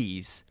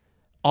 80s,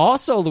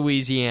 also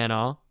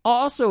Louisiana,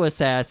 also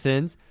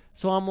assassins.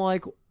 So I'm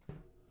like,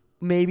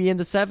 maybe in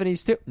the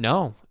 70s too.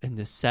 No, in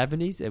the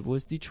 70s it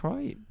was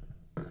Detroit.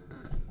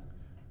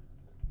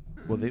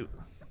 Well,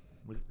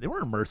 they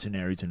weren't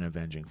mercenaries in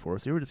Avenging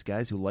Force. They were just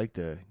guys who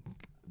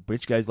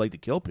rich guys like to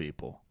kill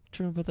people.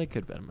 True, but they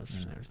could have been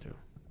mercenaries too.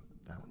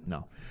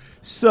 No.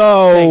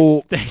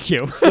 So Thank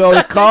you. So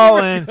they call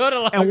in,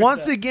 and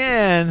once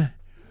again,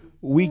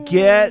 we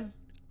get.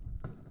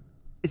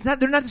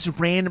 They're not just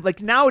random.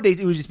 Like nowadays,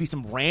 it would just be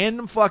some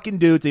random fucking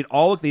dudes. They'd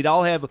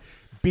all have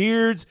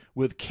beards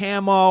with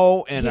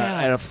camo and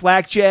a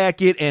flak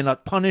jacket and a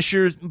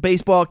Punisher's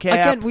baseball cap.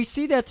 Again, we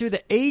see that through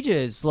the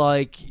ages.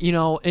 Like,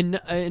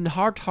 in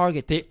Hard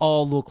Target, they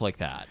all look like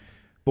that.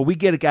 But we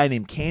get a guy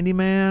named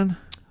Candyman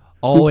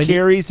who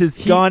carries his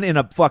gun in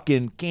a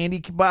fucking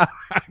candy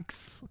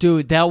box.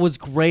 Dude, that was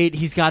great.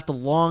 He's got the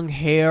long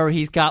hair.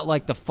 He's got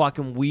like the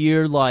fucking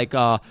weird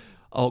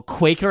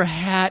Quaker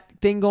hat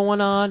thing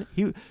going on.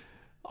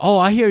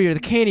 I hear you're the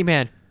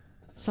Candyman.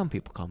 Some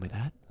people call me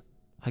that.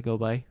 I go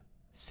by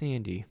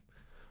Sandy.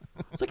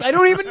 It's like, I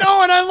don't even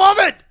know, and I love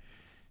it.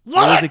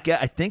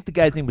 I think the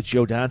guy's name was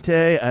Joe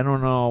Dante. I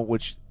don't know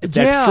which. If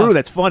that's true,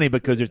 that's funny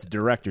because there's a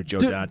director, Joe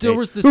Dante,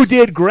 who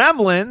did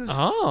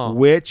Gremlins,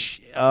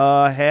 which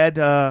had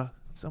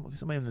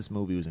somebody in this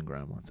movie was in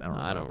Gremlins.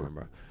 I don't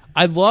remember.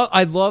 I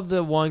love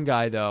the one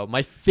guy though.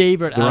 My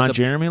favorite. The Ron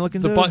Jeremy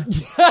looking dude?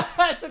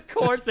 Yes, of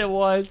course it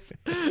was.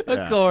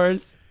 Of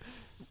course.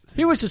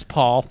 He was just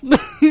Paul.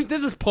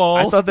 This is Paul.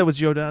 I thought that was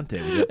Joe Dante.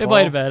 It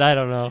might have been. I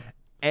don't know.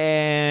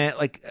 And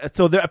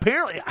so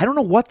apparently, I don't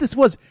know what this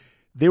was.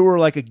 They were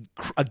like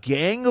a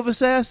gang of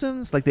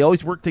assassins. Like they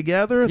always worked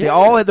together. Yeah. They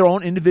all had their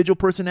own individual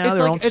personality,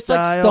 their own style. It's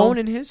like Stone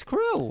and his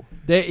crew.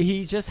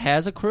 He just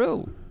has a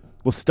crew.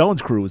 Well,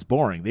 Stone's crew was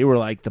boring. They were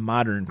like the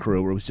modern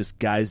crew, where it was just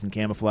guys in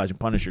camouflage and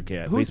Punisher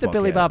caps. Who's the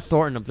Billy Bob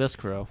Thornton of this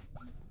crew?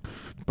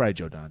 Probably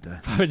Joe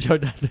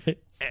Dante.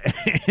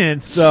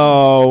 And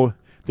so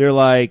they're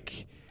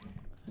like,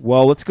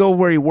 well, let's go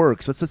where he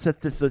works. Let's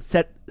set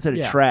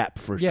a trap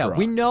for Truck. Yeah,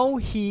 we know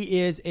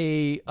he is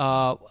a,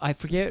 I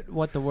forget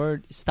what the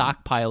word,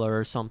 stockpiler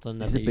or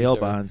something. He's a bail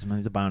bondsman.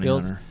 He's a bounty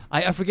hunter.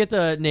 I forget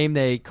the name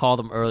they called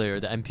him earlier,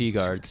 the MP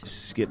guards.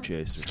 Skip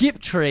Chaser. Skip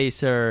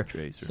Tracer.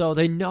 So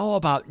they know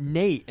about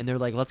Nate, and they're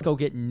like, let's go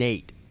get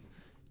Nate.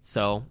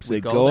 So they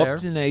go up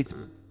to Nate.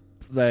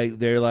 Like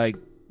they're like,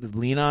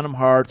 lean on him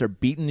hard. They're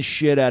beating the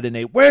shit out of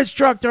Nate. Where's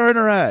Truck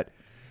Turner at?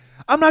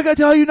 I'm not going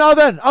to tell you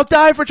nothing. I'll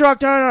die for Truck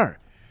Turner.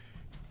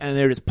 And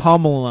they're just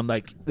pummeling him.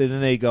 Like, then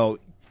they go,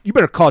 you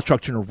better call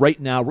Truck Turner right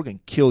now. We're going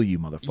to kill you,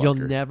 motherfucker. You'll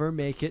never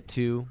make it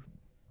to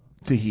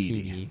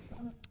Tahiti.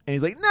 And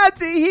he's like, not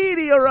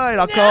Tahiti. All right,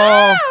 I'll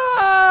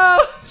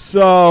call.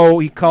 So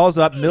he calls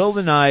up, middle of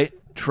the night.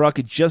 Truck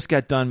had just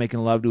got done making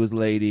love to his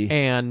lady.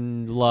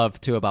 And love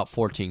to about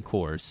 14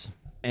 Coors.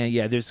 And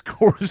yeah, there's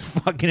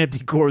fucking empty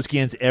Coors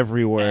cans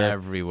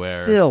everywhere.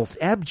 Filth,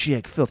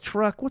 abject filth.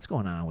 Truck, what's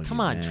going on with you? Come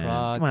on, man?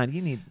 Truck. Come on,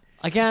 you need.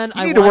 Again,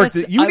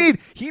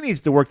 he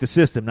needs to work the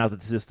system, not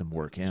that the system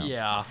work him.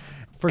 Yeah,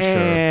 for sure.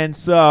 And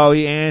so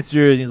he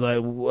answers. He's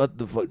like, "What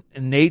the fuck?"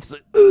 And Nate's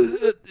like,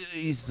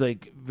 he's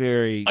like,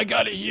 very. I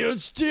got a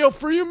huge deal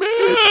for you, man.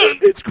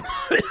 It's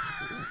great.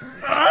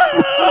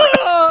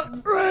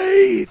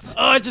 Great.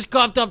 Oh, I just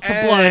coughed up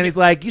some blood. And he's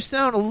like, "You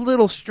sound a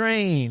little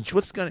strange.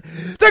 They're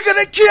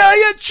gonna kill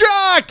you,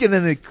 Chuck!" And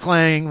then the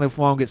clang, the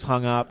phone gets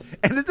hung up,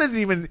 and it doesn't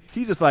even.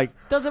 He's just like,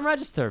 doesn't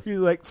register. He's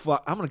like,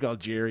 "Fuck, I'm gonna call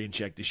Jerry and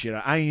check this shit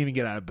out." I ain't even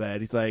get out of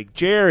bed. He's like,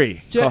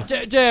 "Jerry,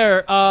 Jerry,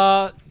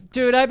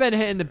 dude, I've been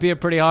hitting the beer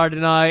pretty hard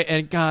tonight,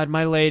 and God,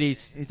 my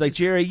lady's." He's like,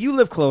 "Jerry, you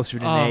live closer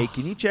to Nate.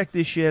 Can you check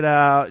this shit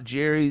out?"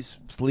 Jerry's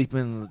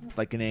sleeping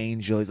like an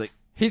angel. He's like.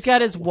 He's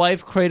got his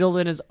wife cradled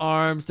in his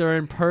arms. They're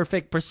in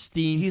perfect,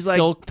 pristine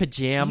silk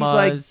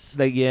pajamas. He's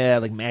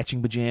like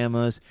matching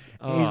pajamas.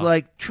 And he's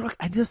like, "Truck,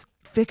 I just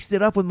fixed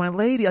it up with my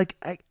lady. Like,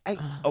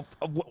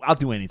 I'll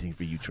do anything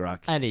for you,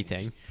 Truck.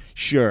 Anything.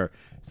 Sure."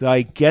 So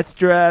he gets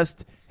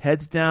dressed,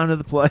 heads down to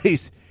the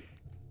place.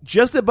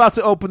 Just about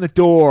to open the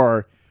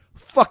door,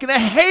 fucking a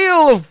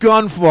hail of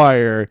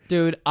gunfire.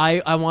 Dude,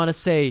 I want to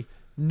say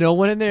No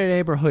one in their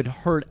neighborhood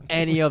heard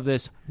any of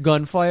this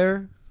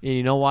gunfire. And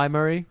you know why,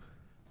 Murray?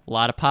 A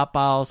lot of pop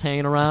bottles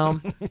hanging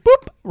around.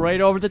 Boop!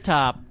 Right over the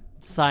top.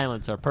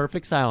 Silencer.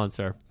 Perfect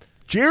silencer.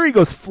 Jerry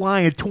goes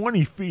flying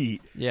 20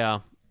 feet. Yeah.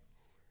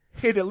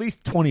 Hit at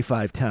least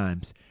 25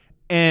 times.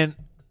 And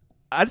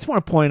I just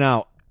want to point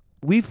out,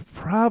 we've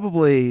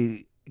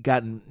probably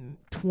gotten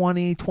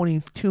 20,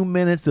 22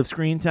 minutes of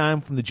screen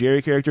time from the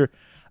Jerry character.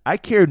 I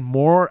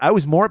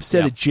was more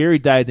upset that Jerry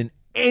died than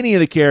any of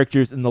the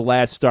characters in the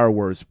last Star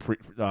Wars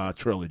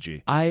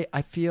trilogy.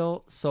 I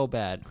feel so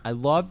bad. I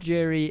love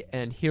Jerry,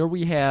 and here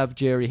we have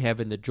Jerry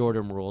having the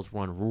Jordan rules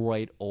run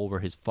right over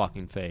his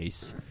fucking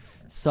face.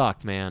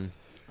 Sucked, man.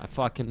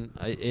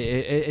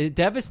 It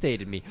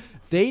devastated me.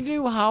 They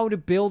knew how to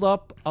build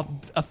up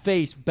a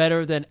face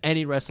better than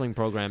any wrestling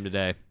program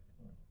today.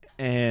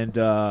 And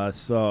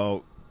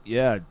so,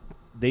 yeah,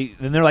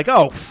 they're like,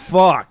 oh,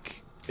 fuck.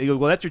 They go,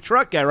 well, that's your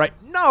truck guy, right?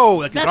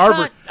 No,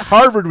 because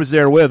Harvard was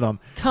there with him.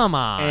 Come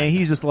on. And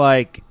he's just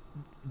like,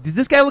 does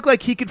this guy look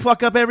like he could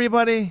fuck up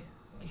everybody?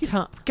 He's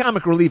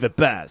comic relief at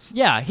best.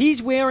 Yeah,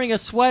 he's wearing a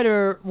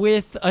sweater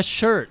with a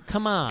shirt.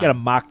 Come on. He's got a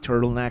mock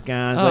turtleneck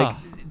on. Like,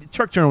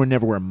 Truck Turner would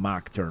never wear a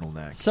mock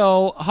turtleneck.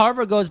 So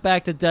Harvard goes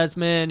back to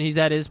Desmond. He's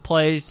at his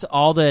place.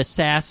 All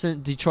the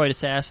Detroit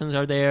assassins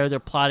are there. They're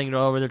plotting it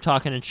over. They're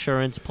talking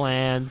insurance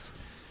plans.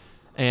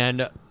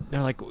 And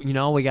they're like,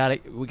 we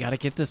gotta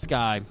get this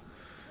guy.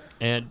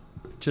 And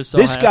just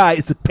this guy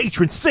is the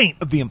patron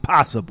saint of the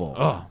impossible.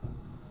 Oh,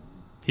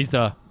 he's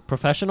the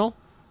professional?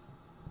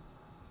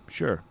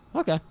 Sure.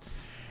 Okay.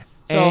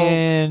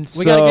 So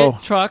we gotta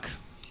get Truck.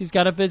 He's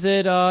got to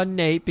visit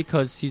Nate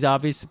because he's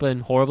obviously been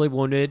horribly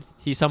wounded.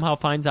 He somehow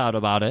finds out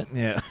about it.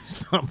 Yeah.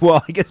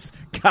 Well, I guess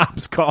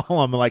cops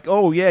call him like,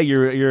 oh, yeah,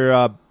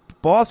 your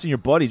boss and your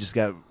buddy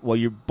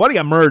your buddy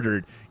got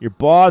murdered. Your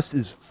boss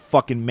is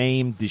fucking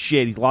maimed to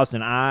shit. He's lost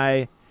an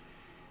eye.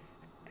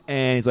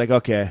 And he's like,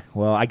 okay,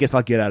 well, I guess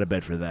I'll get out of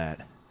bed for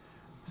that.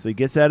 So he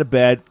gets out of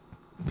bed,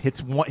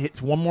 hits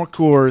one more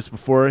course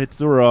before it hits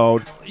the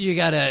road. You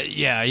gotta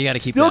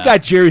keep Still that.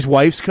 got Jerry's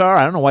wife's car.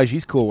 I don't know why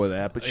she's cool with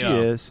that, but she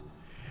is.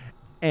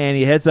 And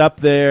he heads up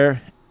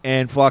there,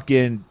 and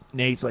fucking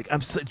Nate's like,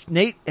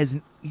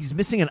 he's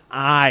missing an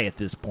eye at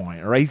this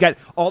point, all right? He's got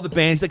all the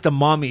bandages, he's like the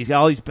mummy. He's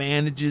got all these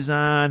bandages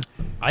on.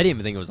 I didn't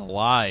even think it was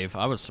alive.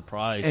 I was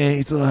surprised. And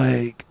he's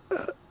like,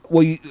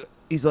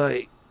 he's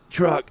like,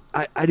 Truck,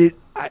 I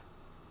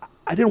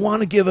didn't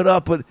want to give it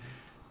up, but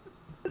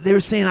they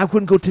were saying I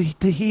couldn't go to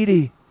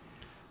Tahiti.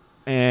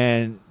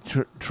 And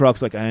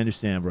Truck's like, I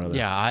understand, brother.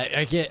 Yeah,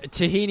 I get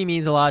Tahiti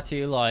means a lot to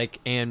you, like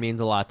Anne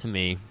means a lot to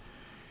me.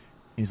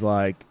 He's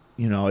like,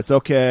 it's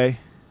okay.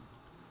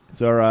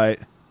 It's all right.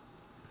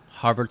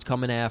 Harvard's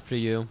coming after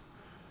you.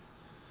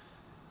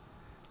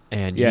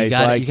 And you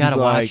gotta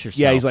watch yourself.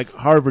 Yeah, he's like,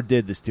 Harvard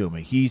did this to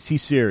me. He's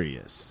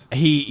serious.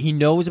 He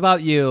knows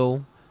about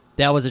you.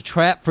 That was a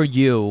trap for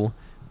you.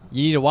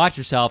 You need to watch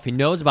yourself. He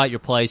knows about your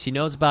place. He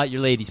knows about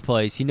your lady's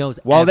place. He knows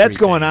While everything. that's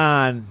going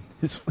on,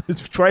 his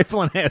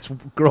trifling-ass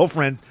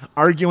girlfriend's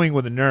arguing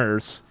with a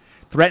nurse,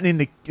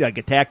 threatening to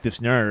attack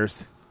this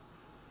nurse.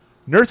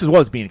 Nurse as well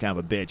as being kind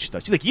of a bitch, though.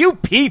 She's like, you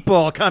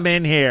people, come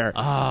in here.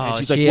 Oh, and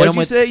she's like, what'd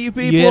you say, you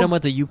people? You hit him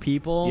with the you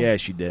people? Yeah,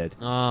 she did.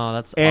 Oh,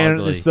 that's ugly.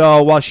 And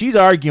so while she's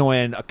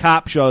arguing, a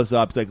cop shows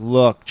up. He's like,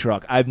 look,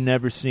 Truck, I've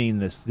never seen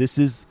this. This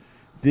is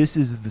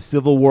the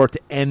Civil War to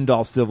end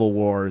all Civil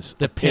Wars.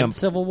 The pimp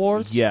Civil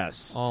Wars?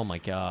 Yes. Oh, my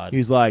God.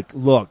 He's like,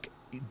 look,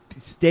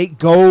 get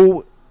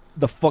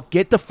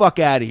the fuck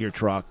out of here,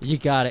 Truck. You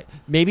got it.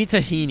 Maybe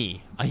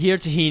Tahiti. I hear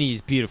Tahiti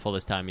is beautiful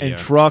this time of year. And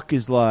Truck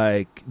is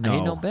like, no. I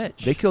ain't no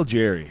bitch. They killed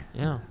Jerry.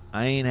 Yeah.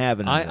 I ain't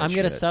having it. I'm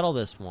going to settle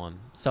this one.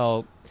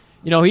 So,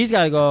 he's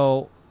got to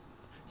go.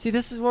 See,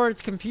 this is where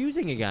it's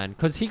confusing again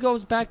because he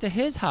goes back to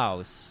his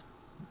house.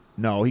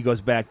 No, he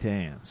goes back to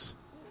Anne's.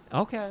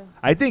 Okay.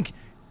 I think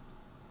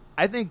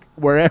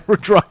wherever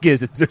Truck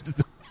is,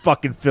 there's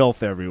fucking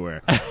filth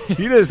everywhere.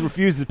 He just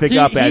refuses to pick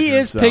up after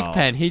himself. He is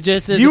Pigpen. He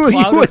just is a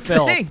cloud of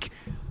filth. Think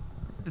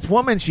this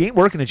woman, she ain't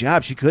working a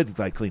job. She could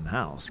clean the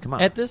house. Come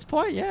on. At this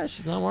point, yeah,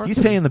 she's not working.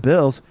 He's paying the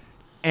bills,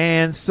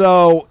 and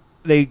so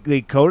they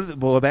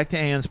go back to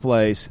Anne's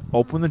place,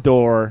 open the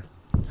door.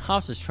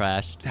 House is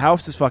trashed.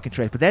 House is fucking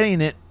trashed, but that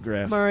ain't it,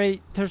 Griff.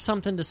 Murray, there's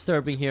something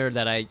disturbing here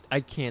that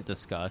I can't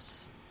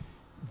discuss.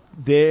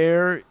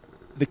 The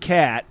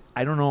cat.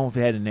 I don't know if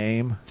it had a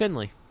name.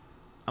 Finley.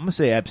 I'm going to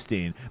say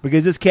Epstein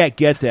because this cat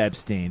gets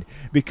Epstein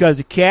because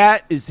the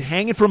cat is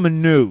hanging from a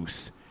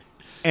noose.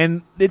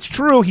 And it's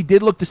true, he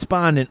did look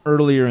despondent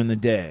earlier in the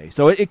day.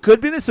 So it could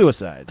have been a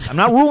suicide. I'm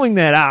not ruling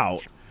that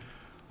out.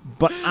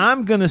 But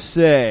I'm going to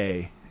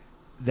say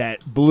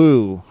that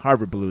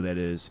Harvard Blue that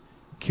is,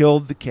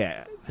 killed the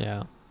cat.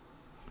 Yeah.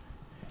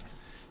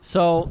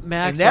 So,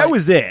 Max... And that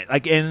was it.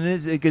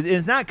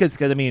 It's not because,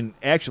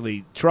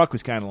 actually, Truck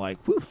was kind of like,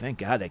 whew, thank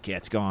God that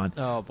cat's gone.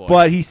 Oh, boy.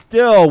 But he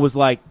still was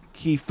like,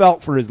 he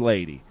felt for his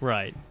lady.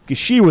 Right. Because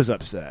she was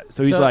upset.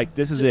 So he's like,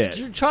 this is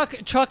it.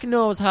 Truck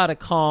knows how to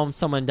calm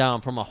someone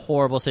down from a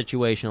horrible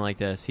situation like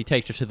this. He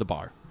takes her to the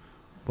bar.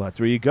 Well,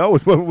 that's where you go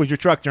with your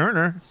Truck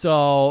Turner.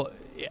 So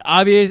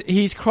obviously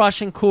he's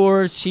crushing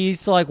Coors.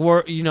 She's like,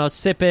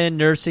 sipping,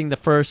 nursing the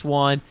first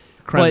one.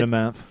 Creme de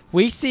menthe.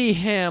 We see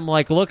him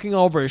like looking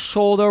over his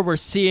shoulder. We're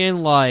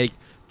seeing like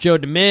Joe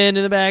DeMint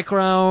in the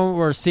background.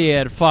 We're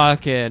seeing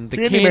fucking the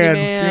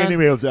Candyman.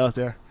 Candyman was out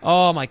there.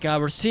 Oh my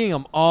God, we're seeing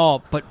them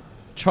all. But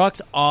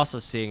Truck's also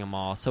seeing them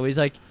all. So he's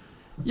like,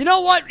 you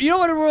know what? You know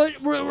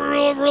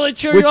what really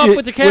cheer you up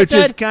with the Cat's Which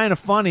is Head? kind of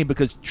funny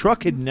because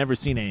Truck had never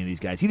seen any of these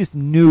guys. He just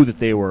knew that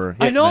they were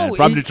hitmen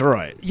from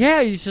Detroit.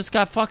 Yeah, he's just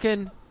got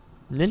fucking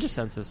ninja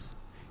senses.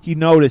 He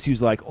noticed, he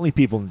was like, only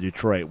people in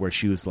Detroit wear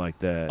shoes like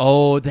that.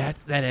 Oh,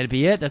 that'd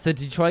be it. That's a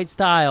Detroit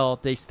style.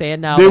 They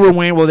stand out. They were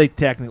wearing,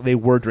 they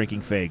were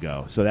drinking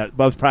Faygo, so that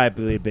was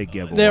probably a big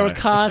giveaway. They were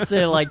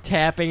constantly like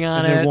tapping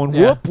on and it. They're going,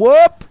 whoop,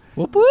 whoop.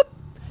 Whoop, whoop.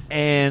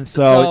 And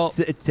so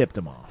it tipped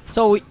him off.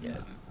 So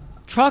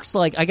Truck's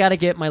like, I got to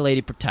get my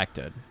lady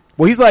protected.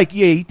 Well, he's like,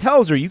 yeah, he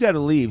tells her, you got to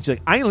leave. She's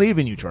like, I ain't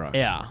leaving you, Truck.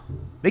 Yeah.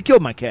 They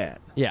killed my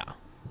cat. Yeah.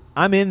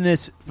 I'm in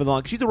this for the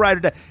long. She's a ride or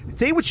die.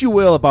 Say what you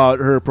will about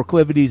her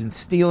proclivities and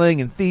stealing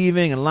and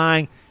thieving and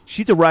lying.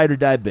 She's a ride or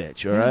die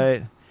bitch, all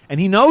right? And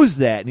he knows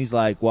that, and he's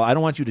like, well, I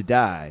don't want you to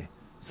die,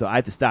 so I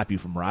have to stop you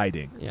from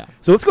riding. Yeah.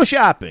 So let's go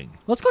shopping.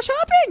 Let's go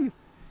shopping.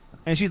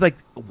 And she's like,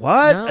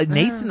 what?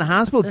 Nate's in the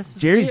hospital?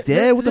 Jerry's weird.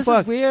 dead? What the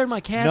fuck? This is weird.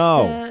 My cat's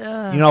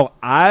dead. No.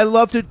 I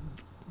love to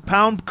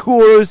pound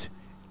Coors.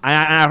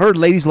 I heard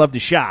ladies love to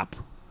shop.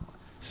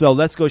 So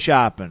let's go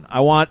shopping.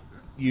 I want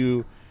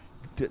you...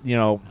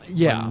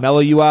 mellow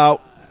you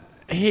out.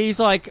 He's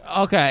like,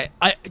 okay,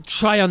 I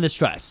try on this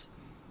dress.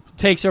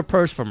 Takes her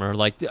purse from her.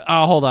 Like,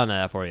 I'll hold on to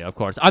that for you. Of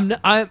course, I'm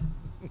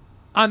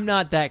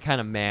not that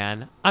kind of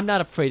man. I'm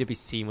not afraid to be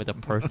seen with a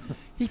purse.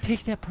 He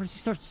takes that purse. He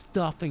starts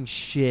stuffing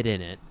shit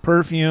in it,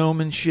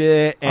 perfume and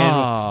shit.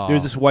 And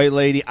there's this white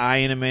lady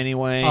eyeing him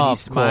anyway. And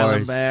he's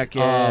smiling back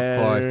at her.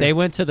 Of course, they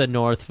went to the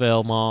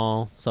Northville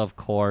Mall, so of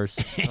course.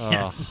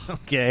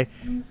 Okay,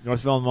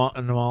 Northville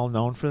Mall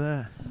known for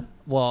that.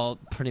 Well,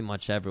 pretty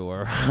much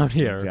everywhere around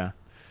here.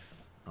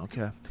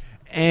 Okay.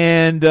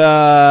 And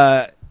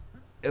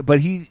but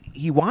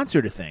he wants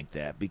her to think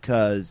that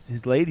because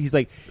his lady,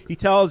 he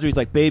tells her, he's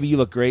like, baby, you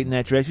look great in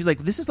that dress. She's like,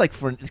 this is like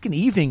it's an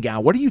evening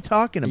gown. What are you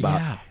talking about?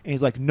 Yeah. And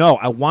he's like, no,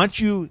 I want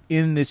you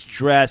in this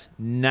dress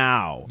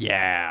now.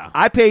 Yeah.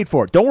 I paid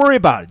for it. Don't worry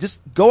about it.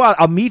 Just go out.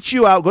 I'll meet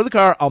you out. Go to the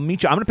car. I'll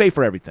meet you. I'm going to pay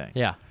for everything.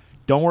 Yeah.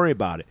 Don't worry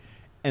about it.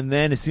 And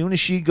then as soon as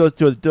she goes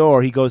to the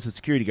door, he goes to the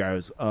security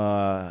guard.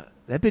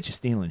 That bitch is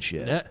stealing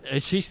shit.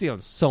 She's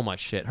stealing so much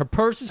shit. Her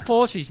purse is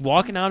full. She's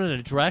walking out in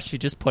a dress she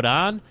just put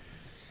on.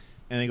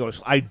 And he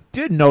goes, I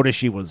did notice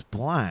she was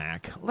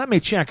black. Let me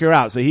check her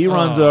out. So he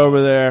runs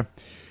over there.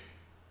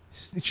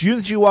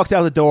 She walks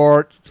out the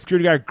door.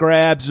 Security guard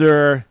grabs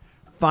her,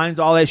 finds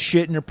all that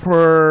shit in her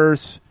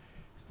purse.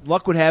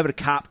 Luck would have it, a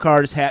cop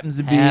car just happens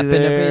to be there.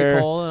 To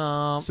be pulling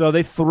up. So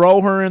they throw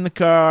her in the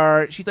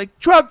car. She's like,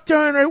 Truck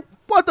Turner,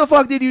 what the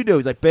fuck did you do?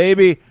 He's like,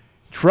 baby,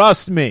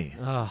 trust me.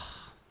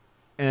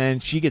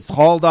 And she gets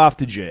hauled off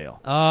to jail.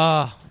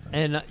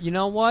 And you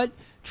know what?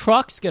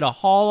 Trucks get a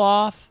haul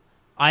off.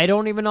 I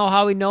don't even know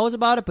how he knows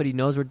about it, but he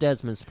knows where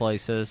Desmond's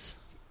place is.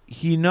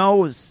 He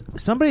knows.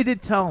 Somebody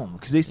did tell him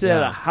because they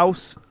said a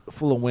house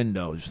full of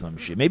windows or some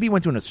shit. Maybe he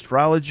went to an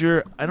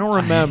astrologer. I don't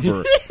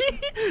remember.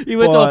 He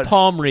went to a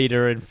palm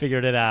reader and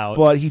figured it out.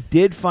 But he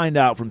did find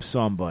out from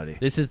somebody.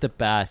 This is the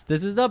best.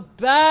 This is the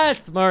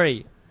best,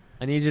 Murray.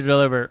 I need you to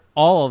deliver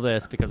all of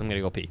this because I'm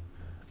going to go pee.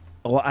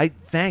 Well,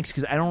 thanks,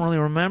 because I don't really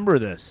remember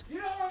this. You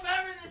don't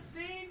remember this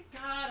scene?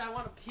 God, I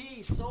want to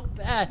pee so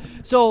bad.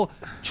 So,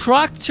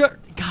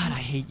 God, I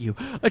hate you.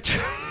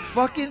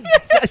 Fucking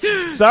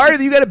sorry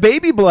that you got a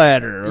baby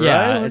bladder. Right?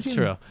 Yeah, it's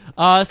true.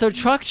 So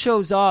Truck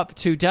shows up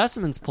to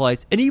Desmond's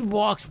place, and he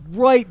walks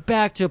right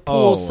back to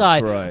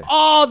poolside. Right.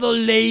 All the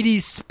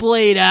ladies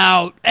splayed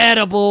out,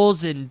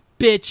 edibles and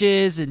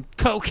bitches and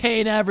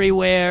cocaine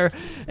everywhere.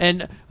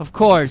 And, of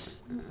course,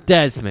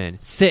 Desmond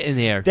sitting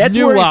there. That's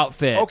new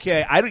outfit.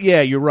 Okay,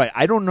 yeah, you're right.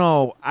 I don't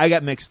know. I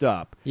got mixed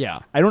up. Yeah.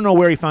 I don't know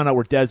where he found out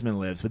where Desmond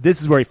lives, but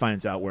this is where he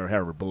finds out where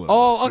Harold Blue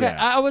Oh, is. okay.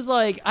 Yeah. I was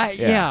like,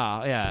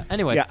 yeah.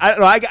 Anyways. Yeah,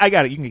 I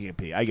got it. You can get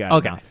pee. I got it.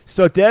 Okay. Now.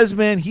 So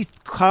Desmond, he's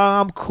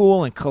calm,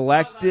 cool, and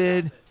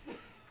collected.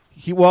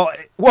 No.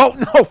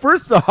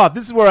 First off,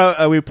 this is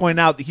where we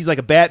point out that he's like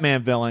a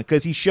Batman villain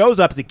because he shows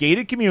up. It's a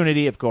gated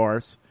community, of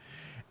course.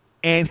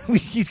 And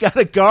he's got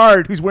a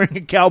guard who's wearing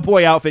a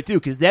cowboy outfit too,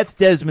 because that's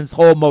Desmond's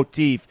whole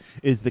motif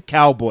is the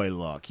cowboy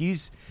look. Maybe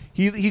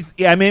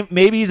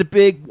he's a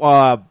big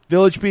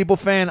Village People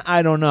fan.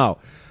 I don't know,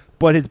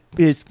 but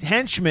his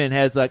henchman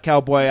has a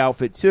cowboy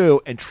outfit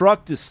too. And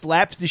Truck just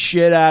slaps the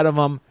shit out of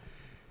him.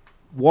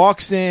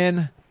 Walks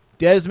in.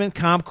 Desmond,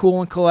 calm,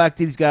 cool, and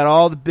collected. He's got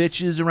all the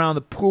bitches around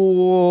the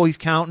pool. He's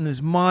counting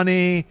his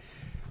money.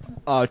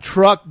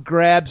 Truck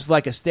grabs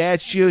like a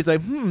statue. He's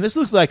like, this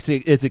looks like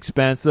it's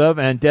expensive.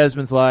 And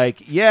Desmond's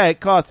like, yeah,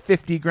 it costs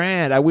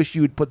 $50,000. I wish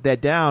you would put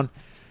that down.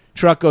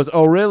 Truck goes,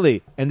 oh,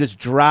 really? And just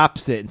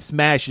drops it and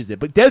smashes it.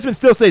 But Desmond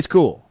still stays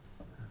cool.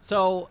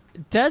 So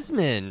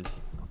Desmond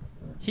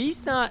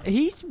He's not.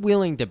 He's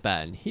willing to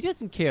bend. He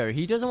doesn't care.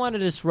 He doesn't want to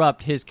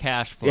disrupt his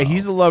cash flow. Yeah,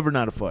 he's a lover,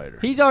 not a fighter.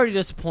 He's already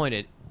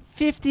disappointed.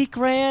 50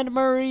 grand,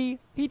 Murray.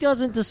 He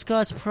doesn't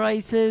discuss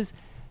prices.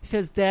 He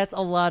says that's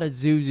a lot of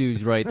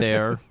Zuzus right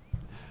there.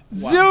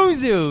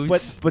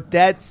 Zuzus. But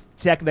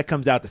that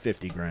comes out to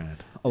 50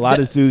 grand. A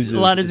lot of Zuzus. A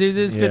lot of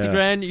Zuzus, 50 yeah.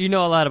 grand. You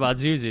know a lot about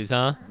Zuzus,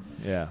 huh?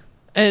 Yeah.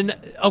 And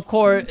of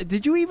course,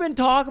 did you even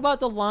talk about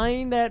the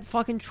line that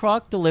fucking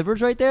truck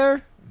delivers right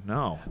there?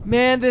 No.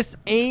 Man, this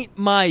ain't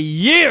my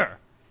year.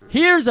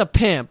 Here's a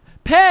pimp,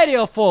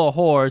 patio full of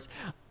whores.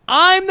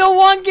 I'm the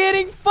one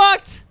getting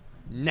fucked.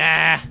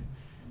 Nah.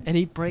 And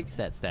he breaks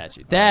that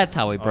statue. That's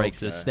how he breaks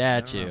the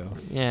statue.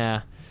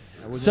 Yeah.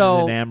 I wasn't So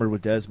as enamored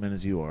with Desmond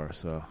as you are,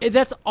 so.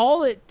 that's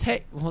all it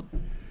takes. Well,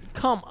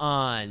 come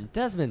on.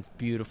 Desmond's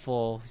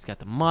beautiful. He's got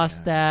the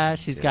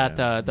mustache. He's got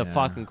the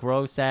fucking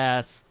gross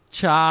ass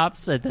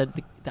chops and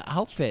the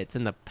outfits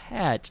and the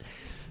patch.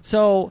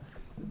 So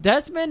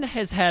Desmond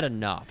has had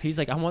enough. He's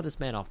like, I want this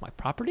man off my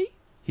property.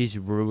 He's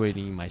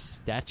ruining my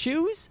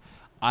statues.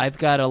 I've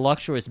got a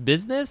luxurious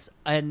business,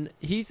 and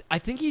I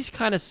think he's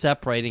kind of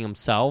separating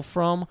himself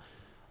from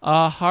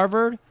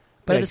Harvard,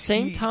 but at the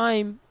same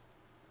time,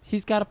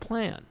 he's got a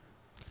plan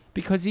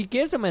because he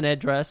gives him an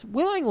address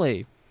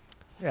willingly.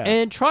 Yeah.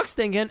 And Truck's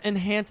thinking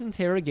enhanced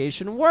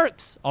interrogation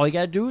works. All you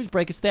got to do is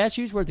break a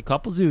statue's worth a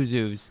couple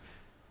Zuzus.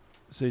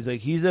 So he's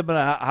like, he's up in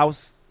a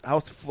house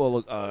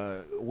full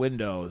of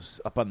windows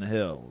up on the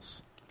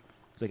hills.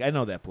 He's like, I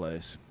know that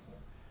place.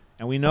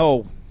 And we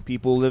know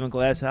people who live in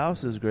glass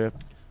houses, Griff.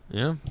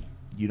 Yeah.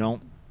 You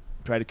don't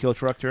try to kill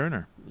Truck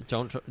Turner.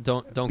 Don't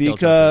kill Truck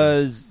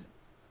Because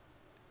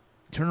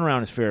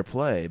turnaround is fair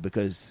play,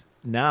 because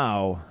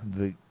now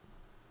the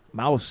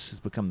mouse has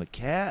become the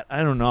cat.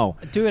 I don't know.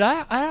 Dude,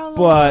 I don't know.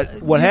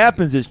 But what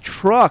happens is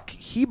Truck,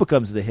 he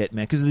becomes the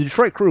hitman, because the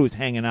Detroit crew is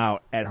hanging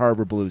out at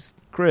Harvard Blue's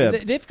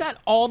crib. They've got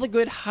all the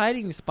good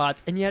hiding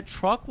spots, and yet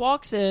Truck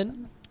walks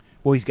in.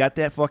 Well, he's got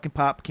that fucking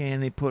pop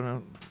can. They put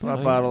a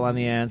pop bottle on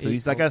the end, so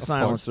he's like a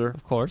silencer.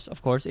 Of course.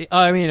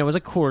 I mean, it was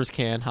a Coors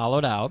can,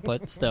 hollowed out,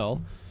 but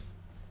still.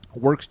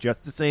 Works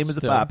just the same as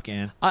a pop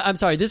can. I'm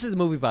sorry, this is a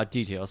movie about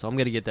detail, so I'm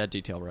going to get that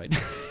detail right.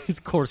 It's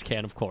a Coors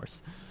can, of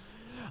course.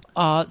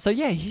 So,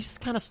 yeah, he's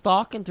just kind of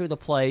stalking through the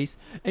place,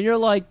 and you're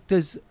like,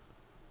 does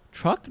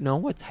Truck know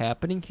what's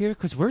happening here?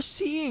 Because we're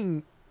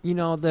seeing,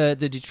 the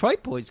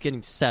Detroit boys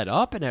getting set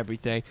up and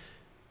everything.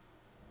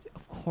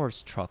 Of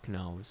course Truck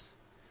knows.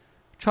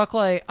 Truck,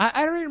 like,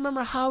 I don't even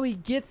remember how he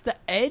gets the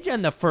edge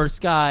on the first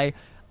guy.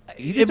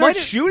 He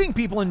starts shooting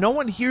people, and no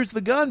one hears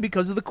the gun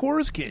because of the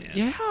Coors can.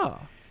 Yeah.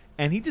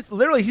 And he just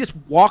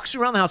walks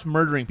around the house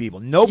murdering people.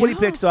 Nobody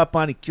picks up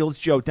on. He kills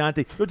Joe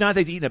Dante. Joe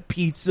Dante's eating a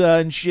pizza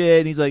and shit,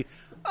 and he's like,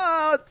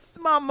 "Oh, it's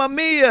Mamma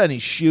Mia!" And he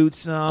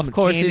shoots him. Of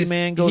course,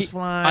 Candyman goes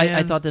flying.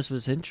 I thought this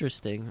was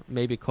interesting.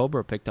 Maybe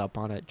Cobra picked up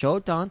on it. Joe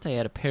Dante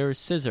had a pair of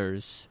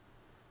scissors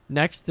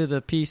next to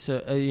the piece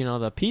of,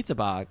 the pizza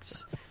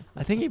box.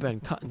 I think he'd been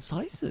cutting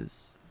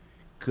slices.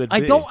 Could be.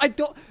 I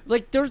don't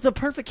like. There's the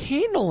perfect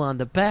handle on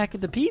the back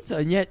of the pizza,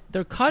 and yet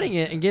they're cutting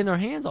it and getting their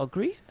hands all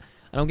greasy.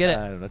 I don't get it.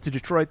 I don't know. It's a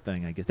Detroit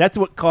thing, I guess. That's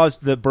what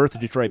caused the birth of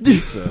Detroit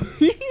pizza.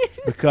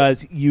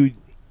 Because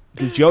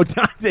Joe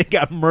Dante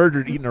got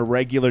murdered eating a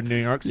regular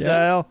New York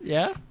style.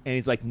 Yeah. And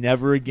he's like,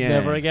 never again.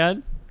 Never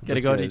again?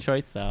 Gotta go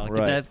Detroit style. Right.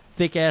 Get that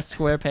thick-ass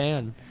square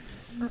pan.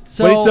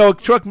 So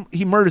Truck,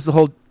 he murders the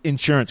whole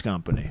insurance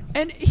company.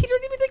 And he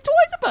doesn't even think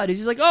twice about it.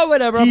 He's like, oh,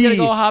 whatever. I'm going to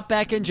go hop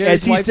back in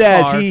Jerry's As he wife's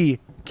says, car. he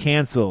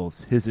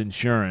cancels his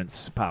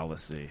insurance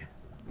policy.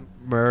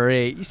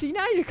 Murray. You see,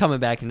 now you're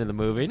coming back into the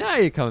movie. Now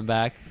you're coming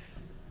back.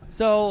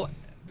 So,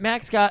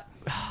 Mac's got...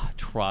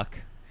 Truck.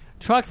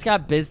 Truck's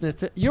got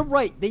business. You're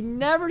right. They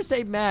never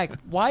say Mac.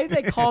 Why do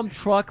they call him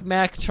Truck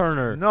Mac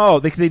Turner? No,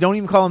 they don't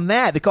even call him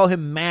that. They call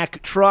him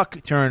Mac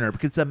Truck Turner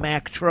because it's a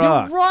Mac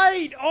truck. You're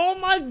right. Oh,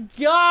 my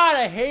God.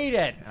 I hate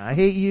it. I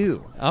hate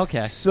you.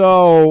 Okay.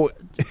 So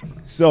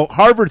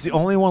Harvard's the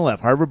only one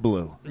left. Harvard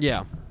Blue.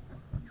 Yeah.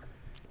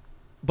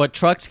 But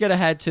Truck's going to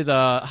head to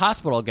the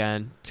hospital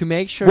again to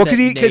make sure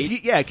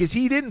because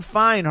he didn't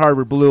find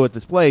Harvard Blue at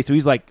this place. So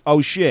he's like,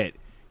 oh, shit.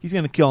 He's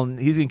gonna kill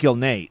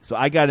Nate, so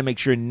I got to make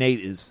sure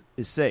Nate is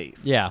safe.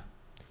 Yeah,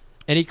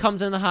 and he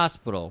comes in the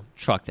hospital.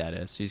 Truck, that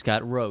is. He's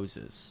got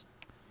roses,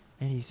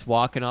 and he's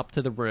walking up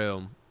to the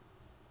room.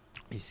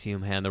 You see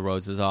him hand the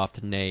roses off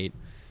to Nate.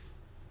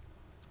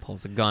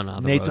 Pulls a gun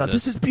on the Nate's roses. like,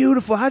 "This is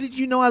beautiful. How did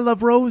you know I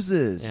love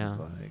roses?" Yeah.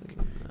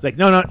 It's like,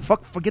 no,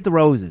 forget the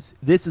roses.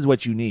 This is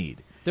what you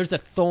need. There's a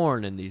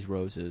thorn in these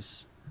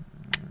roses.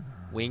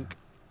 Wink.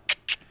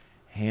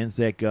 Hands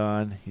that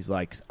gun. He's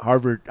like,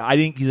 Harvard.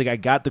 He's like, I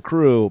got the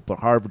crew, but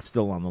Harvard's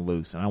still on the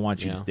loose, and I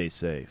want you to stay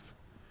safe.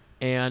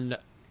 And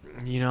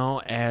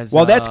as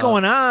that's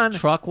going on,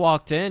 Truck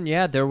walked in.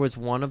 Yeah, there was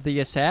one of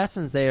the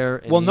assassins there.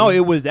 And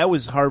that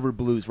was Harvard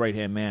Blue's right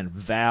hand man,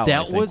 Val.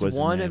 That was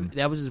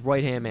his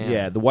right hand man.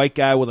 Yeah, the white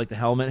guy with like the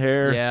helmet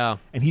hair. Yeah,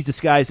 and he's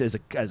disguised as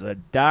a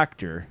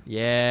doctor.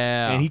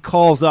 Yeah, and he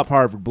calls up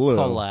Harvard Blue.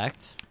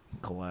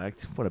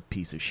 Collect. What a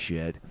piece of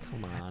shit.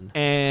 Come on.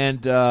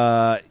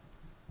 And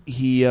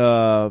he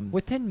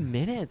within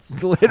minutes.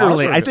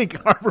 literally, Harvard. I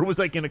think Harvard was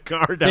like in a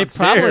car They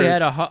downstairs.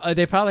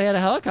 probably had a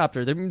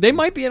helicopter. They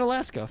might be in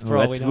Alaska for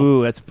all we know.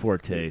 Ooh, that's poor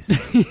taste.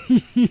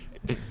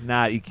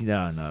 No,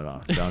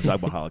 don't talk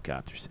about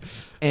helicopters.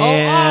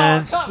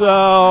 And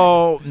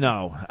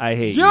no, I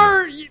hate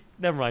you.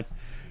 Never mind.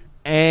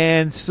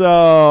 And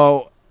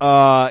so,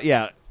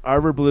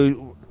 Harvard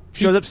Blue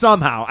shows up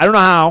somehow. I don't know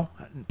how.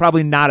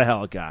 Probably not a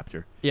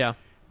helicopter. Yeah.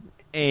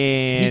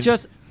 And He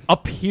just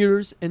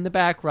appears in the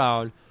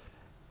background.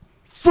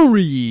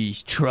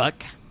 Freeze,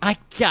 Truck. I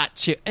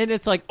got you. And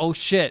it's like, oh,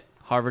 shit.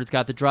 Harvard's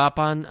got the drop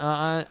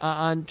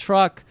on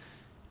Truck.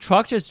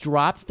 Truck just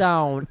drops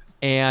down,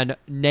 and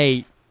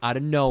Nate, out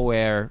of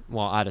nowhere,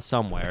 well, out of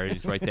somewhere,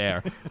 he's right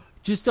there,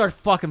 just starts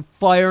fucking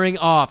firing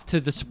off to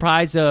the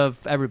surprise of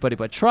everybody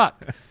but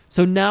Truck.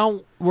 So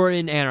now we're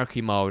in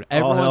anarchy mode. all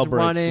hell Everyone's breaks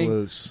running.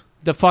 loose.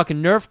 The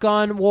fucking Nerf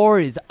gun war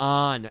is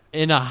on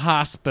in a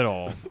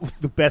hospital.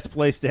 The best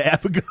place to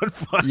have a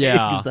gunfight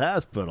Yeah. is the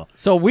hospital.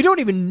 So we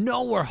don't even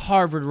know where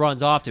Harvard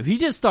runs off to. He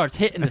just starts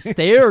hitting the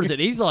stairs, and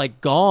he's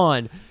like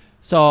gone.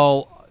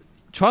 So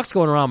Truck's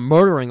going around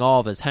murdering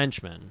all of his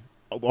henchmen.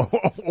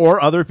 Or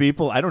other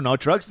people. I don't know.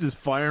 Truck's just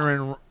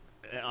firing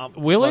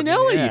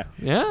Willy-nilly. Yeah.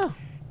 Yeah.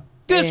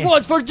 This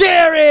one's for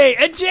Jerry!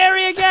 And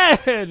Jerry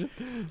again!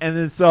 And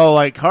then so,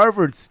 like,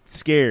 Harvard's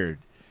scared.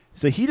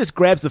 So he just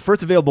grabs the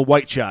first available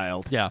white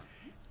child. Yeah.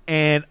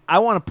 And I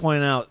want to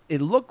point out,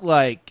 it looked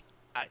like,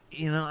 I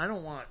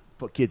don't want to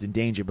put kids in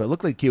danger, but it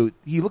looked like he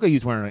looked like he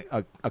was wearing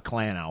a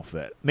Klan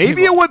outfit.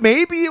 Maybe it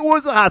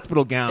was a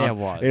hospital gown. It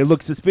was. It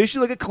looked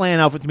suspiciously like a Klan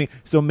outfit to me.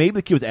 So maybe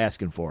the kid was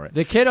asking for it.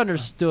 The kid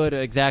understood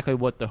exactly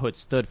what the hood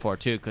stood for,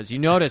 too, because you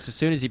notice as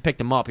soon as he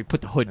picked him up, he put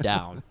the hood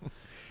down.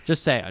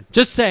 Just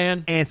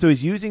saying. And so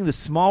he's using the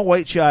small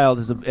white child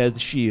as a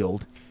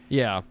shield,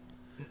 Yeah.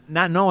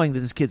 not knowing that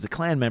this kid's a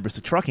Klan member,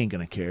 so Truck ain't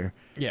going to care.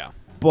 Yeah.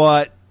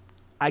 But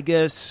I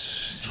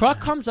guess Truck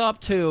comes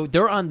up to,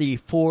 they're on the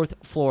 4th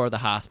floor of the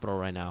hospital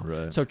right now.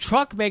 Right. So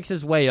Truck makes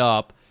his way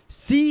up,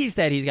 sees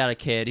that he's got a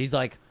kid. He's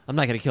like, I'm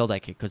not going to kill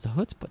that kid because the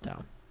hood's put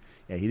down.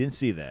 Yeah, he didn't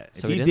see that.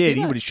 So if he he didn't see did,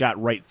 he that? would have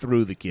shot right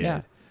through the kid.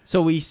 Yeah.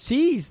 So he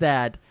sees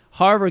that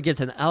Harvard gets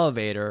an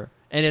elevator,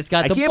 and it's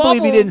got I the can't bubble.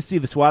 believe he didn't see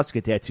the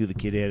swastika tattoo the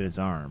kid had in his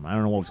arm. I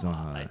don't know what was going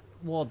on with that.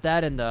 Well,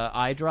 that and the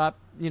eye drop,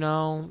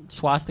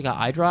 swastika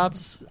eye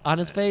drops on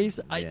his face.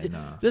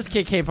 This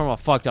kid came from a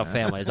fucked up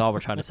family, is all we're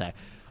trying to say.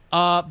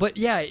 But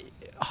yeah,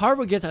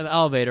 Harvard gets an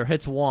elevator,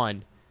 hits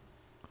one.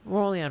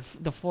 We're only on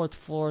the 4th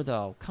floor,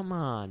 though. Come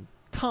on.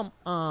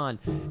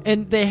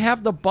 And they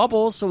have the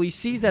bubble, so he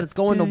sees that it's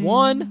going to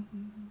 1.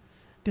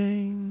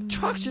 Ding.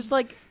 Truck's just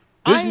like,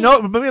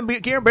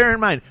 bear in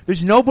mind,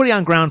 there's nobody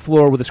on ground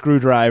floor with a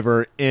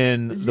screwdriver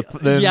in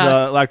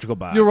the electrical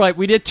box. You're right.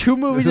 We did 2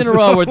 movies in a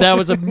row where that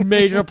was a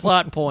major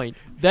plot point.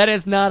 That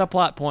is not a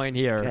plot point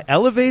here. Yeah,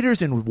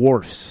 elevators and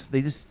wharfs.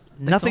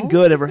 Nothing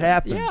good ever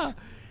happens. Yeah.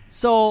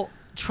 So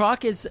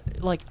Truck is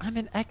like, I'm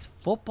an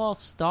ex-football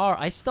star.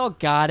 I still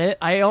got it.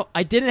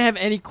 I didn't have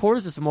any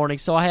quarters this morning,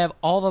 so I have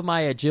all of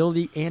my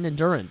agility and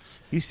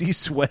endurance. He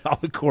sweat all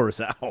the cores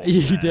out.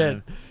 He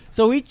did.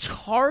 So he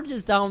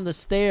charges down the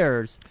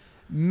stairs,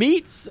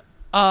 meets,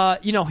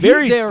 he's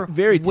there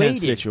very waiting.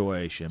 tense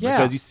situation. Yeah.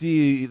 Because you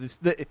see,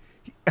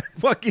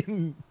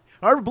 fucking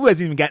Harvard Blue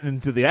hasn't even gotten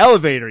into the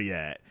elevator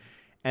yet.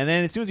 And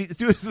then as soon as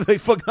the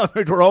fucking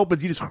elevator door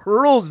opens, he just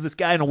hurls this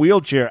guy in a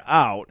wheelchair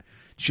out,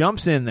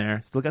 jumps in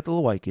there, still got the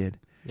little white kid.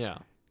 Yeah.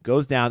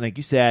 Goes down, like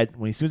you said,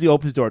 as soon as he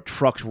opens the door,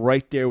 Truck's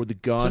right there with the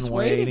gun Just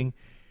waiting.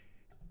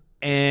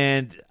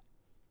 And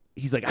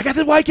he's like, I got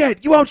the white kid,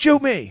 you won't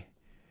shoot me.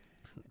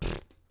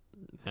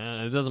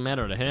 It doesn't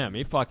matter to him.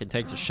 He fucking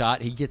takes a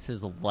shot. He gets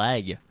his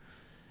leg.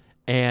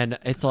 And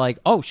it's like,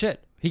 oh, shit.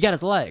 He got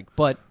his leg.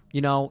 But,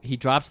 he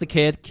drops the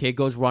kid. Kid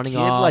goes running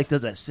off. Kid,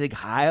 does a Sig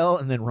Heil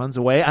and then runs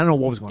away. I don't know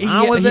what was going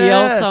on with that. He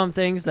yells some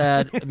things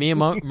that me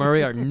and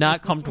Murray are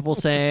not comfortable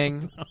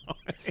saying.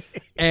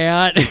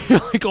 And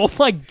like, oh,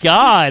 my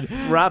God.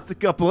 Dropped a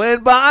couple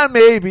in by,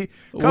 maybe.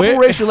 Couple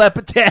racial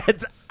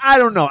epithets. I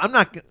don't know. I'm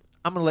going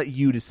to let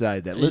you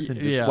decide that.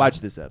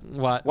 Watch this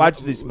episode.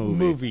 Watch this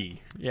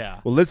movie.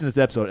 Yeah. Well, listen to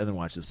this episode and then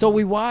watch this movie.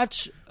 We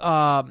watch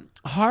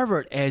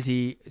Harvard as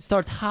he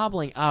starts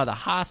hobbling out of the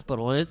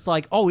hospital, and it's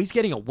like, oh, he's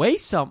getting away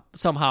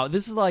somehow.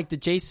 This is like the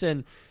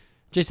Jason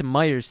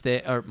Myers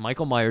thing, or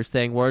Michael Myers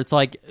thing, where it's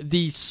like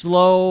the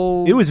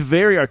slow... It was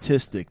very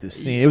artistic, this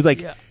scene. It was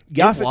like... Yeah,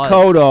 Yaphet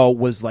Kotto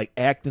was like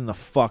acting the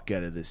fuck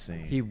out of this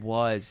scene. He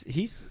was.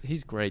 He's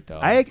great,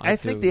 though. I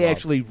think they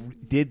actually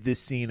did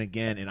this scene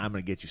again, and I'm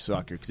going to get you,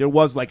 sucker, because there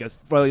was like a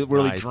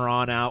really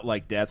drawn out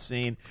like death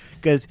scene,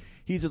 because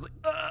he's just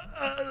like,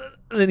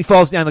 and then he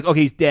falls down like,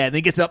 okay, he's dead, and then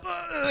he gets up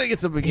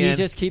again. He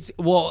just keeps.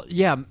 Well,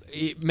 yeah,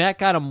 Matt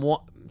got him.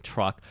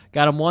 Truck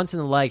got him once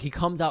in the leg. He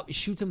comes out, he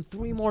shoots him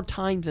 3 more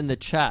times in the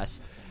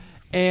chest,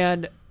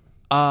 and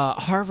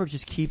Harvard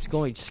just keeps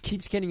going, just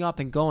keeps getting up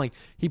and going.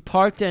 He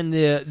parked in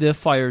the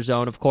fire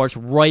zone, of course,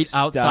 right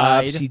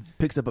outside. He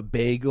picks up a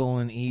bagel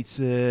and eats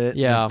it.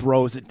 Yeah. And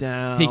throws it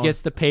down. He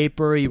gets the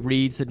paper. He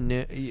reads the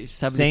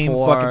 74. Same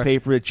fucking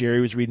paper that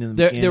Jerry was reading in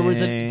the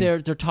beginning.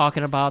 They're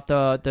talking about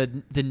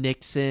the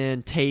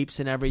Nixon tapes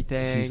and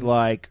everything. He's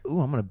like,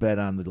 "Ooh, I'm going to bet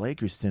on the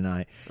Lakers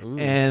tonight." Ooh,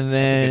 and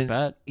that's a good then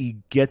bet. he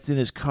gets in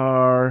his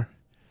car.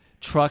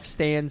 Truck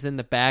stands in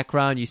the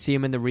background. You see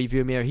him in the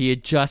review mirror. He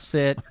adjusts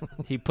it.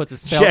 He puts a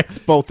checks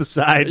both the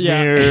side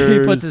mirrors.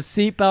 He puts his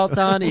seatbelt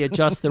on. He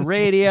adjusts the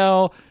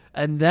radio,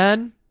 and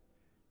then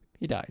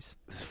he dies.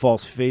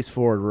 Falls face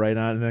forward right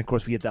on, and then of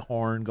course we get the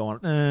horn going,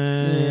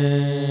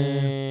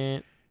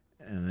 and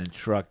then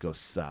truck goes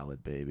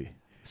solid, baby.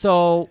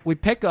 So we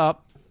pick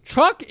up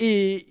truck.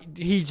 He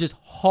just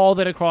hauled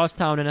it across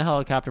town in a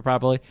helicopter,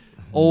 probably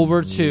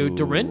over to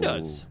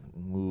Dorinda's.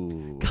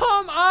 Ooh.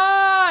 Come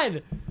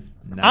on.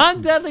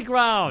 On deadly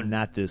ground.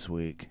 Not this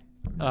week.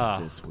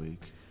 Not this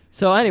week.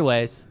 So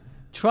anyways,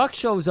 truck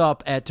shows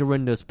up at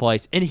Dorinda's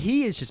place, and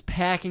he is just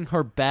packing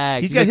her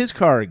bag. He's got his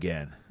car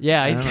again.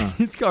 Yeah, he's got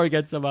his car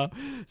again somehow.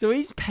 So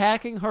he's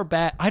packing her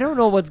bag. I don't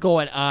know what's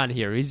going on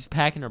here. He's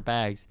packing her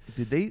bags.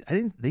 Did they?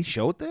 They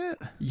showed that?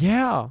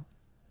 Yeah.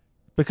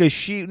 Because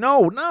she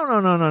no.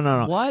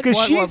 What? Because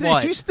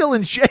What? she's still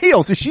in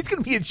jail, so she's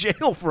going to be in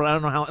jail for I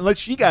don't know how, unless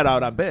she got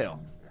out on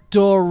bail.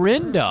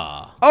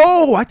 Dorinda.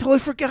 Oh, I totally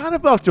forgot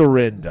about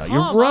Dorinda.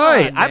 You're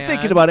right. On, I'm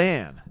thinking about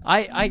Anne.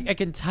 I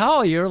can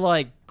tell you're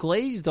like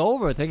glazed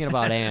over thinking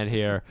about Anne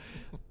here.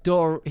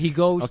 He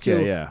goes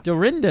to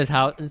Dorinda's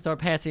house and start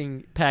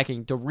packing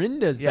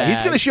Dorinda's bag.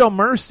 He's going to show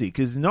mercy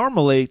because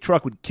normally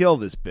Truck would kill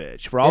this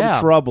bitch for all the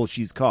trouble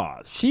she's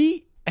caused.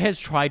 She has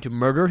tried to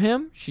murder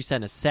him. She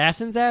sent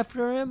assassins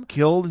after him.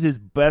 Killed his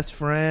best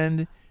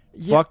friend.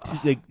 Yeah.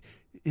 Fucked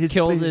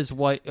killed his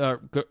white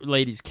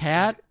lady's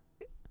cat.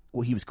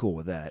 Well, he was cool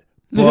with that,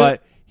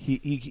 but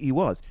he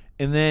was.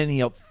 And then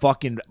he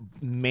fucking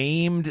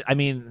maimed. I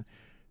mean,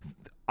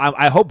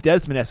 I hope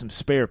Desmond has some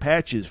spare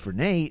patches for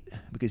Nate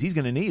because he's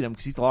going to need them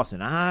because he's lost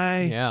an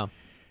eye. Yeah,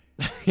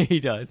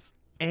 he does.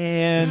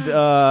 And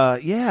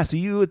so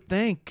you would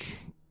think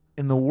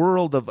in the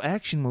world of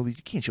action movies,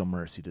 you can't show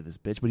mercy to this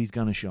bitch, but he's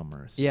going to show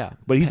mercy. Yeah,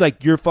 but he's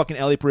like, your fucking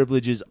LA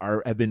privileges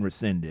have been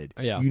rescinded.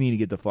 Yeah, you need to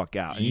get the fuck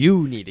out. And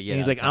you need to get. And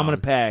he's like, I'm going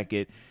to pack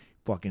it.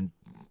 Fucking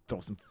throw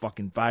some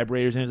fucking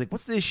vibrators, and he's like,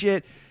 "What's this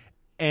shit?"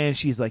 And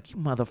she's like, "You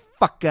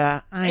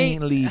motherfucker, I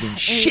ain't leaving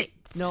shit."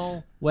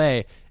 No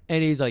way.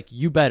 And he's like,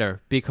 "You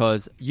better,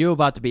 because you're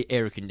about to be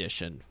air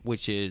conditioned,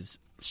 which is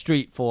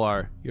street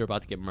for you're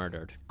about to get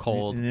murdered,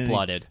 cold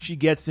blooded." She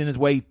gets in his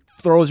way,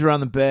 throws her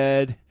on the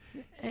bed,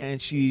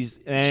 and she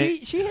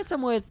hits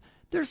him with,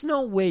 "There's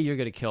no way you're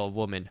gonna kill a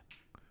woman."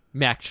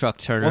 Mack Truck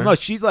Turner. Well, no,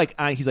 she's like,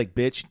 he's like,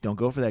 "Bitch, don't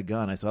go for that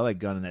gun. I saw that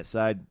gun in that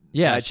side."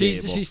 Yeah,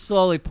 she's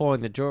slowly pulling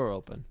the drawer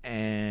open,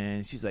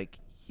 and she's like,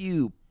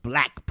 "You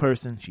black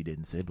person." She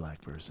didn't say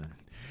black person.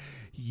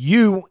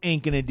 You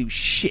ain't gonna do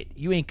shit.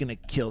 You ain't gonna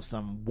kill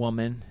some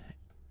woman.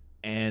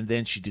 And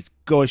then she just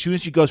goes. As soon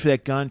as she goes for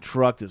that gun,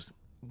 Truck just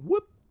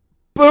whoop,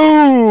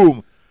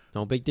 boom.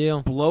 No big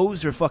deal.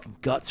 Blows, her fucking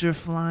guts are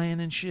flying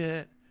and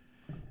shit.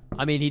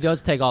 I mean, he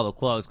does take all the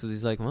clothes because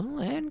he's like, well,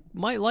 Anne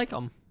might like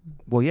them.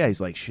 Well, yeah,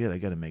 he's like, shit, I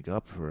got to make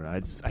up for it. I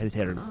just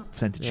had her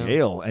sent to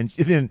jail. And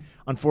then,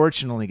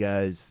 unfortunately,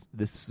 guys,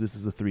 this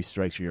is a 3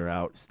 strikes or you're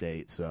out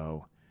state.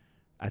 So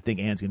I think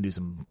Anne's going to do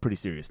some pretty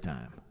serious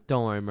time.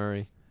 Don't worry,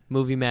 Murray.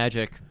 Movie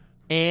magic.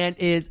 Anne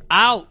is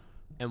out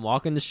and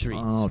walking the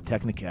streets. Oh,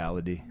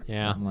 technicality.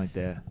 Yeah. Something like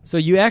that. So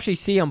you actually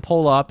see him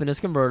pull up in his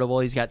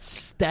convertible. He's got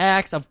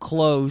stacks of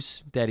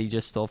clothes that he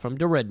just stole from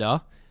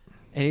Dorinda.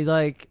 And he's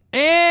like,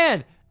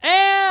 Anne!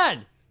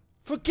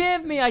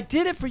 Forgive me, I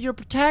did it for your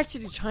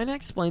protection. He's trying to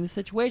explain the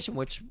situation,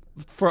 which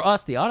for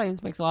us, the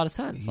audience, makes a lot of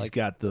sense. He's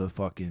got the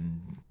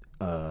fucking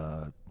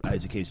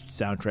Isaac Hayes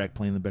soundtrack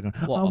playing in the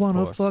background. Well, I want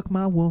to fuck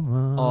my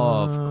woman.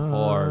 Of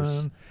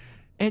course.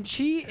 And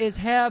she is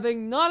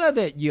having none of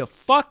it. You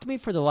fucked me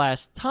for the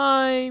last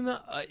time.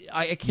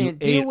 I can't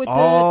deal with it.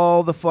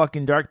 All the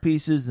fucking dark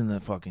pieces in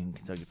the fucking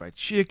Kentucky Fried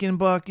Chicken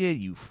bucket.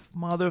 You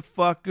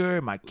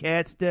motherfucker. My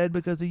cat's dead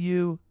because of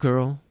you.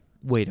 Girl,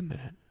 wait a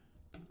minute.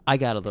 I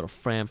got a little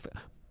friend.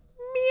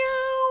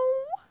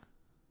 Meow.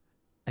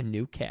 A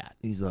new cat.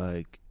 He's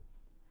like,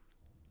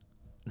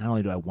 not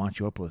only do I want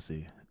your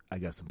pussy, I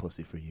got some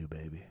pussy for you,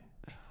 baby.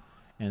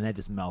 And that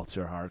just melts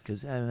her heart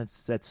because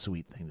that's a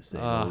sweet thing to say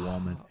to a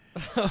woman.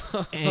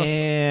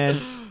 And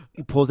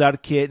he pulls out a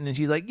kitten and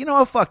she's like, you know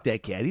what? Fuck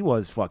that cat. He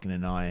was fucking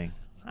annoying.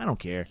 I don't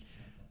care.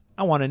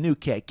 I want a new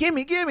cat.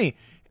 Gimme.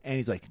 And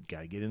he's like,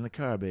 gotta get in the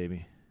car,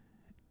 baby.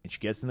 And she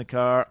gets in the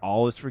car.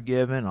 All is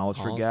forgiven. All is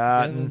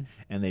forgotten.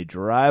 And they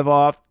drive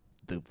off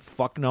the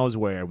fuck knows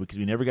where because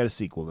we never got a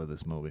sequel to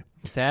this movie.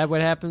 Sad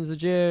what happens to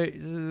Jerry.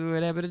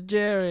 What happened to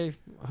Jerry?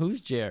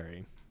 Who's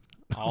Jerry?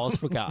 All is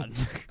forgotten.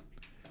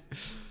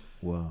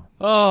 Whoa.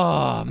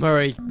 Oh,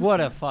 Murray,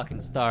 what a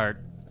fucking start.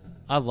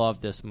 I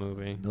love this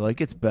movie. Well, it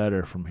gets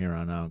better from here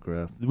on out,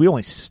 Griff. We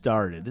only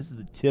started. This is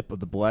the tip of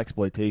the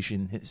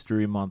Blaxploitation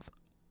History Month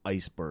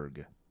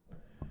iceberg.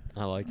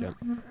 I like it.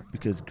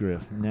 Because,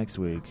 Griff, next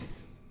week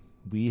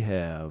we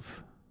have...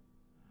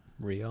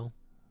 Rio?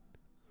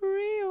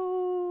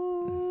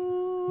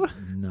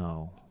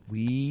 No.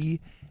 We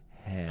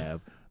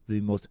have the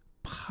most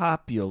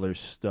popular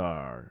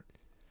star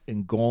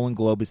in Golden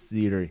Globus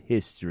Theater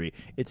history.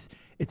 It's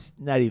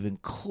not even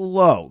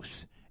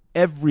close.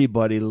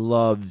 Everybody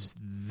loves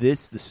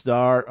this, the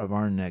star of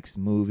our next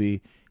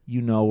movie.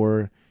 You know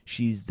her.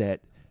 She's that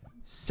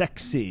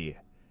sexy,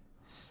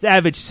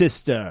 savage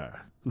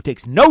sister who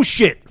takes no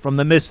shit from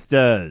the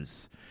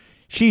misters.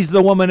 She's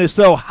the woman who's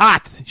so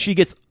hot, she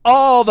gets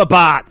all the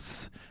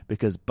bots.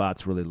 Because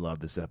bots really love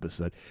this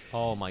episode.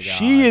 Oh, my God.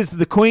 She is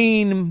the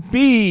queen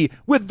bee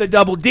with the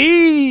double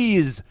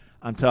D's.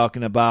 I'm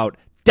talking about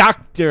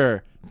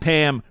Dr.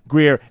 Pam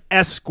Grier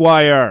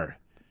Esquire,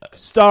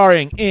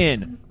 starring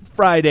in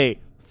Friday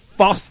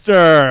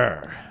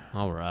Foster.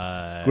 All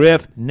right.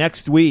 Griff,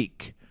 next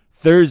week,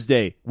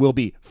 Thursday, will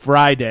be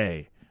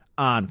Friday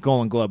on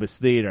Golden Globus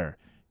Theater.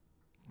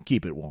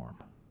 Keep it warm.